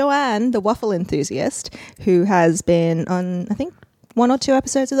Joanne. Joanne, the waffle enthusiast, who has been on, I think, 1 or 2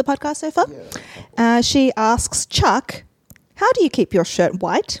 episodes of the podcast so far. Yeah. She asks, Chuck, how do you keep your shirt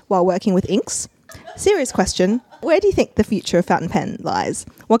white while working with inks? Serious question. Where do you think the future of fountain pen lies?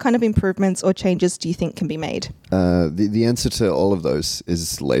 What kind of improvements or changes do you think can be made? The answer to all of those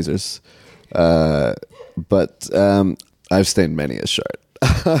is lasers. But I've stained many a shirt.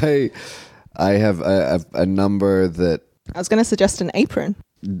 I have a number that... I was going to suggest an apron.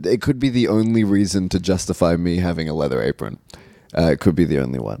 It could be the only reason to justify me having a leather apron. It could be the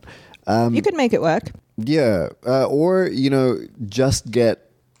only one. You could make it work. Yeah. Or,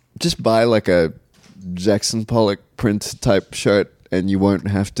 just buy like a Jackson Pollock print type shirt and you won't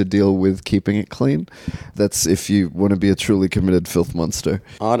have to deal with keeping it clean. That's if you want to be a truly committed filth monster.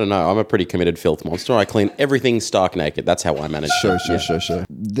 I don't know. I'm a pretty committed filth monster. I clean everything stark naked. That's how I manage. Sure.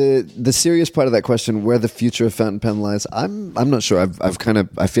 The serious part of that question, where the future of fountain pen lies, I'm not sure.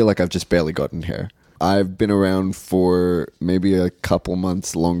 I feel like I've just barely gotten here. I've been around for maybe a couple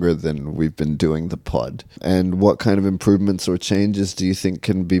months longer than we've been doing the pod. And what kind of improvements or changes do you think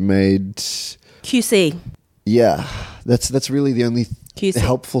can be made? QC. Yeah, that's really the only QC.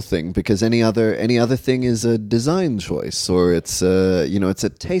 helpful thing, because any other thing is a design choice, or it's a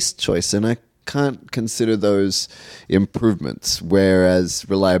taste choice, and I can't consider those improvements. Whereas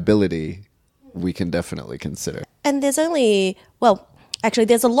reliability, we can definitely consider. And there's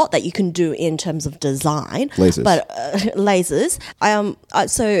there's a lot that you can do in terms of design. Lasers. But lasers.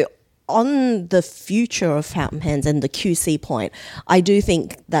 So on the future of fountain pens and the QC point, I do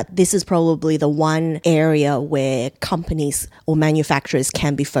think that this is probably the one area where companies or manufacturers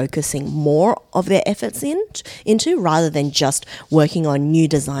can be focusing more of their efforts into, rather than just working on new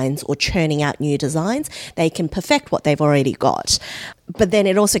designs or churning out new designs. They can perfect what they've already got. But then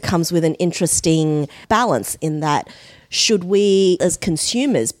it also comes with an interesting balance in that, should we as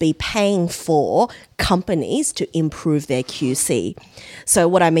consumers be paying for companies to improve their QC? So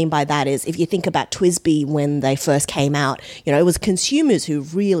what I mean by that is, if you think about TWSBI when they first came out, it was consumers who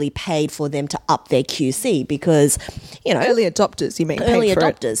really paid for them to up their QC because, Early adopters, you mean? Early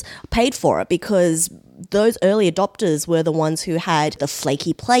adopters paid for it because those early adopters were the ones who had the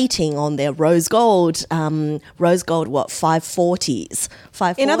flaky plating on their rose gold, 540s.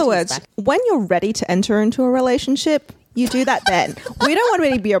 In other words, when you're ready to enter into a relationship, you do that then. We don't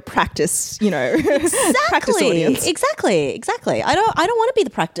want to be a practice, practice audience. Exactly. I don't want to be the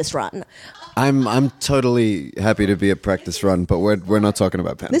practice run. I'm totally happy to be a practice run, but we're not talking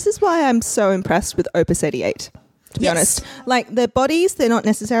about pens. This is why I'm so impressed with Opus 88. To be honest, like the bodies, they're not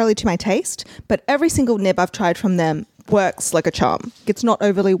necessarily to my taste, but every single nib I've tried from them works like a charm. It's not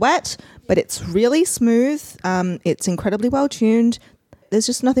overly wet, but it's really smooth. It's incredibly well tuned. There's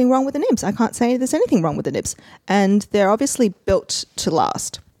just nothing wrong with the nibs. I can't say there's anything wrong with the nibs. And they're obviously built to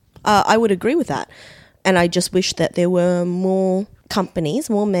last. I would agree with that. And I just wish that there were more companies,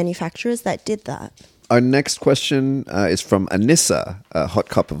 more manufacturers that did that. Our next question is from Anissa, a hot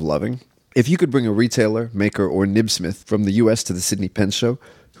cup of loving. If you could bring a retailer, maker, or nibsmith from the US to the Sydney Pen Show,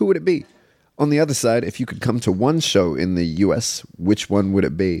 who would it be? On the other side, if you could come to one show in the US, which one would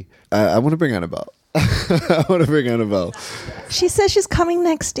it be? I want to bring Annabelle. She says she's coming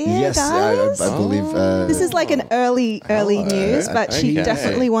next year, yes, guys. I believe. This is like an early news, but she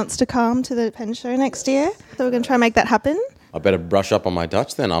definitely wants to come to the Pen Show next year. So we're going to try and make that happen. I better brush up on my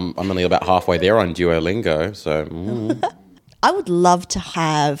Dutch then. I'm only about halfway there on Duolingo, so... I would love to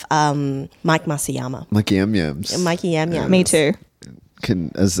have Mike Masayama. Mikey Yum Yums. Mikey Yum Yums. Me too.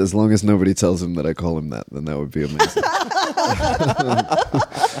 As long as nobody tells him that I call him that, then that would be amazing.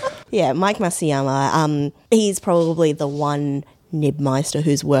 Yeah, Mike Masayama. He's probably the one nibmeister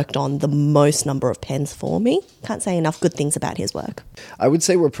who's worked on the most number of pens for me. Can't say enough good things about his work. I would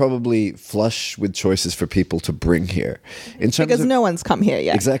say we're probably flush with choices for people to bring here. Because no one's come here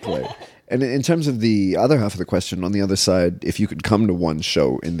yet. Exactly. And in terms of the other half of the question, on the other side, if you could come to one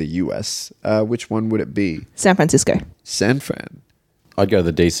show in the US, which one would it be? San Francisco. San Fran. I'd go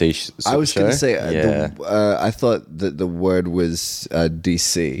to the DC I was going to say, yeah. I thought that the word was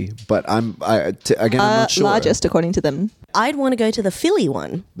DC, but I'm not sure. Largest, according to them. I'd want to go to the Philly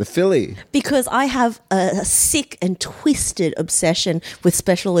one. The Philly. Because I have a sick and twisted obsession with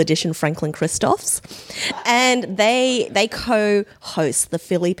special edition Franklin Christophs. And they co-host the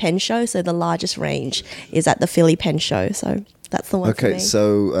Philly Pen Show, so the largest range is at the Philly Pen Show. So that's the one for me. Okay,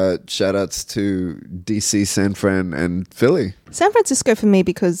 so shout outs to DC, San Fran, and Philly. San Francisco for me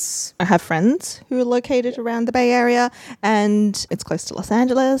because I have friends who are located around the Bay Area and it's close to Los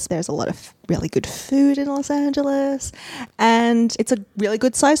Angeles. There's a lot of really good food in Los Angeles and it's a really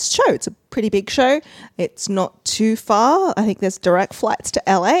good sized show. It's a pretty big show. It's not too far. I think there's direct flights to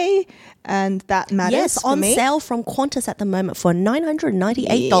LA and that matters. Yes, on sale from Qantas at the moment for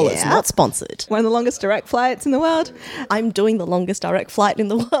 $998. Yeah. Not sponsored. One of the longest direct flights in the world. I'm doing the longest direct flight in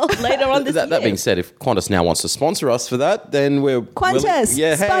the world later on this year. That being said, if Qantas now wants to sponsor us for that, then we're Qantas,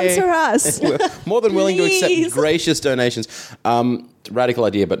 sponsor us. We're more than willing to accept Please. gracious donations. Radical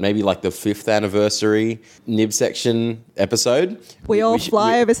idea, but maybe like the 5th anniversary nib section episode. We all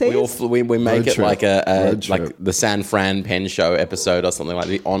fly overseas? We make Road it trip. like Road like trip. the San Fran Pen Show episode or something like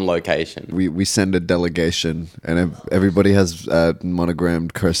that on location. We send a delegation, and everybody has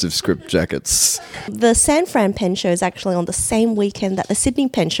monogrammed cursive script jackets. The San Fran Pen Show is actually on the same weekend that the Sydney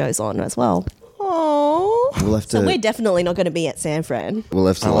Pen Show's on as well. Oh, We'll have to. So we're definitely not going to be at San Fran. We'll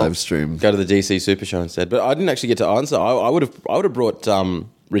have to live stream. Go to the DC Super Show instead. But I didn't actually get to answer. I would have brought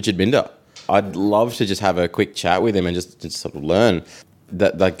Richard Binder. I'd love to just have a quick chat with him and just sort of learn.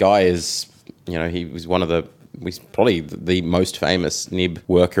 That guy is, he was he's probably the most famous nib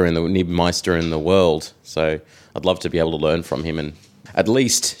worker and the nib meister in the world. So I'd love to be able to learn from him and at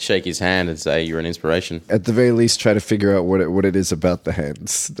least shake his hand and say you're an inspiration. At the very least, try to figure out what it is about the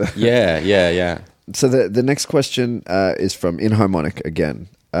hands. Yeah. So the next question is from Inharmonic again.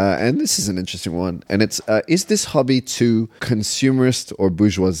 And this is an interesting one. And it's, is this hobby too consumerist or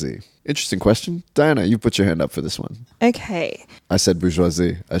bourgeoisie? Interesting question. Diana, you put your hand up for this one. okay. I said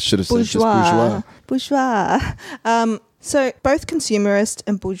bourgeoisie. I should have said just bourgeois. Bourgeois. So both consumerist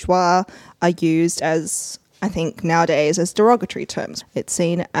and bourgeois are used as, I think nowadays, as derogatory terms. It's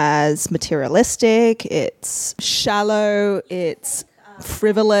seen as materialistic, it's shallow, it's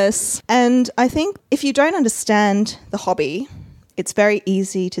frivolous. And I think if you don't understand the hobby, it's very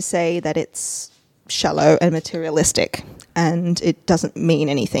easy to say that it's shallow and materialistic. And it doesn't mean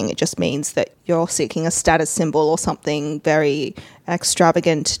anything. It just means that you're seeking a status symbol or something very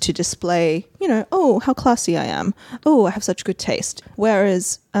extravagant to display, oh, how classy I am. Oh, I have such good taste.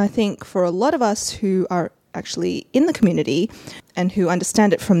 Whereas I think for a lot of us who are actually in the community and who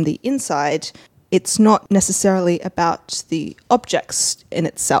understand it from the inside, it's not necessarily about the objects in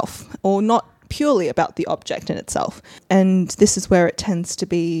itself or not purely about the object in itself. And this is where it tends to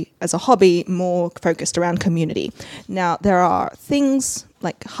be, as a hobby, more focused around community. Now, there are things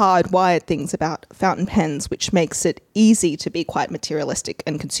like hardwired things about fountain pens, which makes it easy to be quite materialistic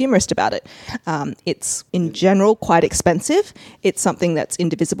and consumerist about it. It's in general quite expensive. It's something that's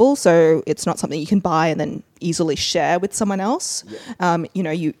indivisible, so it's not something you can buy and then easily share with someone else. Yeah.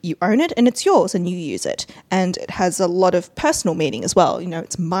 You own it and it's yours and you use it. And it has a lot of personal meaning as well.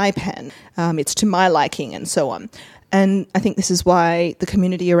 It's my pen. It's to my liking and so on. And I think this is why the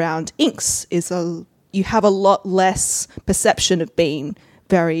community around inks you have a lot less perception of being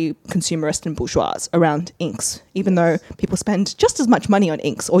very consumerist and bourgeois around inks, even though people spend just as much money on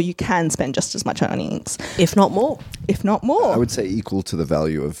inks, or you can spend just as much on inks. If not more. I would say equal to the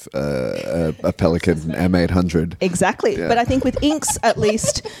value of a Pelican M800. Exactly. Yeah. But I think with inks, at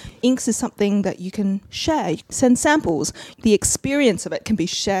least, inks is something that you can share. You can send samples. The experience of it can be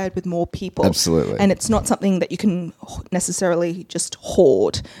shared with more people. Absolutely. And it's not something that you can necessarily just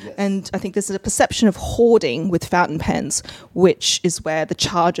hoard. Yes. And I think there's a perception of hoarding with fountain pens, which is where the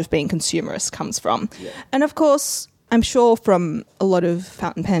charge of being consumerist comes from. Yeah. And of course, I'm sure from a lot of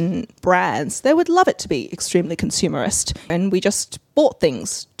fountain pen brands, they would love it to be extremely consumerist. And we just bought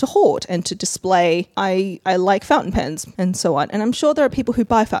things to hoard and to display, I like fountain pens and so on. And I'm sure there are people who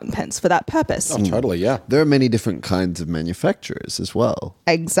buy fountain pens for that purpose. Oh, totally, yeah. There are many different kinds of manufacturers as well.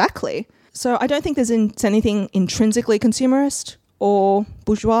 Exactly. So I don't think there's anything intrinsically consumerist or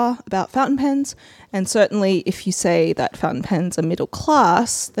bourgeois about fountain pens. And certainly if you say that fountain pens are middle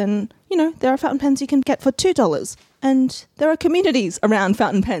class, then, there are fountain pens you can get for $2. And there are communities around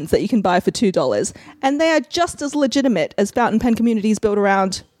fountain pens that you can buy for $2. And they are just as legitimate as fountain pen communities built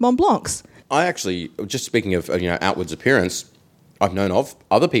around Mont Blancs. I actually, just speaking of outwards appearance, I've known of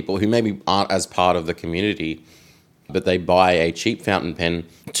other people who maybe aren't as part of the community, but they buy a cheap fountain pen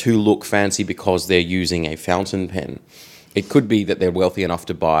to look fancy because they're using a fountain pen. It could be that they're wealthy enough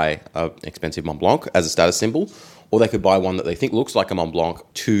to buy an expensive Mont Blanc as a status symbol, or they could buy one that they think looks like a Mont Blanc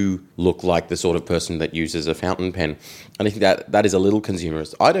to look like the sort of person that uses a fountain pen. And I think that is a little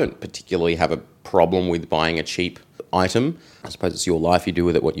consumerist. I don't particularly have a problem with buying a cheap item. I suppose it's your life, you do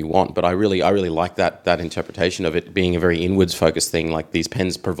with it what you want, but I really like that interpretation of it being a very inwards focused thing. Like, these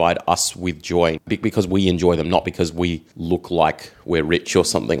pens provide us with joy because we enjoy them, not because we look like we're rich or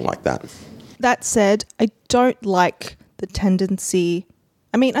something like that. That said, I don't like the tendency.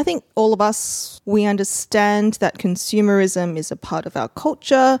 I mean, I think all of us, we understand that consumerism is a part of our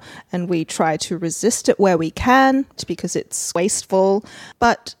culture and we try to resist it where we can because it's wasteful.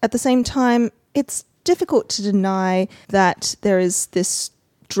 But at the same time, it's difficult to deny that there is this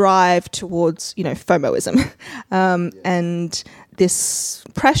drive towards, FOMOism and this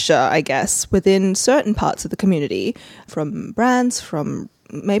pressure, I guess, within certain parts of the community from brands, from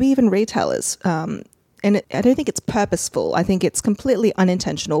maybe even retailers. I don't think it's purposeful. I think it's completely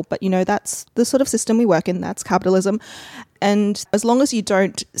unintentional. But, that's the sort of system we work in. That's capitalism. And as long as you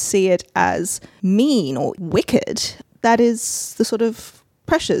don't see it as mean or wicked, that is the sort of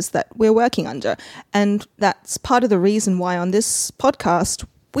pressures that we're working under. And that's part of the reason why on this podcast,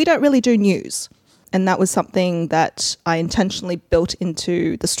 we don't really do news. And that was something that I intentionally built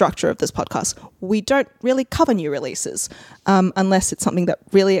into the structure of this podcast. We don't really cover new releases unless it's something that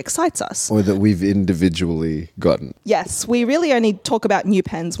really excites us. Or that we've individually gotten. Yes, we really only talk about new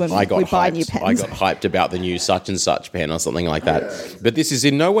pens when we buy new pens. I got hyped about the new such and such pen or something like that. But this is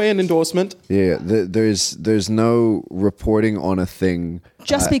in no way an endorsement. Yeah, there's no reporting on a thing.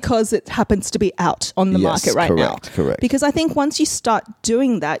 Just because it happens to be out on the market right now. Correct. Because I think once you start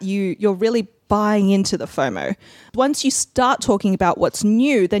doing that, you're really buying into the FOMO. Once you start talking about what's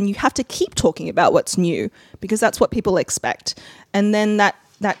new, then you have to keep talking about what's new because that's what people expect. And then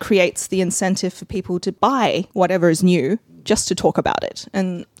that creates the incentive for people to buy whatever is new just to talk about it.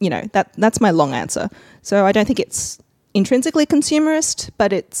 And, that's my long answer. So I don't think it's intrinsically consumerist,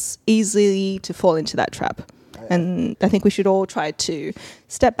 but it's easy to fall into that trap. And I think we should all try to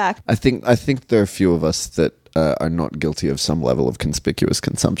step back. I think there are a few of us that are not guilty of some level of conspicuous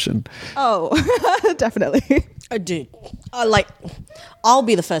consumption. Oh, definitely. Dude, I'll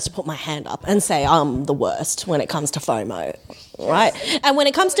be the first to put my hand up and say I'm the worst when it comes to FOMO, right? And when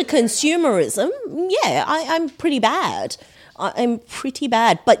it comes to consumerism, yeah, I'm pretty bad. I'm pretty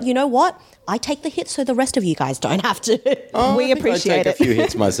bad. But you know what? I take the hit so the rest of you guys don't have to. We appreciate it. I take a few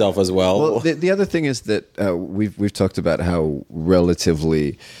hits myself as well. Well, the other thing is that we've talked about how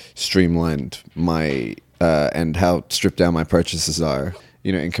relatively streamlined my and how stripped down my purchases are,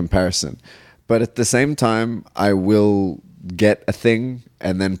 in comparison. But at the same time, I will get a thing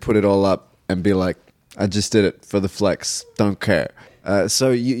and then put it all up and be like, I just did it for the flex, don't care.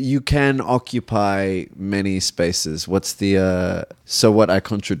 So you can occupy many spaces. What's the so what? I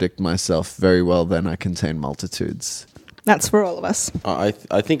contradict myself very well. Then I contain multitudes. That's for all of us. I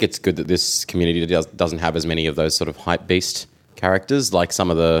think it's good that this community doesn't have as many of those sort of hype beast characters like some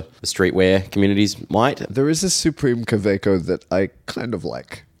of the streetwear communities might. There is a Supreme Kaweco that I kind of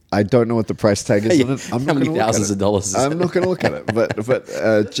like. I don't know what the price tag is on it. How many thousands of dollars? I'm not going to look at it, but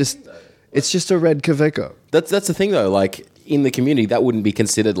it's just a red Kaweco. That's the thing though. Like, in the community, that wouldn't be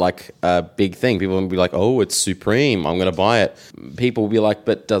considered like a big thing. People would be like, "Oh, it's Supreme. I'm going to buy it." People will be like,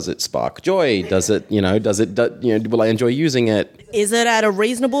 "But does it spark joy? Does it? Will I enjoy using it? Is it at a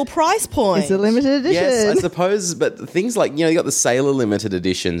reasonable price point? It's a limited edition." Yes, I suppose. But things like you got the Sailor limited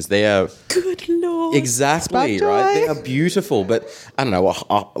editions. They are good lord, exactly Spark right. joy. They are beautiful. But I don't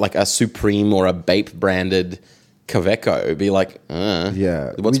know, like a Supreme or a Bape branded Kaweco be like,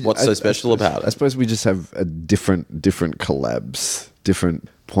 yeah. What's so special about it? I suppose we just have a different collabs, different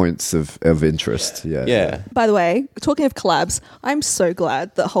points of interest. Yeah. By the way, talking of collabs, I'm so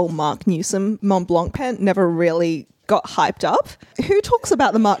glad the whole Mark Newsom Mont Blanc pen never really got hyped up. Who talks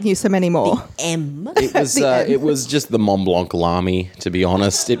about the Mark Newsom anymore? It was it was just the Mont Blanc Lamy, to be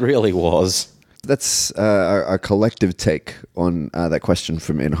honest. It really was. That's our collective take on that question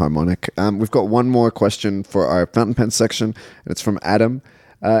from Inharmonic. We've got one more question for our fountain pen section, and it's from Adam.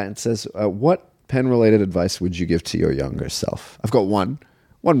 It says, what pen-related advice would you give to your younger self? I've got one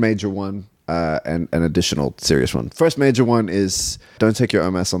major one, and an additional serious one. First major one is don't take your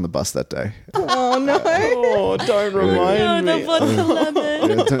Hermes on the bus that day. Oh, no. Oh, don't remind me. The vodka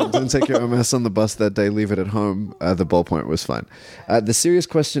lemon. Yeah, don't take your Hermes on the bus that day. Leave it at home. The ballpoint was fine. The serious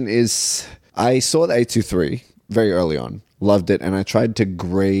question is, I saw the 823 very early on, loved it, and I tried to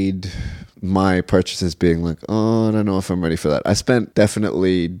grade my purchases being like, oh, I don't know if I'm ready for that. I spent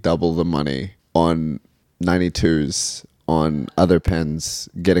definitely double the money on 92s, on other pens,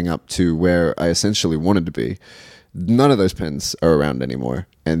 getting up to where I essentially wanted to be. None of those pens are around anymore,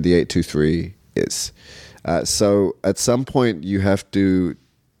 and the 823 is. So at some point, you have to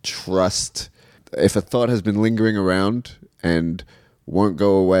trust. If a thought has been lingering around and won't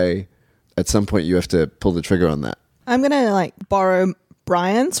go away, at some point you have to pull the trigger on that. I'm going to borrow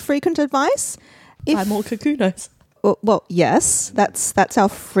Brian's frequent advice. Buy more kakunos. Well, yes, that's our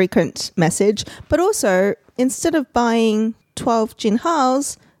frequent message. But also, instead of buying 12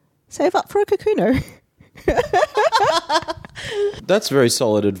 Jinhaos, save up for a kakuno. That's very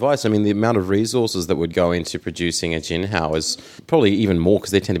solid advice. I mean, the amount of resources that would go into producing a Jinhao is probably even more because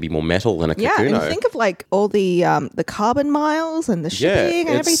they tend to be more metal than a Yeah, kakuno. and think of all the carbon miles and the shipping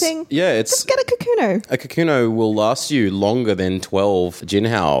and everything. Just get a kakuno. A kakuno will last you longer than 12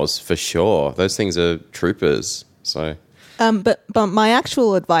 Jinhaos for sure. Those things are troopers. So, but my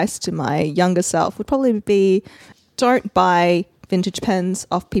actual advice to my younger self would probably be, don't buy vintage pens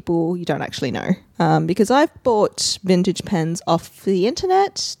off people you don't actually know. Because I've bought vintage pens off the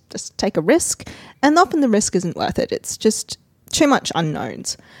internet, just take a risk, and often the risk isn't worth it. It's just too much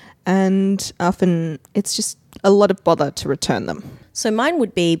unknowns. And often it's just a lot of bother to return them. So mine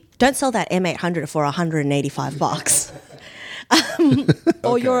would be, don't sell that M800 for $185.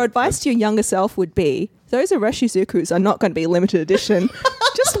 Or your advice to your younger self would be, those Iroshizukus are not going to be limited edition.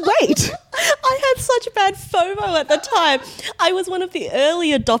 Just wait. I had such bad FOMO at the time. I was one of the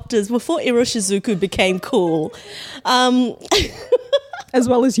early adopters before Iroshizuku became cool. As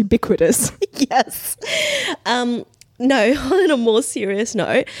well as ubiquitous. Yes. No, on a more serious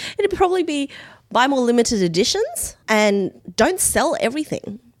note, it'd probably be buy more limited editions and don't sell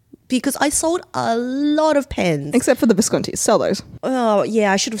everything. Because I sold a lot of pens. Except for the Viscontis. Sell those. Oh,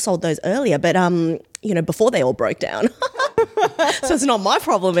 yeah, I should have sold those earlier, but, before they all broke down. So it's not my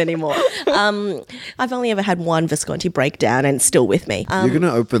problem anymore. I've only ever had one Visconti breakdown and it's still with me. You're going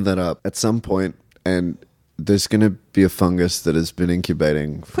to open that up at some point and there's going to be a fungus that has been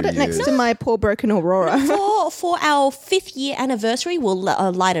incubating for Put it years. next to my poor broken Aurora. For our 5th year anniversary, we'll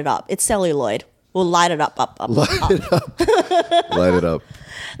light it up. It's celluloid. We'll light it up. Light it up.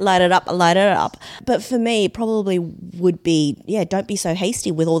 Light it up. But for me, it probably would be, don't be so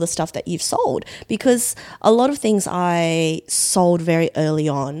hasty with all the stuff that you've sold, because a lot of things I sold very early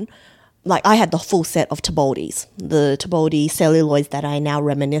on, like I had the full set of Tibaldis, the Tibaldi celluloids that I now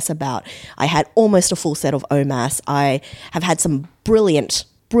reminisce about. I had almost a full set of Omas. I have had some brilliant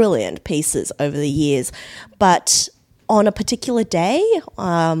pieces over the years, but on a particular day,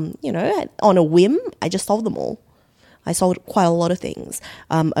 on a whim, I just sold them all. I sold quite a lot of things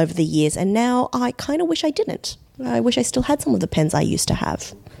over the years, and now I kind of wish I didn't. I wish I still had some of the pens I used to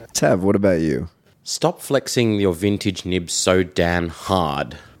have. Tav, what about you? Stop flexing your vintage nibs so damn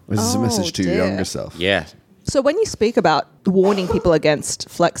hard. This is a message to your dear. younger self. Yeah. So when you speak about warning people against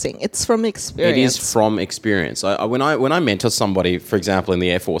flexing, it's from experience. It is from experience. When I mentor somebody, for example, in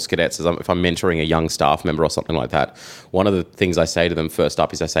the Air Force cadets, if I'm mentoring a young staff member or something like that, one of the things I say to them first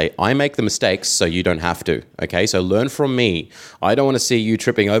up is I say, I make the mistakes so you don't have to. Okay, so learn from me. I don't want to see you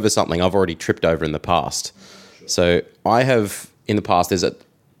tripping over something I've already tripped over in the past. So I have, in the past, there's at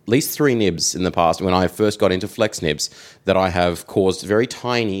least 3 nibs in the past when I first got into flex nibs that I have caused very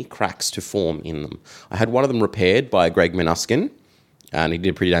tiny cracks to form in them. I had one of them repaired by Greg Minuskin, and he did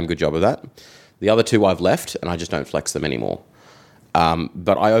a pretty damn good job of that. The other 2 I've left, and I just don't flex them anymore.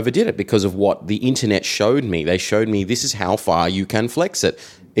 But I overdid it because of what the internet showed me. They showed me this is how far you can flex it.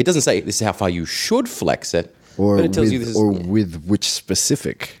 It doesn't say this is how far you should flex it. Or, but it tells you this is, with which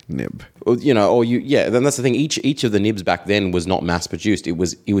specific nib. Then that's the thing. Each of the nibs back then was not mass produced. It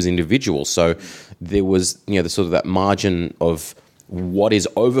was individual. So there was, the sort of that margin of what is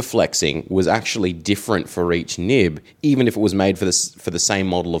overflexing was actually different for each nib, even if it was made for the same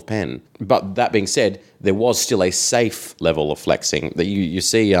model of pen. But that being said, there was still a safe level of flexing that you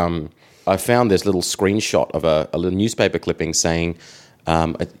see. I found this little screenshot of a little newspaper clipping saying,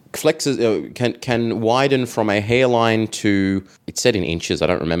 flexes can widen from a hairline to, it said in inches, I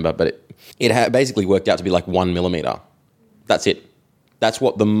don't remember, but it basically worked out to be like 1 millimeter. That's it. That's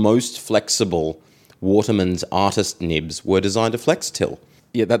what the most flexible Waterman's artist nibs were designed to flex till.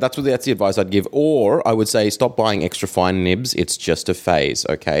 Yeah, that's the advice I'd give. Or I would say stop buying extra fine nibs. It's just a phase,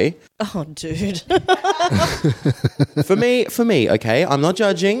 okay? Oh, dude. For me, okay? I'm not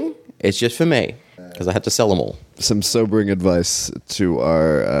judging. It's just for me because I had to sell them all. Some sobering advice to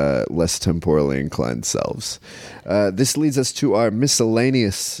our less temporally inclined selves. This leads us to our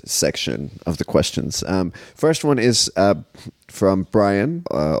miscellaneous section of the questions. First one is from Brian,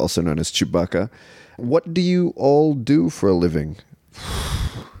 also known as Chewbacca. What do you all do for a living?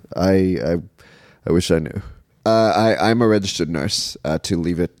 I wish I knew. I'm a registered nurse. To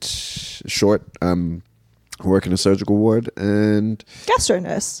leave it short, I work in a surgical ward and Gastro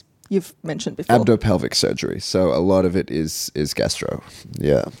nurse. you've mentioned before. Abdo-pelvic surgery. So a lot of it is gastro.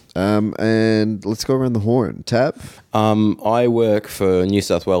 Yeah. And let's go around the horn. Tab? I work for New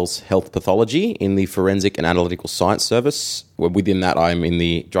South Wales Health Pathology in the Forensic and Analytical Science Service. Within that, I'm in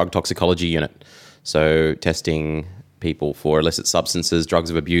the drug toxicology unit. So testing people for illicit substances, drugs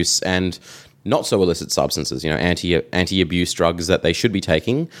of abuse, and not so illicit substances, anti-abuse drugs that they should be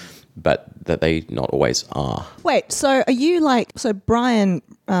taking, but that they not always are. Wait, so are you Brian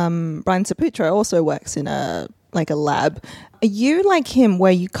Saputra also works in a lab. Are you like him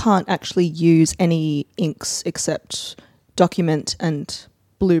where you can't actually use any inks except document and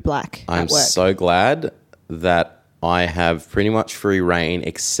blue-black I'm at work? so glad that I have pretty much free reign,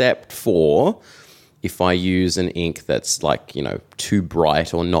 except for if I use an ink that's too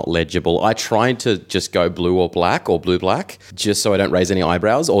bright or not legible. I tried to just go blue or blue-black, just so I don't raise any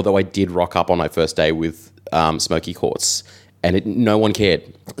eyebrows, although I did rock up on my first day with smoky quartz, and no one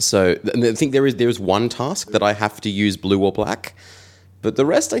cared. So I think there is one task that I have to use blue or black, but the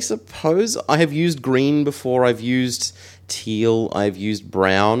rest, I suppose, I have used green before, I've used teal, I've used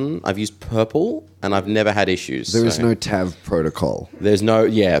brown, I've used purple, and I've never had issues. There is no TAV protocol. There's no.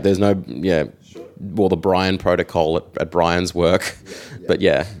 Well, the Brian protocol at Brian's work. But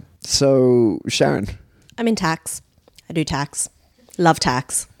yeah. So, Sharon. I'm in tax. I do tax. Love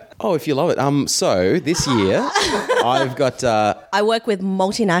tax. Oh, if you love it. So this year I've got... I work with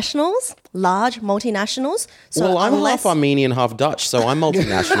multinationals, large multinationals. So well, I'm half Armenian, half Dutch, so I'm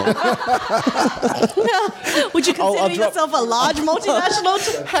multinational. Would you consider yourself a large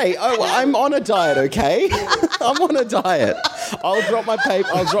multinational? Hey, I'm on a diet, okay? I'm on a diet. I'll drop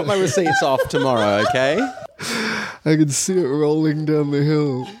my receipts off tomorrow, okay? I can see it rolling down the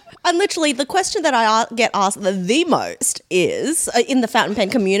hill. And literally, the question that I get asked the most is, in the fountain pen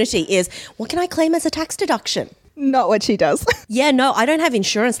community, is, what can I claim as a tax deduction? Not what she does. Yeah, no, I don't have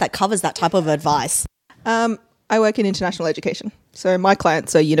insurance that covers that type of advice. I work in international education, so my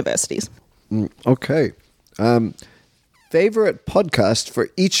clients are universities. Okay. Favorite podcast for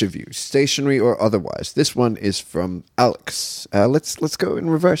each of you, stationary or otherwise? This one is from Alex. Let's go in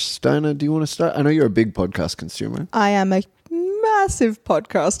reverse. Diana, do you want to start? I know you're a big podcast consumer. I am a massive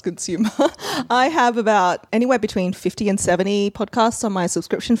podcast consumer. I have about anywhere between 50 and 70 podcasts on my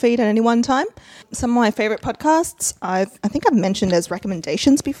subscription feed at any one time. Some of my favorite podcasts I think I've mentioned as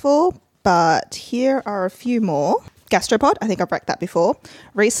recommendations before, but here are a few more. Gastropod, I think I've wrecked that before.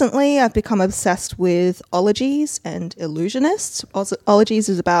 Recently, I've become obsessed with ologies and illusionists. Ologies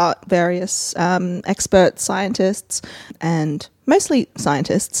is about various expert scientists and mostly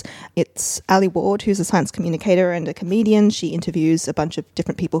scientists. It's Ali Ward, who's a science communicator and a comedian. She interviews a bunch of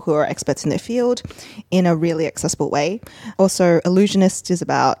different people who are experts in their field in a really accessible way. Also, Illusionist is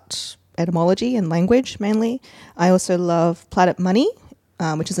about etymology and language mainly. I also love Planet Money,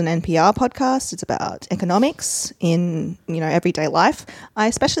 which is an NPR podcast. It's about economics in, everyday life. I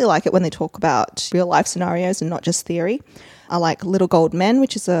especially like it when they talk about real life scenarios and not just theory. I like Little Gold Men,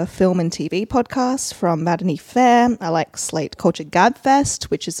 which is a film and TV podcast from Vanity Fair. I like Slate Culture Gabfest,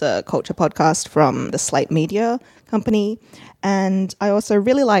 which is a culture podcast from the Slate Media company. And I also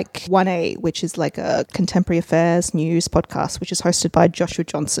really like 1A, which is like a contemporary affairs news podcast, which is hosted by Joshua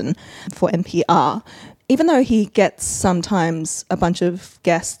Johnson for NPR. Even though he gets sometimes a bunch of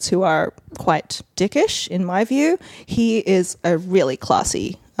guests who are quite dickish, in my view, he is a really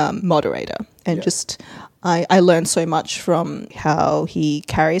classy moderator. And I learned so much from how he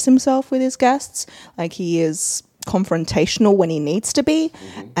carries himself with his guests. Like, he is confrontational when he needs to be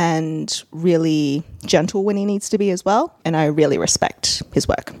and really gentle when he needs to be as well. And I really respect his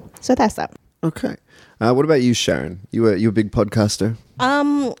work. So that's that. Okay. What about you, Sharon? You a big podcaster?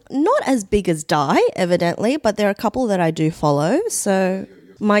 Not as big as Di, evidently, but there are a couple that I do follow. So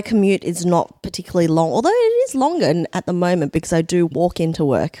my commute is not particularly long, although it is longer at the moment because I do walk into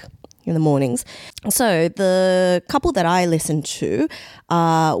work in the mornings. So the couple that I listen to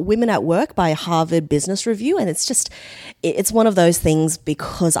are Women at Work by Harvard Business Review, and it's one of those things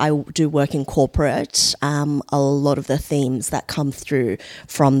because I do work in corporate. A lot of the themes that come through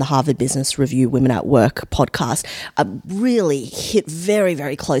from the Harvard Business Review Women at Work podcast really hit very,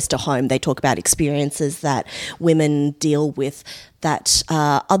 very close to home. They talk about experiences that women deal with that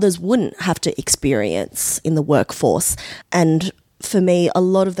others wouldn't have to experience in the workforce. And for me, a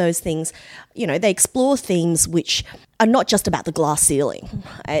lot of those things, they explore themes which are not just about the glass ceiling.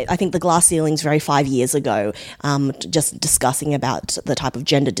 I think the glass ceiling is very 5 years ago, just discussing about the type of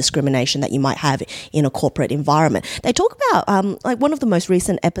gender discrimination that you might have in a corporate environment. They talk about, like one of the most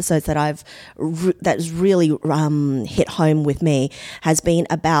recent episodes that that's really hit home with me has been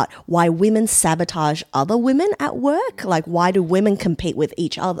about why women sabotage other women at work. Like, why do women compete with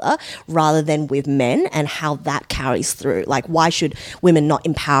each other rather than with men, and how that carries through? Like, why should women not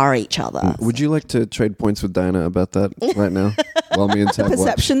empower each other? Would you like to trade points with Diana about that right now? While me and Tab watch?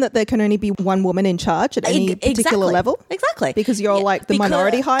 Perception that there can only be one woman in charge at any particular level? Exactly. Because you're like the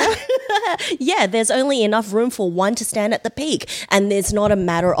minority hire? Yeah, there's only enough room for one to stand at the peak. And it's not a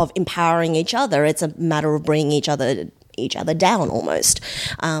matter of empowering each other. It's a matter of bringing each other down almost.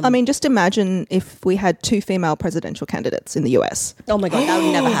 I mean, just imagine if we had 2 female presidential candidates in the US. Oh my God, that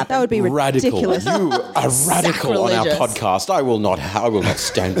would never happen. That would be ridiculous. You are radical on our Sacrilegious. podcast. I will not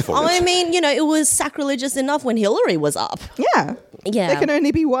stand for it. I mean, it was sacrilegious enough when Hillary was up. Yeah. Yeah. There can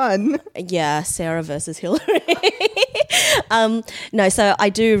only be one. Yeah, Sarah versus Hillary. No, so I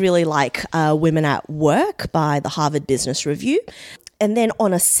do really like Women at Work by the Harvard Business Review. And then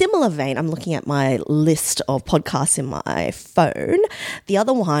on a similar vein, I'm looking at my list of podcasts in my phone. The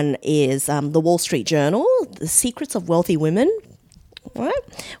other one is the Wall Street Journal, The Secrets of Wealthy Women, right?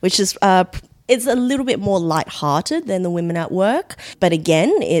 Which is it's a little bit more lighthearted than the Women at Work. But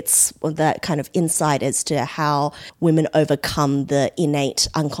again, it's that kind of insight as to how women overcome the innate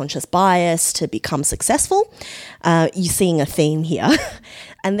unconscious bias to become successful. You're seeing a theme here.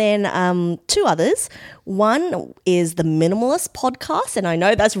 And then 2 others. One is the Minimalist podcast, and I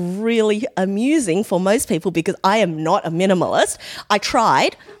know that's really amusing for most people because I am not a minimalist. I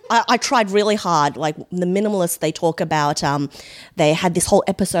tried really hard. Like the Minimalists, they talk about, they had this whole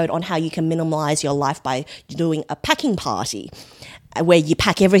episode on how you can minimize your life by doing a packing party where you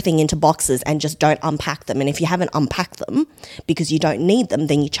pack everything into boxes and just don't unpack them. And if you haven't unpacked them because you don't need them,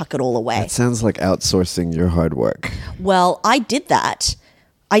 then you chuck it all away. That sounds like outsourcing your hard work. Well, I did that.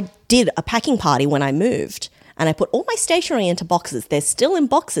 I did a packing party when I moved, and I put all my stationery into boxes. They're still in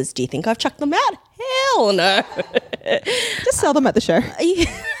boxes. Do you think I've chucked them out? Hell no. Just sell them at the show.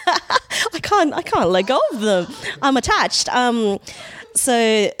 I can't let go of them. I'm attached.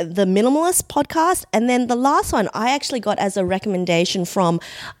 So the Minimalist podcast, and then the last one I actually got as a recommendation from,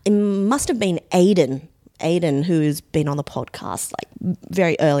 it must have been Aiden, who's been on the podcast like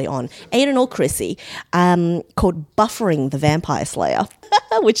very early on, Aiden or Chrissy, called Buffering the Vampire Slayer,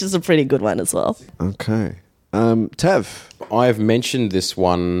 which is a pretty good one as well. Okay. Tev. I've mentioned this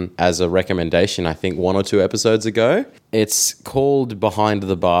one as a recommendation, I think 1 or 2 episodes ago. It's called Behind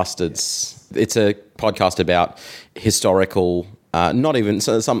the Bastards. It's a podcast about historical, not even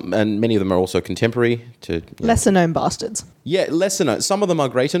some, and many of them are also contemporary to Lesser known bastards. Yeah, lesser known. Some of them are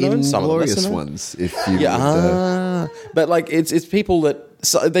greater known. Some of them Inglorious lesser known. ones. If you But like it's people that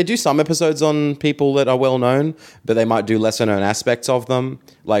they do some episodes on people that are well known, but they might do lesser known aspects of them.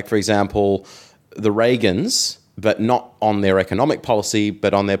 Like for example, the Reagans, but not on their economic policy,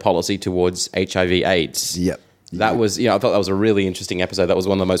 but on their policy towards HIV/AIDS. Yep. That was, I thought that was a really interesting episode. That was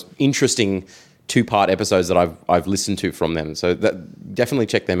one of the most interesting 2-part episodes that I've listened to from them. So definitely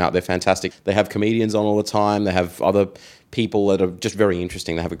check them out. They're fantastic. They have comedians on all the time. They have other people that are just very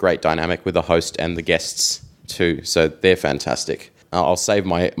interesting. They have a great dynamic with the host and the guests too. So they're fantastic. I'll save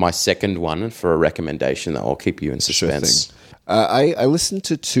my second one for a recommendation that I'll keep you in suspense. Sure thing. I listened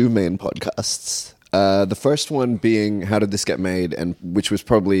to 2 main podcasts. The first one being How Did This Get Made, and which was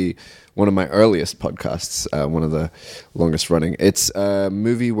probably one of my earliest podcasts, one of the longest running. It's a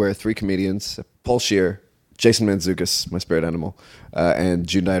movie where 3 comedians, Paul Scheer, Jason Mantzoukas, my spirit animal, and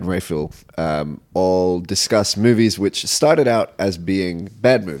June Diane Raphael, all discuss movies which started out as being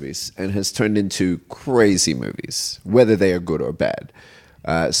bad movies and has turned into crazy movies, whether they are good or bad.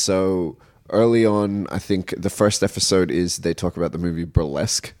 So early on, I think the first episode is they talk about the movie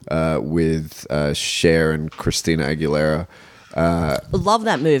Burlesque with Cher and Christina Aguilera. Love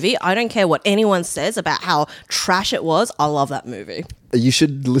that movie. I don't care what anyone says about how trash it was. I love that movie. You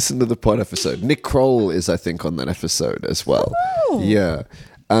should listen to the pod episode. Nick Kroll is, I think, on that episode as well. Oh. Yeah.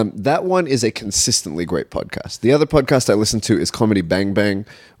 That one is a consistently great podcast. The other podcast I listen to is Comedy Bang Bang,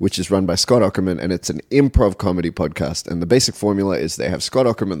 which is run by Scott Aukerman, and it's an improv comedy podcast. And the basic formula is they have Scott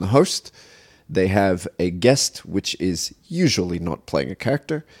Aukerman, the host. They have a guest, which is usually not playing a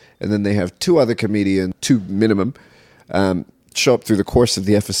character. And then they have 2 other comedians, 2 minimum, show up through the course of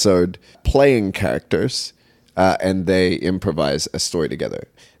the episode playing characters, and they improvise a story together.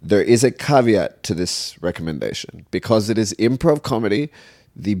 There is a caveat to this recommendation. Because it is improv comedy,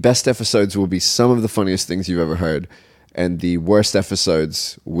 the best episodes will be some of the funniest things you've ever heard, and the worst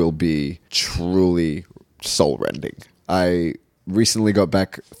episodes will be truly soul-rending. I recently got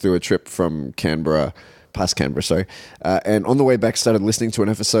back through a trip from past Canberra, sorry. And on the way back, started listening to an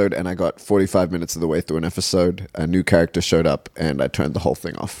episode, and I got 45 minutes of the way through an episode. A new character showed up, and I turned the whole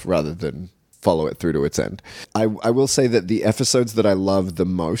thing off rather than follow it through to its end. I will say that the episodes that I love the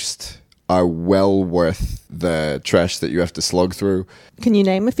most are well worth the trash that you have to slog through. Can you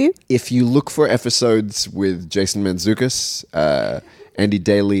name a few? If you look for episodes with Jason Mantzoukas, Andy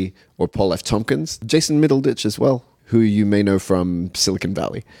Daly, or Paul F. Tompkins, Jason Middleditch as well, who you may know from Silicon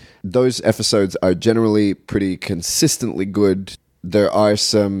Valley. Those episodes are generally pretty consistently good. There are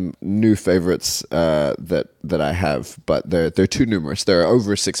some new favorites that I have, but they're too numerous. There are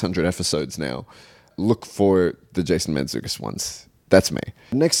over 600 episodes now. Look for the Jason Mantzoukas ones. That's me.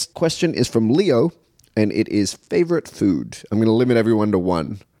 Next question is from Leo, and it is favorite food. I'm going to limit everyone to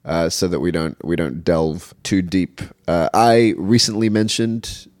one so that we don't delve too deep. I recently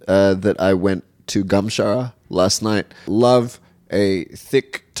mentioned that I went to Gamshara last night. Love a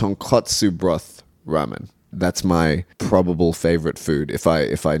thick tonkotsu broth ramen. That's my probable favorite food if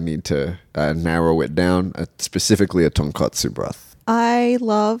I need to narrow it down, specifically a tonkotsu broth. I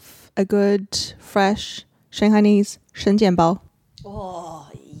love a good, fresh Shanghainese 生煎包.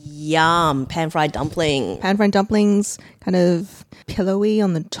 Yum. Pan-fried dumpling. Pan-fried dumplings, kind of pillowy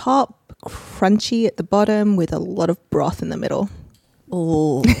on the top, crunchy at the bottom with a lot of broth in the middle.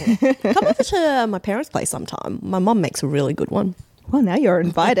 Oh, come over to my parents' place sometime. My mum makes a really good one. Well, now you're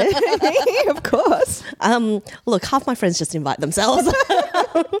invited. Of course. Look, half my friends just invite themselves.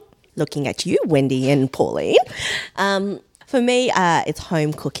 Looking at you, Wendy and Pauline. For me, it's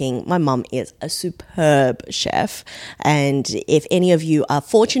home cooking. My mum is a superb chef. And if any of you are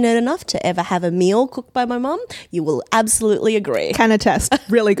fortunate enough to ever have a meal cooked by my mum, you will absolutely agree. Can attest.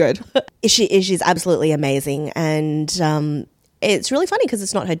 Really good. She's absolutely amazing. And it's really funny because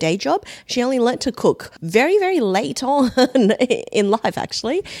it's not her day job. She only learnt to cook very, very late on in life,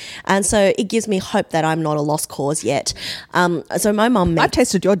 actually. And so it gives me hope that I'm not a lost cause yet. So my mum... I've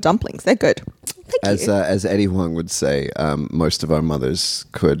tasted your dumplings. They're good. Thank you. As Eddie Huang would say, most of our mothers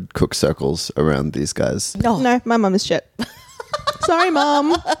could cook circles around these guys. Oh. No, my mum is shit. Sorry,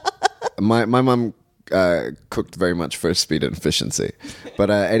 Mum. My mum cooked very much for speed and efficiency. But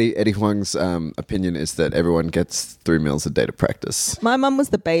Eddie Huang's opinion is that everyone gets 3 meals a day to practice. My mum was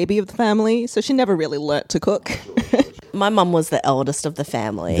the baby of the family, so she never really learnt to cook. My mum was the eldest of the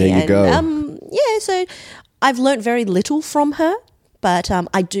family. There you go. So I've learnt very little from her. But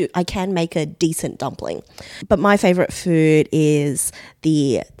I can make a decent dumpling. But my favourite food is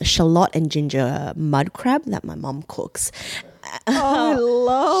the shallot and ginger mud crab that my mum cooks. Oh, I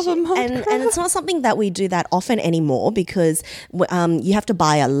love a mud and crab. And it's not something that we do that often anymore because you have to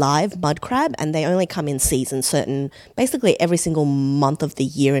buy a live mud crab and they only come in season basically every single month of the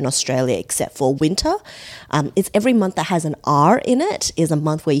year in Australia except for winter. It's every month that has an R in it is a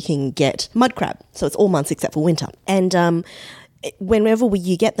month where you can get mud crab. So it's all months except for winter. And whenever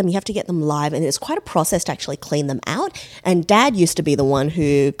you get them, you have to get them live, and it's quite a process to actually clean them out. And Dad used to be the one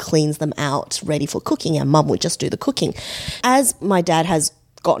who cleans them out ready for cooking, and Mum would just do the cooking. As my dad has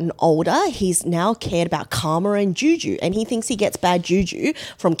gotten older, he's now cared about karma and juju, and he thinks he gets bad juju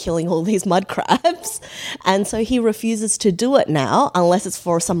from killing all these mud crabs, and so he refuses to do it now unless it's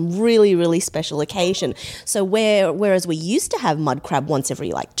for some really, really special occasion. So whereas we used to have mud crab once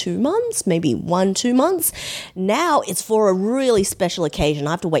every 2 months, maybe 1-2 months, now it's for a really special occasion.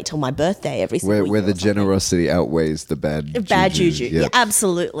 I have to wait till my birthday every single year. Where the generosity outweighs the bad juju. Yep. Yeah,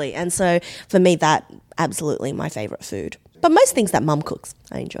 absolutely. And so for me, that absolutely my favourite food. But most things that Mum cooks,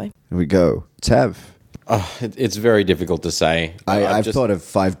 I enjoy. Here we go. Tav. It's very difficult to say. I've thought of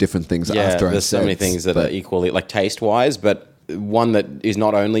 5 different things after I there's so many things that are equally, taste-wise, but one that is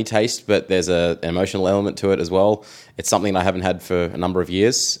not only taste, but there's an emotional element to it as well. It's something I haven't had for a number of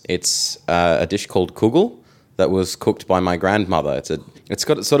years. It's a dish called kugel that was cooked by my grandmother. It's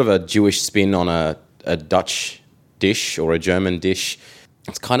got sort of a Jewish spin on a Dutch dish or a German dish.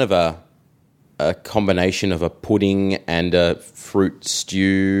 It's kind of a combination of a pudding and a fruit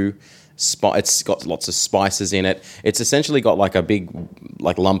stew. It's got lots of spices in it. It's essentially got a big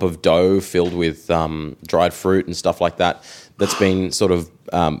lump of dough filled with dried fruit and stuff like that that's been sort of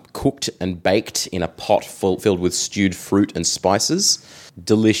cooked and baked in a pot filled with stewed fruit and spices.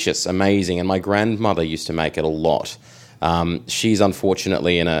 Delicious, amazing. And my grandmother used to make it a lot. She's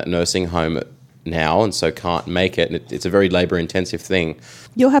unfortunately in a nursing home now and so can't make it. And it's a very labour-intensive thing.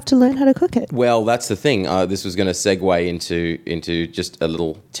 You'll have to learn how to cook it. Well, that's the thing. This was going to segue into just a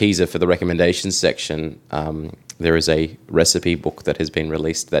little teaser for the recommendations section. there is a recipe book that has been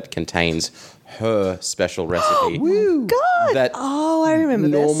released that contains her special recipe. God! That I remember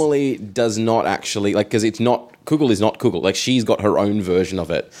this. normally does not actually, like, because it's not, kugel is not kugel. Like, she's got her own version of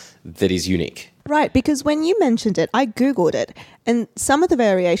it that is unique. Right, because when you mentioned it, I Googled it, and some of the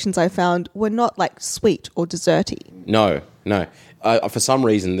variations I found were not like sweet or desserty. No. For some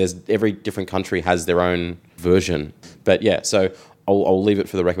reason, every different country has their own version. But yeah, so I'll leave it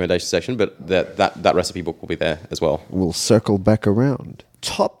for the recommendation section, but that recipe book will be there as well. We'll circle back around.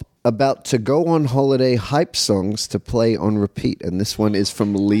 Top about to go on holiday hype songs to play on repeat. And this one is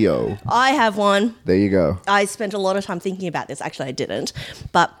from Leo. I have one. There you go. I spent a lot of time thinking about this. Actually, I didn't.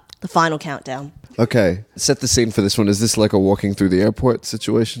 But the Final Countdown. Okay. Set the scene for this one. Is this like a walking through the airport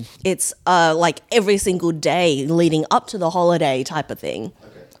situation? It's like every single day leading up to the holiday type of thing.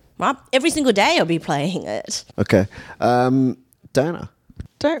 Okay. Right? Every single day I'll be playing it. Okay. Diana.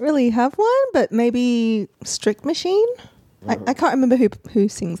 Don't really have one, but maybe Strict Machine? I can't remember who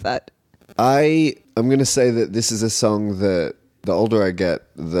sings that. I'm going to say that this is a song that the older I get,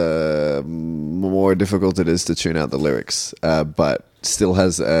 the more difficult it is to tune out the lyrics, but still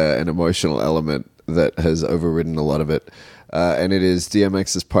has an emotional element that has overridden a lot of it. And it is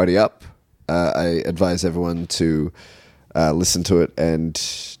DMX's Party Up. I advise everyone to listen to it and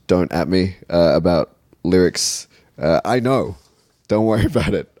don't at me about lyrics. I know. Don't worry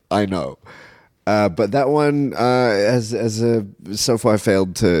about it. I know. But that one has so far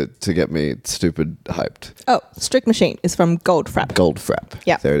failed to get me stupid hyped. Oh, Strict Machine is from Goldfrapp. Goldfrapp.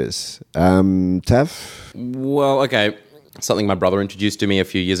 Yeah. There it is. Tav? Well, okay. Something my brother introduced to me a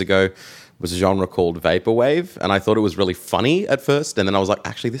few years ago was a genre called Vaporwave, and I thought it was really funny at first, and then I was like,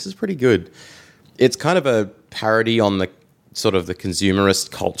 actually, this is pretty good. It's kind of a parody on the sort of the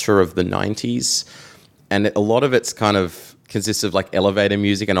consumerist culture of the 90s, and a lot of it's kind of consists of like elevator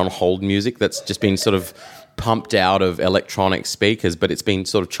music and on-hold music that's just been sort of pumped out of electronic speakers, but it's been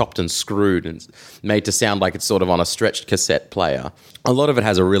sort of chopped and screwed and made to sound like it's sort of on a stretched cassette player. A lot of it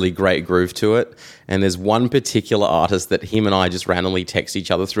has a really great groove to it, and there's one particular artist that him and I just randomly text each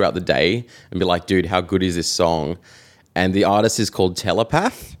other throughout the day and be like, dude, how good is this song? And the artist is called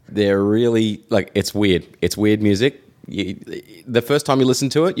Telepath. They're really, like, it's weird. It's weird music. The first time you listen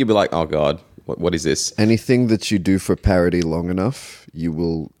to it, you'll be like, oh God, what is this? Anything that you do for parody long enough, you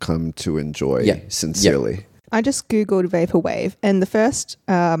will come to enjoy sincerely. Yeah. I just Googled Vaporwave, and the first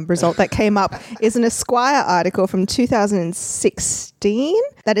result that came up is an Esquire article from 2016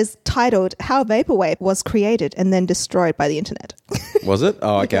 that is titled How Vaporwave Was Created and Then Destroyed by the Internet. Was it?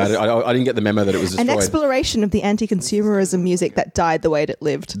 Oh, okay. Yes. I didn't get the memo that it was destroyed. An exploration of the anti-consumerism music that died the way it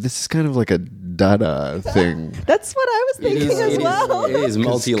lived. This is kind of like a Dada thing. That's what I was thinking as well. It is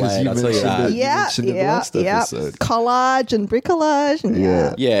multi-layered, I'll tell you that. Yeah. Episode. Collage and bricolage. And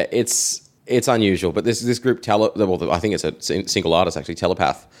Yeah, it's unusual, but this group, I think it's a single artist actually,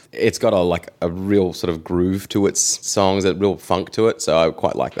 Telepath. It's got a real sort of groove to its songs, a real funk to it, so I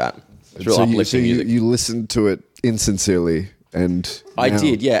quite like that. It's real uplifting music. You listened to it insincerely, and I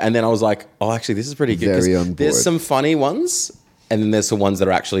did, yeah, and then I was like, oh, actually, this is pretty good. Very on board. There's some funny ones, and then there's some ones that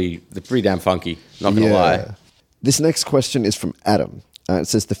are actually they're pretty damn funky. Not gonna lie. This next question is from Adam. It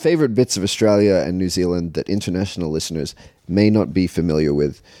says the favorite bits of Australia and New Zealand that international listeners may not be familiar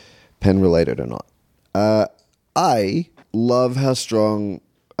with, pen related or not. I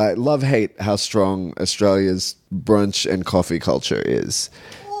hate how strong Australia's brunch and coffee culture is.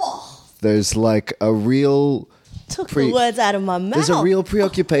 There's like a real Took the words out of my mouth. There's a real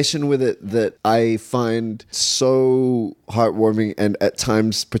preoccupation with it that I find so heartwarming, and at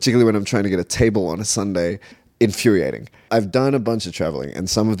times, particularly when I'm trying to get a table on a Sunday, infuriating. I've done a bunch of traveling, and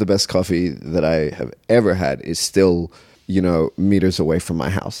some of the best coffee that I have ever had is still, meters away from my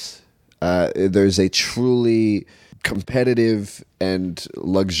house. There's a truly competitive and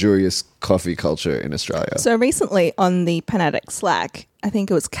luxurious coffee culture in Australia. So recently on the Pen Addict Slack, I think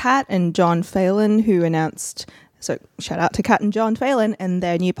it was Kat and John Phelan who announced, so shout out to Kat and John Phelan and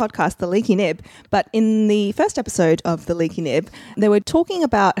their new podcast, The Leaky Nib. But in the first episode of The Leaky Nib, they were talking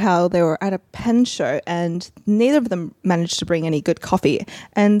about how they were at a pen show and neither of them managed to bring any good coffee.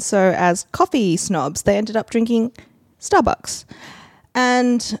 And so as coffee snobs, they ended up drinking Starbucks.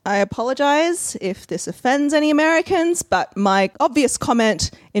 And I apologize if this offends any Americans, but my obvious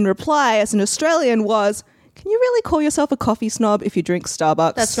comment in reply as an Australian was, can you really call yourself a coffee snob if you drink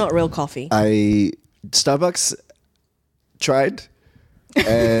Starbucks? That's not real coffee. Starbucks tried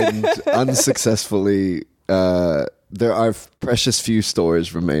and unsuccessfully. There are precious few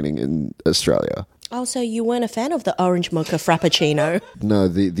stores remaining in Australia. Oh, so you weren't a fan of the orange mocha frappuccino? No,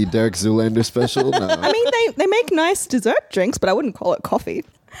 the Derek Zoolander special? No. I mean, they make nice dessert drinks, but I wouldn't call it coffee.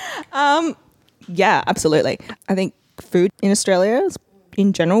 Yeah, absolutely. I think food in Australia is,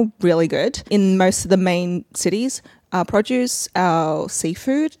 in general, really good. In most of the main cities, our produce, our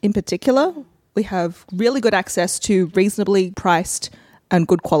seafood in particular, we have really good access to reasonably priced and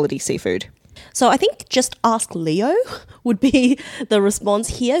good quality seafood. So I think just ask Leo would be the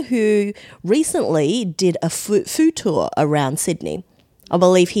response here, who recently did a food tour around Sydney. I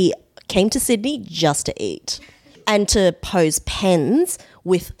believe he came to Sydney just to eat and to pose pens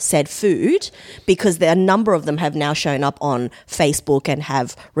with said food, because a number of them have now shown up on Facebook and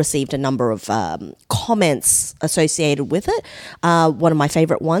have received a number of comments associated with it. One of my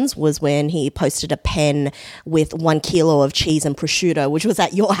favourite ones was when he posted a pen with 1 kilo of cheese and prosciutto, which was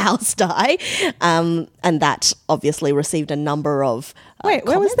at your house, Di. And that obviously received a number of Wait,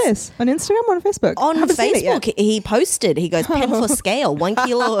 where was comments. this? On Instagram or on Facebook? On I haven't seen it yet. Facebook, he posted, he goes, pen for scale, 1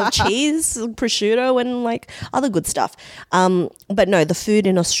 kilo of cheese, prosciutto, and like other good stuff. But no, the food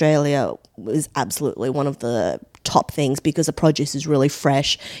in Australia is absolutely one of the top things because the produce is really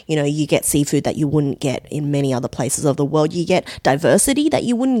fresh. You know, you get seafood that you wouldn't get in many other places of the world. You get diversity that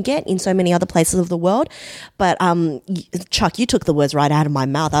you wouldn't get in so many other places of the world. But Chuck, you took the words right out of my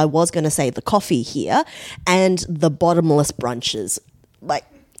mouth. I was going to say the coffee here and the bottomless brunches. Like,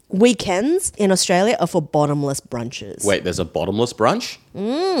 weekends in Australia are for bottomless brunches. Wait, there's a bottomless brunch?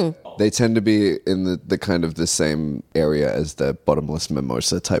 They tend to be in the kind of the same area as the bottomless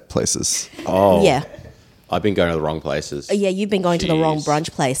mimosa type places. Oh. Yeah. I've been going to the wrong places. Yeah, you've been going to the wrong Jeez.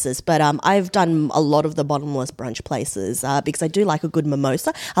 brunch places, but I've done a lot of the bottomless brunch places because I do like a good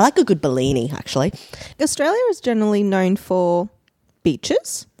mimosa. I like a good Bellini, actually. Australia is generally known for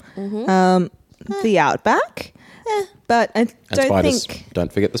beaches, the outback, but I And don't spiders. think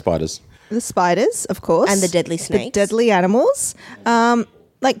Don't forget the spiders. the spiders, of course, And the deadly the snakes. deadly animals.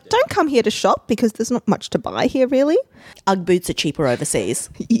 Don't come here to shop because there's not much to buy here, really. Ugg boots are cheaper overseas.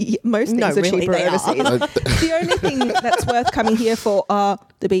 Most things No, are really, cheaper they are. overseas. The only thing that's worth coming here for are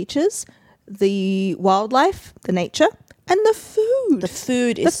the beaches, the wildlife, the nature, and the food. The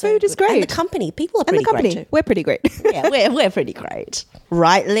food is The so food is good. And great. the company. People are and pretty the company. great too. We're pretty great. Yeah, we're pretty great.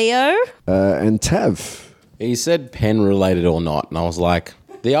 Right, Leo? And Tav. He said pen related or not, and I was like,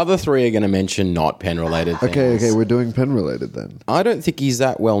 the other three are going to mention not pen related things. Okay, we're doing pen related then. I don't think he's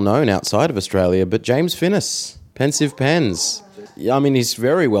that well known outside of Australia, but James Finnis, Pensive Pens. Yeah, I mean, he's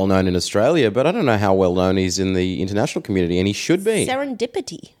very well known in Australia, but I don't know how well known he's in the international community, and he should be.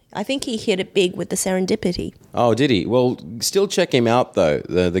 Serendipity. I think he hit it big with the serendipity. Oh, did he? Well, still check him out, though.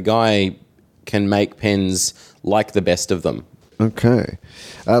 The guy can make pens like the best of them. Okay.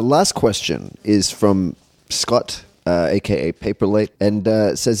 Last question is from Scott, a.k.a. Paperlate, and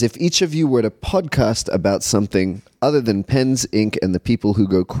says, if each of you were to podcast about something other than pens, ink, and the people who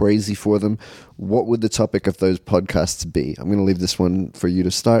go crazy for them, what would the topic of those podcasts be? I'm going to leave this one for you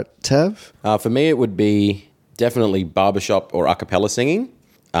to start. Tav? For me, it would be definitely barbershop or a cappella singing.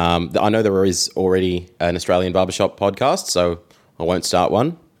 I know there is already an Australian barbershop podcast, so I won't start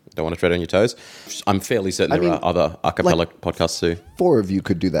one. Don't want to tread on your toes. I'm fairly certain there are other a cappella podcasts too. 4 of you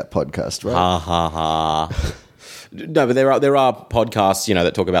could do that podcast, right? Ha ha ha. No, but there are podcasts,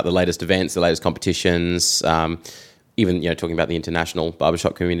 that talk about the latest events, the latest competitions, even, talking about the international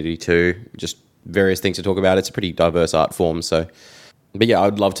barbershop community too. Just various things to talk about. It's a pretty diverse art form. So, but yeah,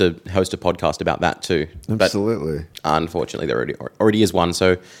 I'd love to host a podcast about that too. Absolutely. But unfortunately, there already is one.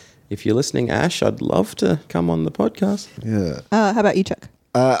 So if you're listening, Ash, I'd love to come on the podcast. Yeah. How about you, Chuck?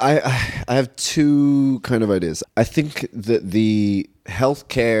 I have 2 kind of ideas. I think that the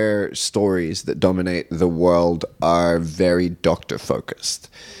healthcare stories that dominate the world are very doctor focused.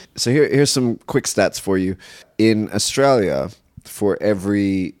 So here's some quick stats for you. In Australia, for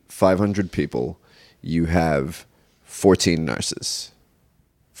every 500 people, you have 14 nurses.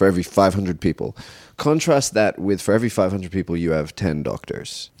 For every 500 people. Contrast that with for every 500 people, you have 10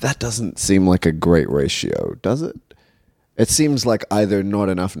 doctors. That doesn't seem like a great ratio, does it? It seems like either not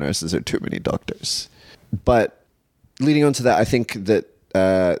enough nurses or too many doctors. But leading on to that, I think that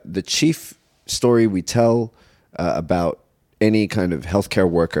the chief story we tell about any kind of healthcare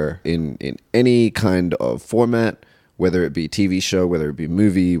worker in any kind of format, whether it be TV show, whether it be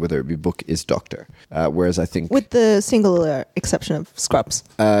movie, whether it be book, is doctor. Whereas I think... With the singular exception of Scrubs.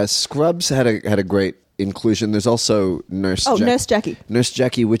 Scrubs had a great inclusion. There's also Nurse Jackie. Nurse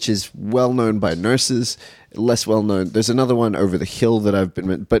Jackie, which is well known by nurses, less well known. There's another one over the hill that I've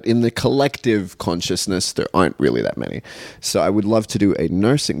been, but in the collective consciousness, there aren't really that many. So I would love to do a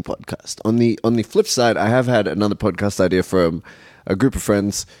nursing podcast. On the flip side, I have had another podcast idea from a group of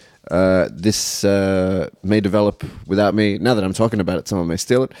friends. This may develop without me. Now that I'm talking about it, someone may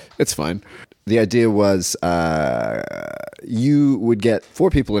steal it. It's fine. The idea was you would get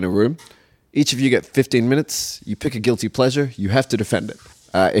 4 people in a room. Each of you get 15 minutes. You pick a guilty pleasure. You have to defend it.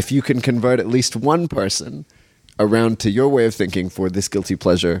 If you can convert at least one person around to your way of thinking for this guilty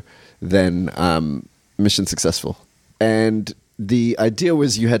pleasure, then mission successful. And the idea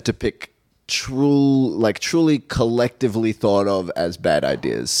was you had to pick truly collectively thought of as bad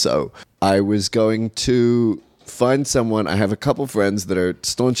ideas. So I was going to find someone. I have a couple friends that are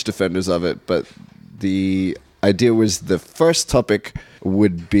staunch defenders of it, but the idea was the first topic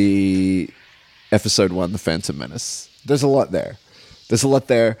would be episode 1, The Phantom Menace. There's a lot there.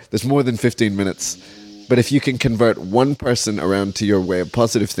 There's more than 15 minutes. But if you can convert one person around to your way of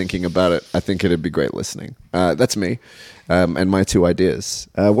positive thinking about it, I think it'd be great listening. That's me and my 2 ideas.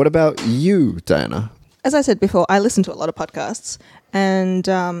 What about you, Diana? As I said before, I listen to a lot of podcasts, and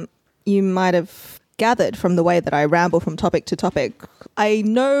you might have gathered from the way that I ramble from topic to topic. I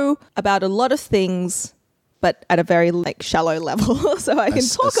know about a lot of things, but at a very shallow level, so I can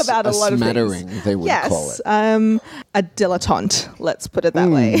talk about a lot of things. Smattering, they would call it. A dilettante, let's put it that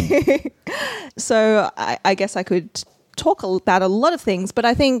way. So I guess I could talk about a lot of things, but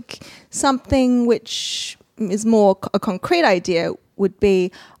I think something which is more a concrete idea would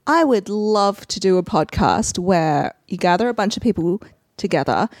be, I would love to do a podcast where you gather a bunch of people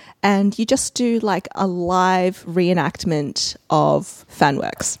together and you just do a live reenactment of fan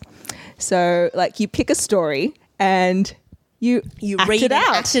works. So you pick a story and you read and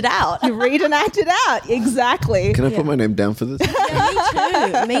act it out. You read and act it out. Exactly. Can I put my name down for this?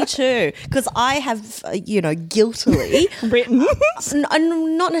 Me too. Because I have, guiltily written.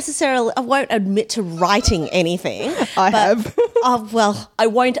 Not necessarily. I won't admit to writing anything. I have. I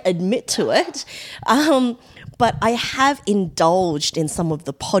won't admit to it. But I have indulged in some of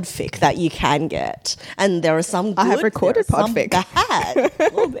the podfic that you can get, and there are some good. I have recorded podfic. Bad.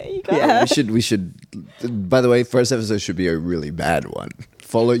 Well, there you go. Yeah. We should. By the way, first episode should be a really bad one.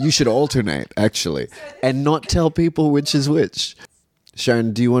 You should alternate actually, and not tell people which is which.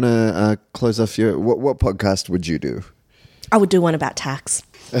 Sharon, do you want to close off your what podcast would you do? I would do one about tax.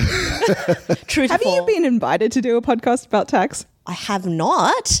 True to Have form. you been invited to do a podcast about tax? I have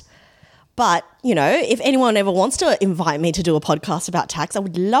not. But, if anyone ever wants to invite me to do a podcast about tax, I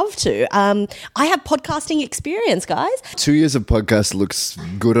would love to. I have podcasting experience, guys. 2 years of podcast looks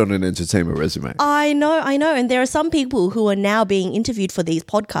good on an entertainment resume. I know. And there are some people who are now being interviewed for these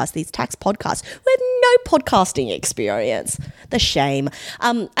podcasts, these tax podcasts, with no podcasting experience. The shame.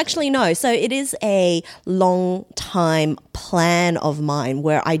 Actually, no. So it is a long time plan of mine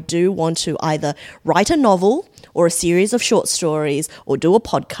where I do want to either write a novel or a series of short stories or do a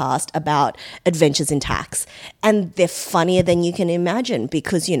podcast about adventures in tax. And they're funnier than you can imagine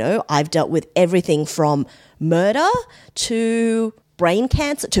because, I've dealt with everything from murder to brain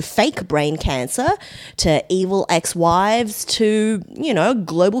cancer, to fake brain cancer, to evil ex-wives, to,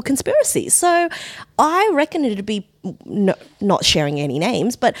 global conspiracies. So I reckon it'd be, not sharing any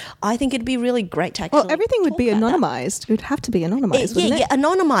names, but I think it'd be really great to actually everything would be anonymized. It would have to be anonymized, wouldn't it? Yeah,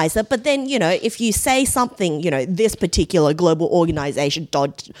 anonymize it. But then, if you say something, this particular global organization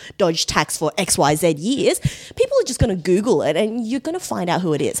dodged tax for XYZ years, people are just going to Google it and you're going to find out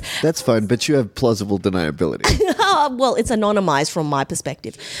who it is. That's fine, but you have plausible deniability. Well, it's anonymized from my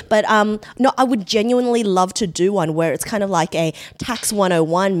perspective. But no, I would genuinely love to do one where it's kind of like a Tax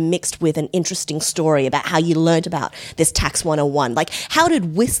 101 mixed with an interesting story about how you learned about this Tax 101. Like, how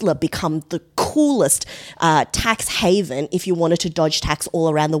did Whistler become the coolest tax haven if you wanted to dodge tax all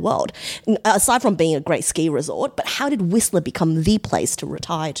around the world? Aside from being a great ski resort, but how did Whistler become the place to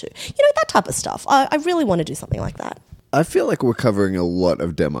retire to? That type of stuff. I really want to do something like that. I feel like we're covering a lot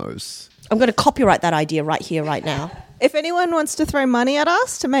of demos. I'm going to copyright that idea right here, right now. If anyone wants to throw money at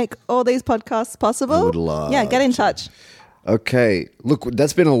us to make all these podcasts possible, I would love get in touch. Okay, look,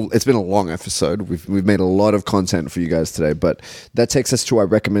 it's been a long episode. We've made a lot of content for you guys today, but that takes us to our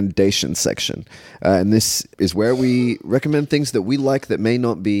recommendation section, and this is where we recommend things that we like that may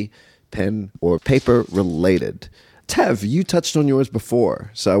not be pen or paper related. Tav, you touched on yours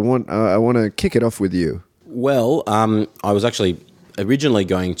before, so I want to kick it off with you. Well, I was actually originally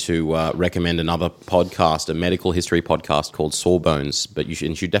going to recommend another podcast, a medical history podcast called Sawbones, but you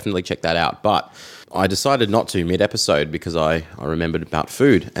should definitely check that out. But I decided not to mid-episode because I remembered about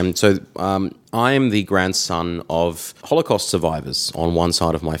food. And so I am the grandson of Holocaust survivors on one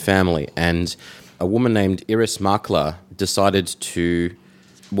side of my family. And a woman named Iris Makler decided to,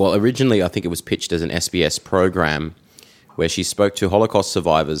 originally I think it was pitched as an SBS program where she spoke to Holocaust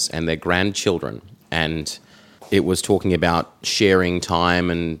survivors and their grandchildren. And it was talking about sharing time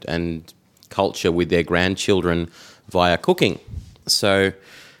and culture with their grandchildren via cooking. So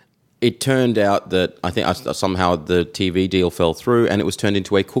it turned out that I think somehow the TV deal fell through, and it was turned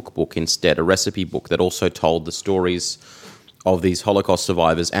into a cookbook instead, a recipe book that also told the stories of these Holocaust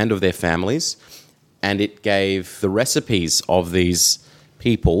survivors and of their families. And it gave the recipes of these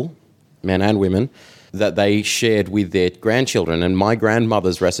people, men and women, that they shared with their grandchildren. And my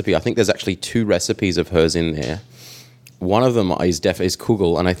grandmother's recipe, I think there's actually 2 recipes of hers in there. One of them is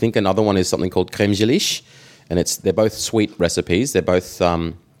kugel, and I think another one is something called crème geliche. And they're both sweet recipes. They're both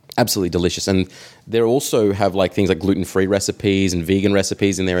absolutely delicious. And they also have like things like gluten-free recipes and vegan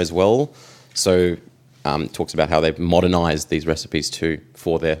recipes in there as well. So it talks about how they've modernized these recipes too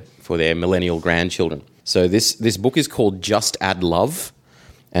for their millennial grandchildren. So this book is called Just Add Love,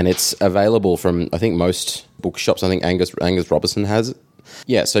 and it's available from, I think, most bookshops. I think Angus Robertson has it.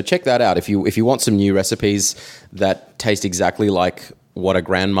 Yeah, so check that out if you want some new recipes that taste exactly like what a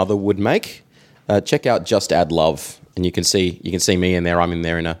grandmother would make. Check out Just Add Love, and you can see me in there. I'm in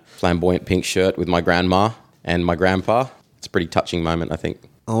there in a flamboyant pink shirt with my grandma and my grandpa. It's a pretty touching moment, I think.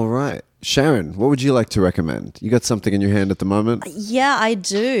 All right. Sharon, what would you like to recommend? You got something in your hand at the moment? Yeah, I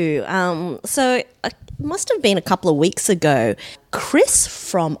do. So it must have been a couple of weeks ago. Chris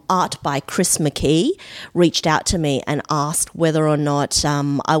from Art by Chris McKee reached out to me and asked whether or not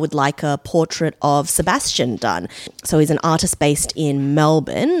I would like a portrait of Sebastian done. So he's an artist based in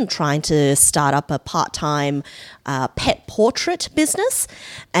Melbourne, trying to start up a part-time pet portrait business,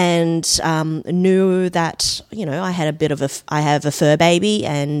 and knew that, you know, I have a fur baby,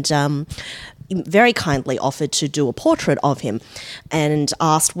 and very kindly offered to do a portrait of him, and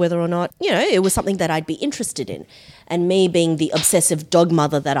asked whether or not, you know, it was something that I'd be interested in. And me being the obsessive dog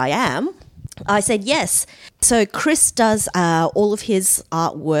mother that I am, I said yes. So Chris does all of his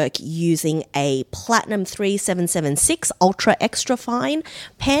artwork using a Platinum 3776 Ultra Extra Fine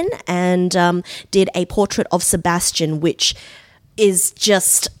pen, and did a portrait of Sebastian, which is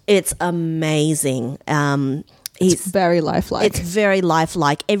just, it's amazing. It's very lifelike. It's very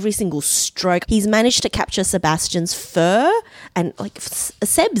lifelike. Every single stroke. He's managed to capture Sebastian's fur, and like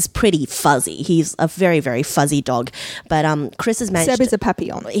Seb's pretty fuzzy. He's a very, very fuzzy dog. But Chris has managed. Seb is a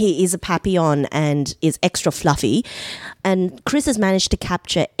papillon. He is a papillon and is extra fluffy. And Chris has managed to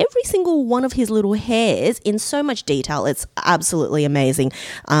capture every single one of his little hairs in so much detail. It's absolutely amazing.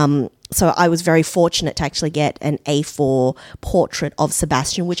 So I was very fortunate to actually get an A4 portrait of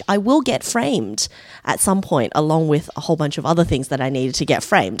Sebastian, which I will get framed at some point, along with a whole bunch of other things that I needed to get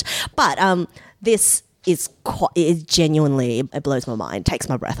framed. But this is genuinely, it blows my mind, takes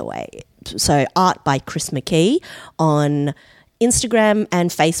my breath away. So Art by Chris McKee on Instagram and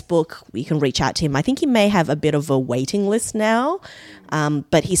Facebook. You can reach out to him. I think he may have a bit of a waiting list now,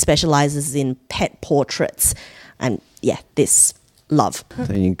 but he specializes in pet portraits. And yeah, this... love.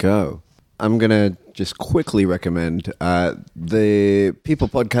 There you go. I'm going to just quickly recommend, the people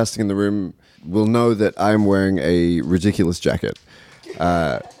podcasting in the room will know that I'm wearing a ridiculous jacket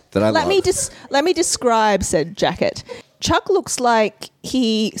that I love. Let me describe said jacket. Chuck looks like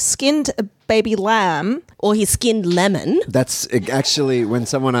he skinned a baby lamb. Or he skinned lemon. That's actually, when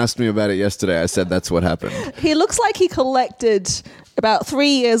someone asked me about it yesterday, I said that's what happened. He looks like he collected about 3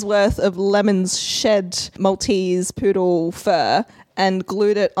 years worth of Lemon's shed Maltese poodle fur and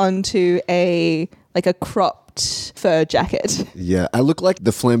glued it onto a cropped fur jacket. Yeah, I look like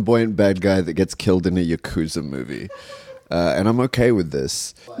the flamboyant bad guy that gets killed in a Yakuza movie. And I'm okay with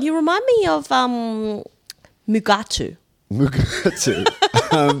this. You remind me of Mugatu.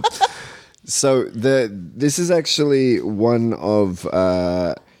 So this is actually one of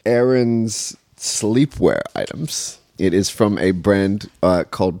Aaron's sleepwear items. It is from a brand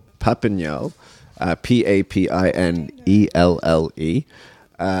called Papinelle, Papinelle.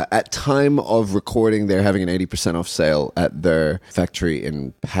 At time of recording, they're having an 80% off sale at their factory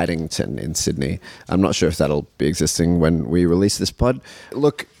in Paddington in Sydney. I'm not sure if that'll be existing when we release this pod.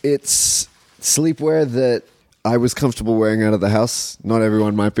 Look, it's sleepwear that I was comfortable wearing out of the house. Not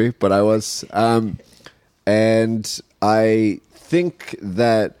everyone might be, but I was. And I think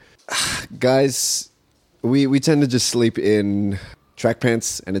that, guys, we tend to just sleep in track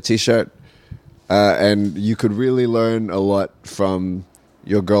pants and a t-shirt. And you could really learn a lot from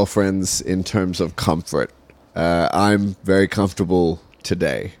your girlfriends in terms of comfort. I'm very comfortable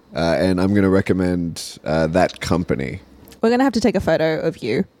today, and I'm going to recommend that company. We're going to have to take a photo of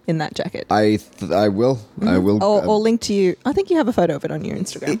you in that jacket. I will. Mm-hmm. I will. Or link to you. I think you have a photo of it on your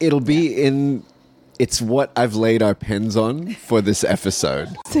Instagram. It'll be in... It's what I've laid our pens on for this episode.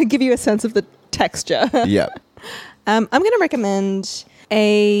 To give you a sense of the texture. Yeah. I'm going to recommend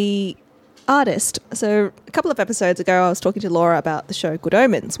a artist. So a couple of episodes ago, I was talking to Laura about the show Good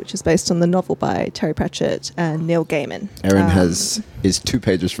Omens, which is based on the novel by Terry Pratchett and Neil Gaiman. Erin is 2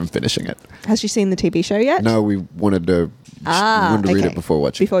 pages from finishing it. Has she seen the TV show yet? No, we wanted to read it before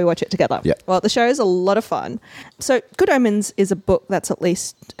watching. Before we watch it together. Yeah. Well, the show is a lot of fun. So Good Omens is a book that's at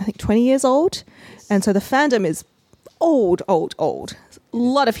least, I think, 20 years old. And so the fandom is old. A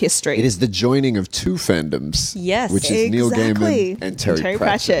lot of history. It is the joining of 2 fandoms. Yes, which is Neil exactly. Gaiman and Terry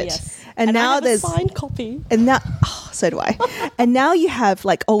Pratchett. Yes. And now I have there's a signed copy. And now, so do I. And now you have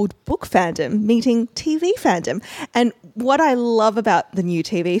like old book fandom meeting TV fandom. And what I love about the new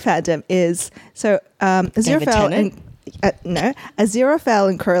TV fandom is Aziraphale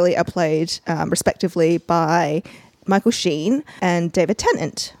and Crowley are played respectively by Michael Sheen and David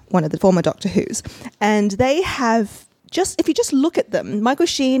Tennant, one of the former Doctor Who's. And they have if you just look at them, Michael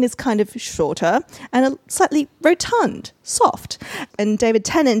Sheen is kind of shorter and a slightly rotund, soft. And David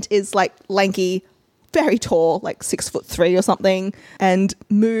Tennant is like lanky, very tall, like 6'3" or something, and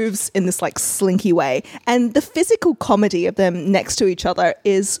moves in this like slinky way. And the physical comedy of them next to each other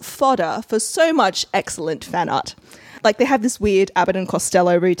is fodder for so much excellent fan art. Like they have this weird Abbott and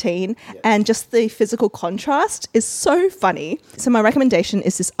Costello routine, and just the physical contrast is so funny. So my recommendation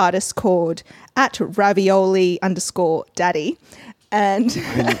is this artist called @ravioli_daddy. And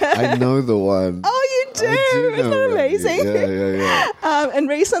I know the one. Oh, you do? Isn't that amazing? Yeah. And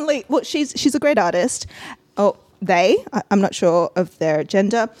recently, well, she's a great artist. Oh, I'm not sure of their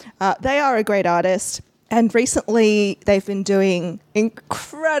gender. They are a great artist. And recently, they've been doing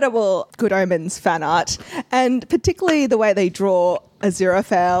incredible Good Omens fan art, and particularly the way they draw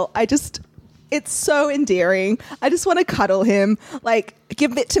Aziraphale. It's so endearing. I just want to cuddle him. Like,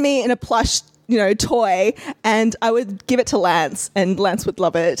 give it to me in a plush, toy, and I would give it to Lance, and Lance would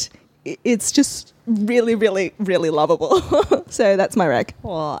love it. It's just really, really, really lovable. So that's my rec.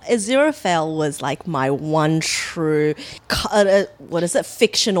 Well, Aziraphale was like my one true,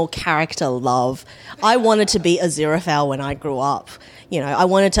 fictional character love. I wanted to be Aziraphale when I grew up. I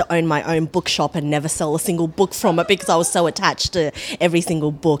wanted to own my own bookshop and never sell a single book from it because I was so attached to every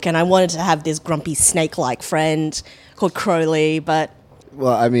single book. And I wanted to have this grumpy snake-like friend called Crowley, but...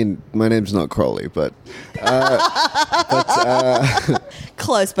 Well, I mean, my name's not Crowley, but...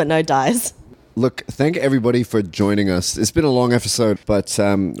 Close, but no dice. Look, thank everybody for joining us. It's been a long episode, but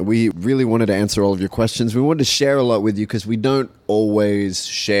we really wanted to answer all of your questions. We wanted to share a lot with you because we don't always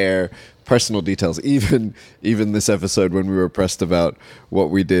share personal details. Even this episode, when we were pressed about what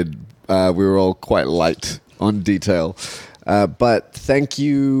we did, we were all quite light on detail. But thank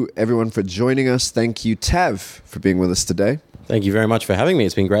you, everyone, for joining us. Thank you, Tav, for being with us today. Thank you very much for having me.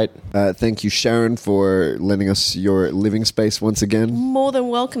 It's been great. Thank you, Sharon, for lending us your living space once again. More than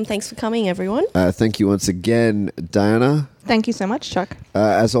welcome. Thanks for coming, everyone. Thank you once again, Diana. Thank you so much, Chuck.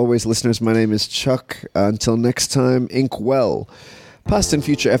 As always, listeners, my name is Chuck. Until next time, ink well. Past and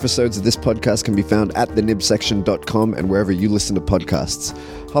future episodes of this podcast can be found at thenibsection.com and wherever you listen to podcasts.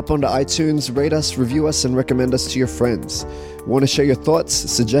 Hop onto iTunes, rate us, review us, and recommend us to your friends. Want to share your thoughts,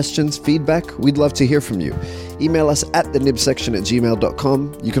 suggestions, feedback? We'd love to hear from you. Email us at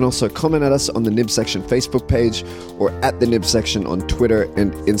thenibsection@gmail.com. You can also comment at us on the Nib Section Facebook page or at the Nib Section on Twitter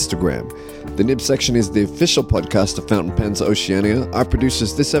and Instagram. The Nib Section is the official podcast of Fountain Pens Oceania. Our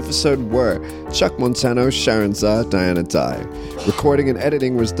producers this episode were Chuck Montano, Sharon Zah, Diana Dye. Recording and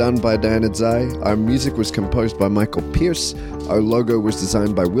editing was done by Diana Dye. Our music was composed by Michael Pierce. Our logo was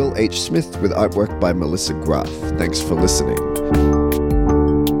designed by Will H. Smith with artwork by Melissa Graff. Thanks for listening.